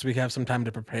after that, so we have some time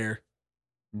to prepare.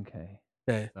 Okay.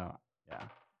 Okay, So yeah.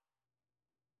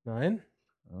 9.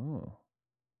 Oh.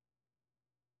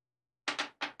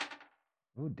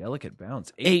 Ooh, delicate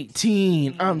bounce.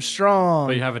 18. I'm strong.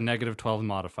 But you have a negative 12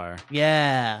 modifier.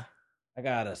 Yeah. I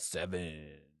got a 7.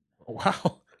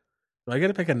 Wow. Do I get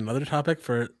to pick another topic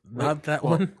for not that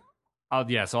well- one?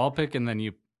 Yeah, so I'll pick and then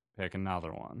you pick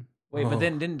another one. Wait, Oh. but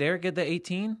then didn't Derek get the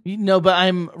 18? No, but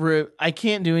I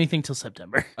can't do anything till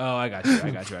September. Oh, I got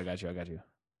you.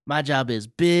 My job is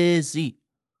busy.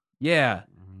 Yeah.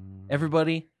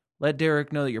 Everybody, let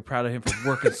Derek know that you're proud of him for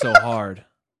working so hard.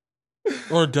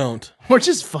 Or don't. Or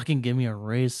just fucking give me a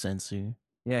raise, Sensi.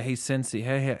 Yeah, hey Sensi.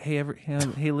 Hey,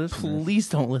 listen. Please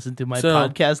don't listen to my So,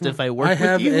 podcast if I work I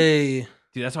have with you.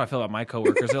 Dude, that's how I feel about my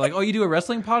coworkers. They're like, "Oh, you do a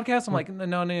wrestling podcast?" I'm like, "No,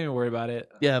 no need to worry about it."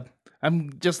 Yeah.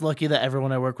 I'm just lucky that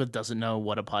everyone I work with doesn't know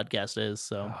what a podcast is.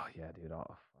 So Oh yeah, dude. Oh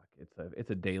fuck, it's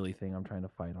a daily thing I'm trying to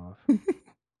fight off.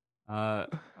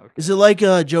 Okay. is it like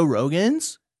Joe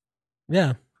Rogan's?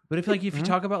 Yeah. But if Mm-hmm. you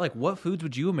talk about like what foods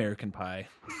would you American Pie?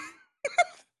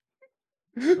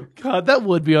 God, that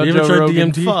would be on You ever Joe tried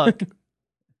Rogan. DMT? Fuck.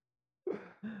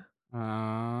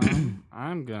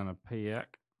 I'm gonna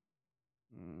pick.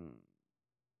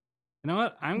 You know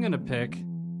what? I'm gonna pick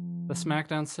the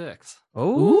SmackDown 6.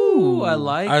 Oh, I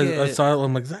like it. I saw it.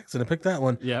 I'm like, Zach's gonna pick that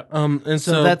one. Yep. And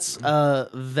So that's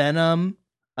Venom,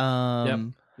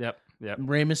 Yep.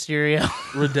 Rey Mysterio.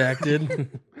 redacted.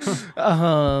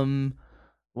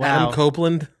 Wow. Adam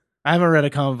Copeland. I haven't read a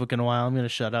comic book in a while. I'm gonna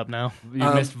shut up now.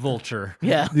 You missed Vulture.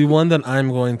 Yeah. The one that I'm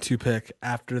going to pick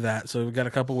after that. So we've got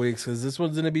a couple weeks because this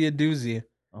one's gonna be a doozy.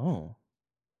 Oh.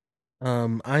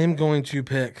 I am going to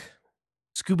pick.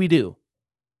 Scooby Doo.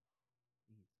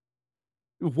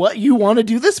 What, you want to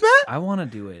do this, Matt? I want to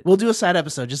do it. We'll do a side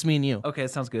episode, just me and you. Okay,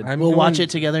 it sounds good. We'll watch it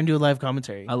together and do a live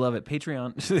commentary. I love it.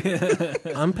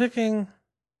 Patreon. I'm picking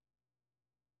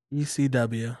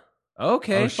ECW.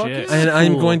 Okay, Oh, fuck shit. yeah. And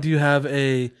I'm Cool. going to have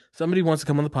somebody wants to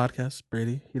come on the podcast,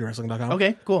 Brady, HeatWrestling.com.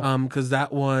 Okay, cool. Because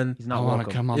that one, He's I not want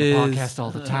welcome. to come on the Is- podcast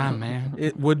all the time, man.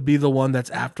 it would be the one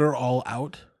that's after All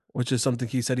Out, which is something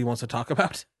he said he wants to talk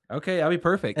about. Okay, that'd be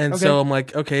perfect. And Okay. so I'm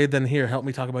like, okay, then here, help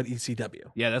me talk about ECW.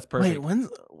 Yeah, that's Wait, perfect. when's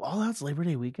All Out's Labor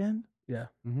Day weekend? There's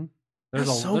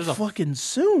That's so there's a fucking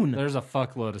soon. there's a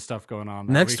fuckload of stuff going on.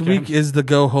 That Next weekend. week is the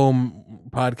Go Home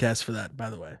podcast for that, by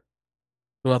the way.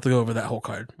 We'll have to go over that whole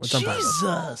card, which I'm fine with.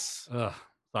 Jesus. Ugh,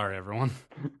 sorry, everyone,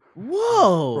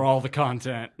 Whoa. for all the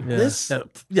content. Yeah. This-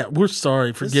 yeah, we're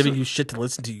sorry for this- giving you shit to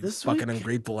listen to, you this fucking week-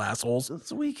 ungrateful assholes.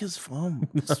 This week has flown.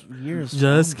 This year has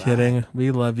Just flown by. kidding.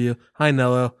 We love you. Hi,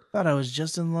 Nello. Thought I was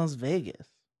just in Las Vegas.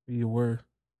 You were.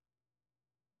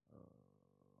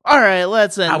 All right,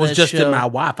 let's end I was this just show. in my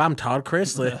wife. I'm Todd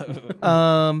Chrisley.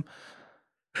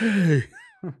 Hey.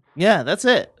 Yeah, that's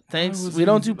it. Thanks. was We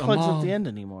don't in do plugs at Amman. the end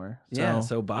anymore. Yeah,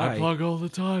 so I bye. plug all the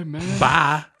time, man.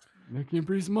 Bye. Nikki and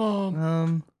Bree's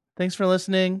mom. Thanks for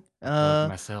listening. Plug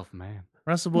myself, man.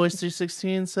 Russell Boys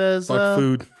 316 says, Fuck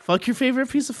food. Fuck your favorite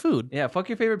piece of food. Yeah, fuck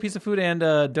your favorite piece of food and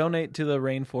donate to the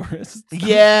rainforest.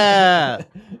 Yeah.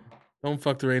 Don't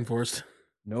fuck the rainforest.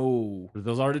 No.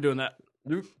 Those already doing that.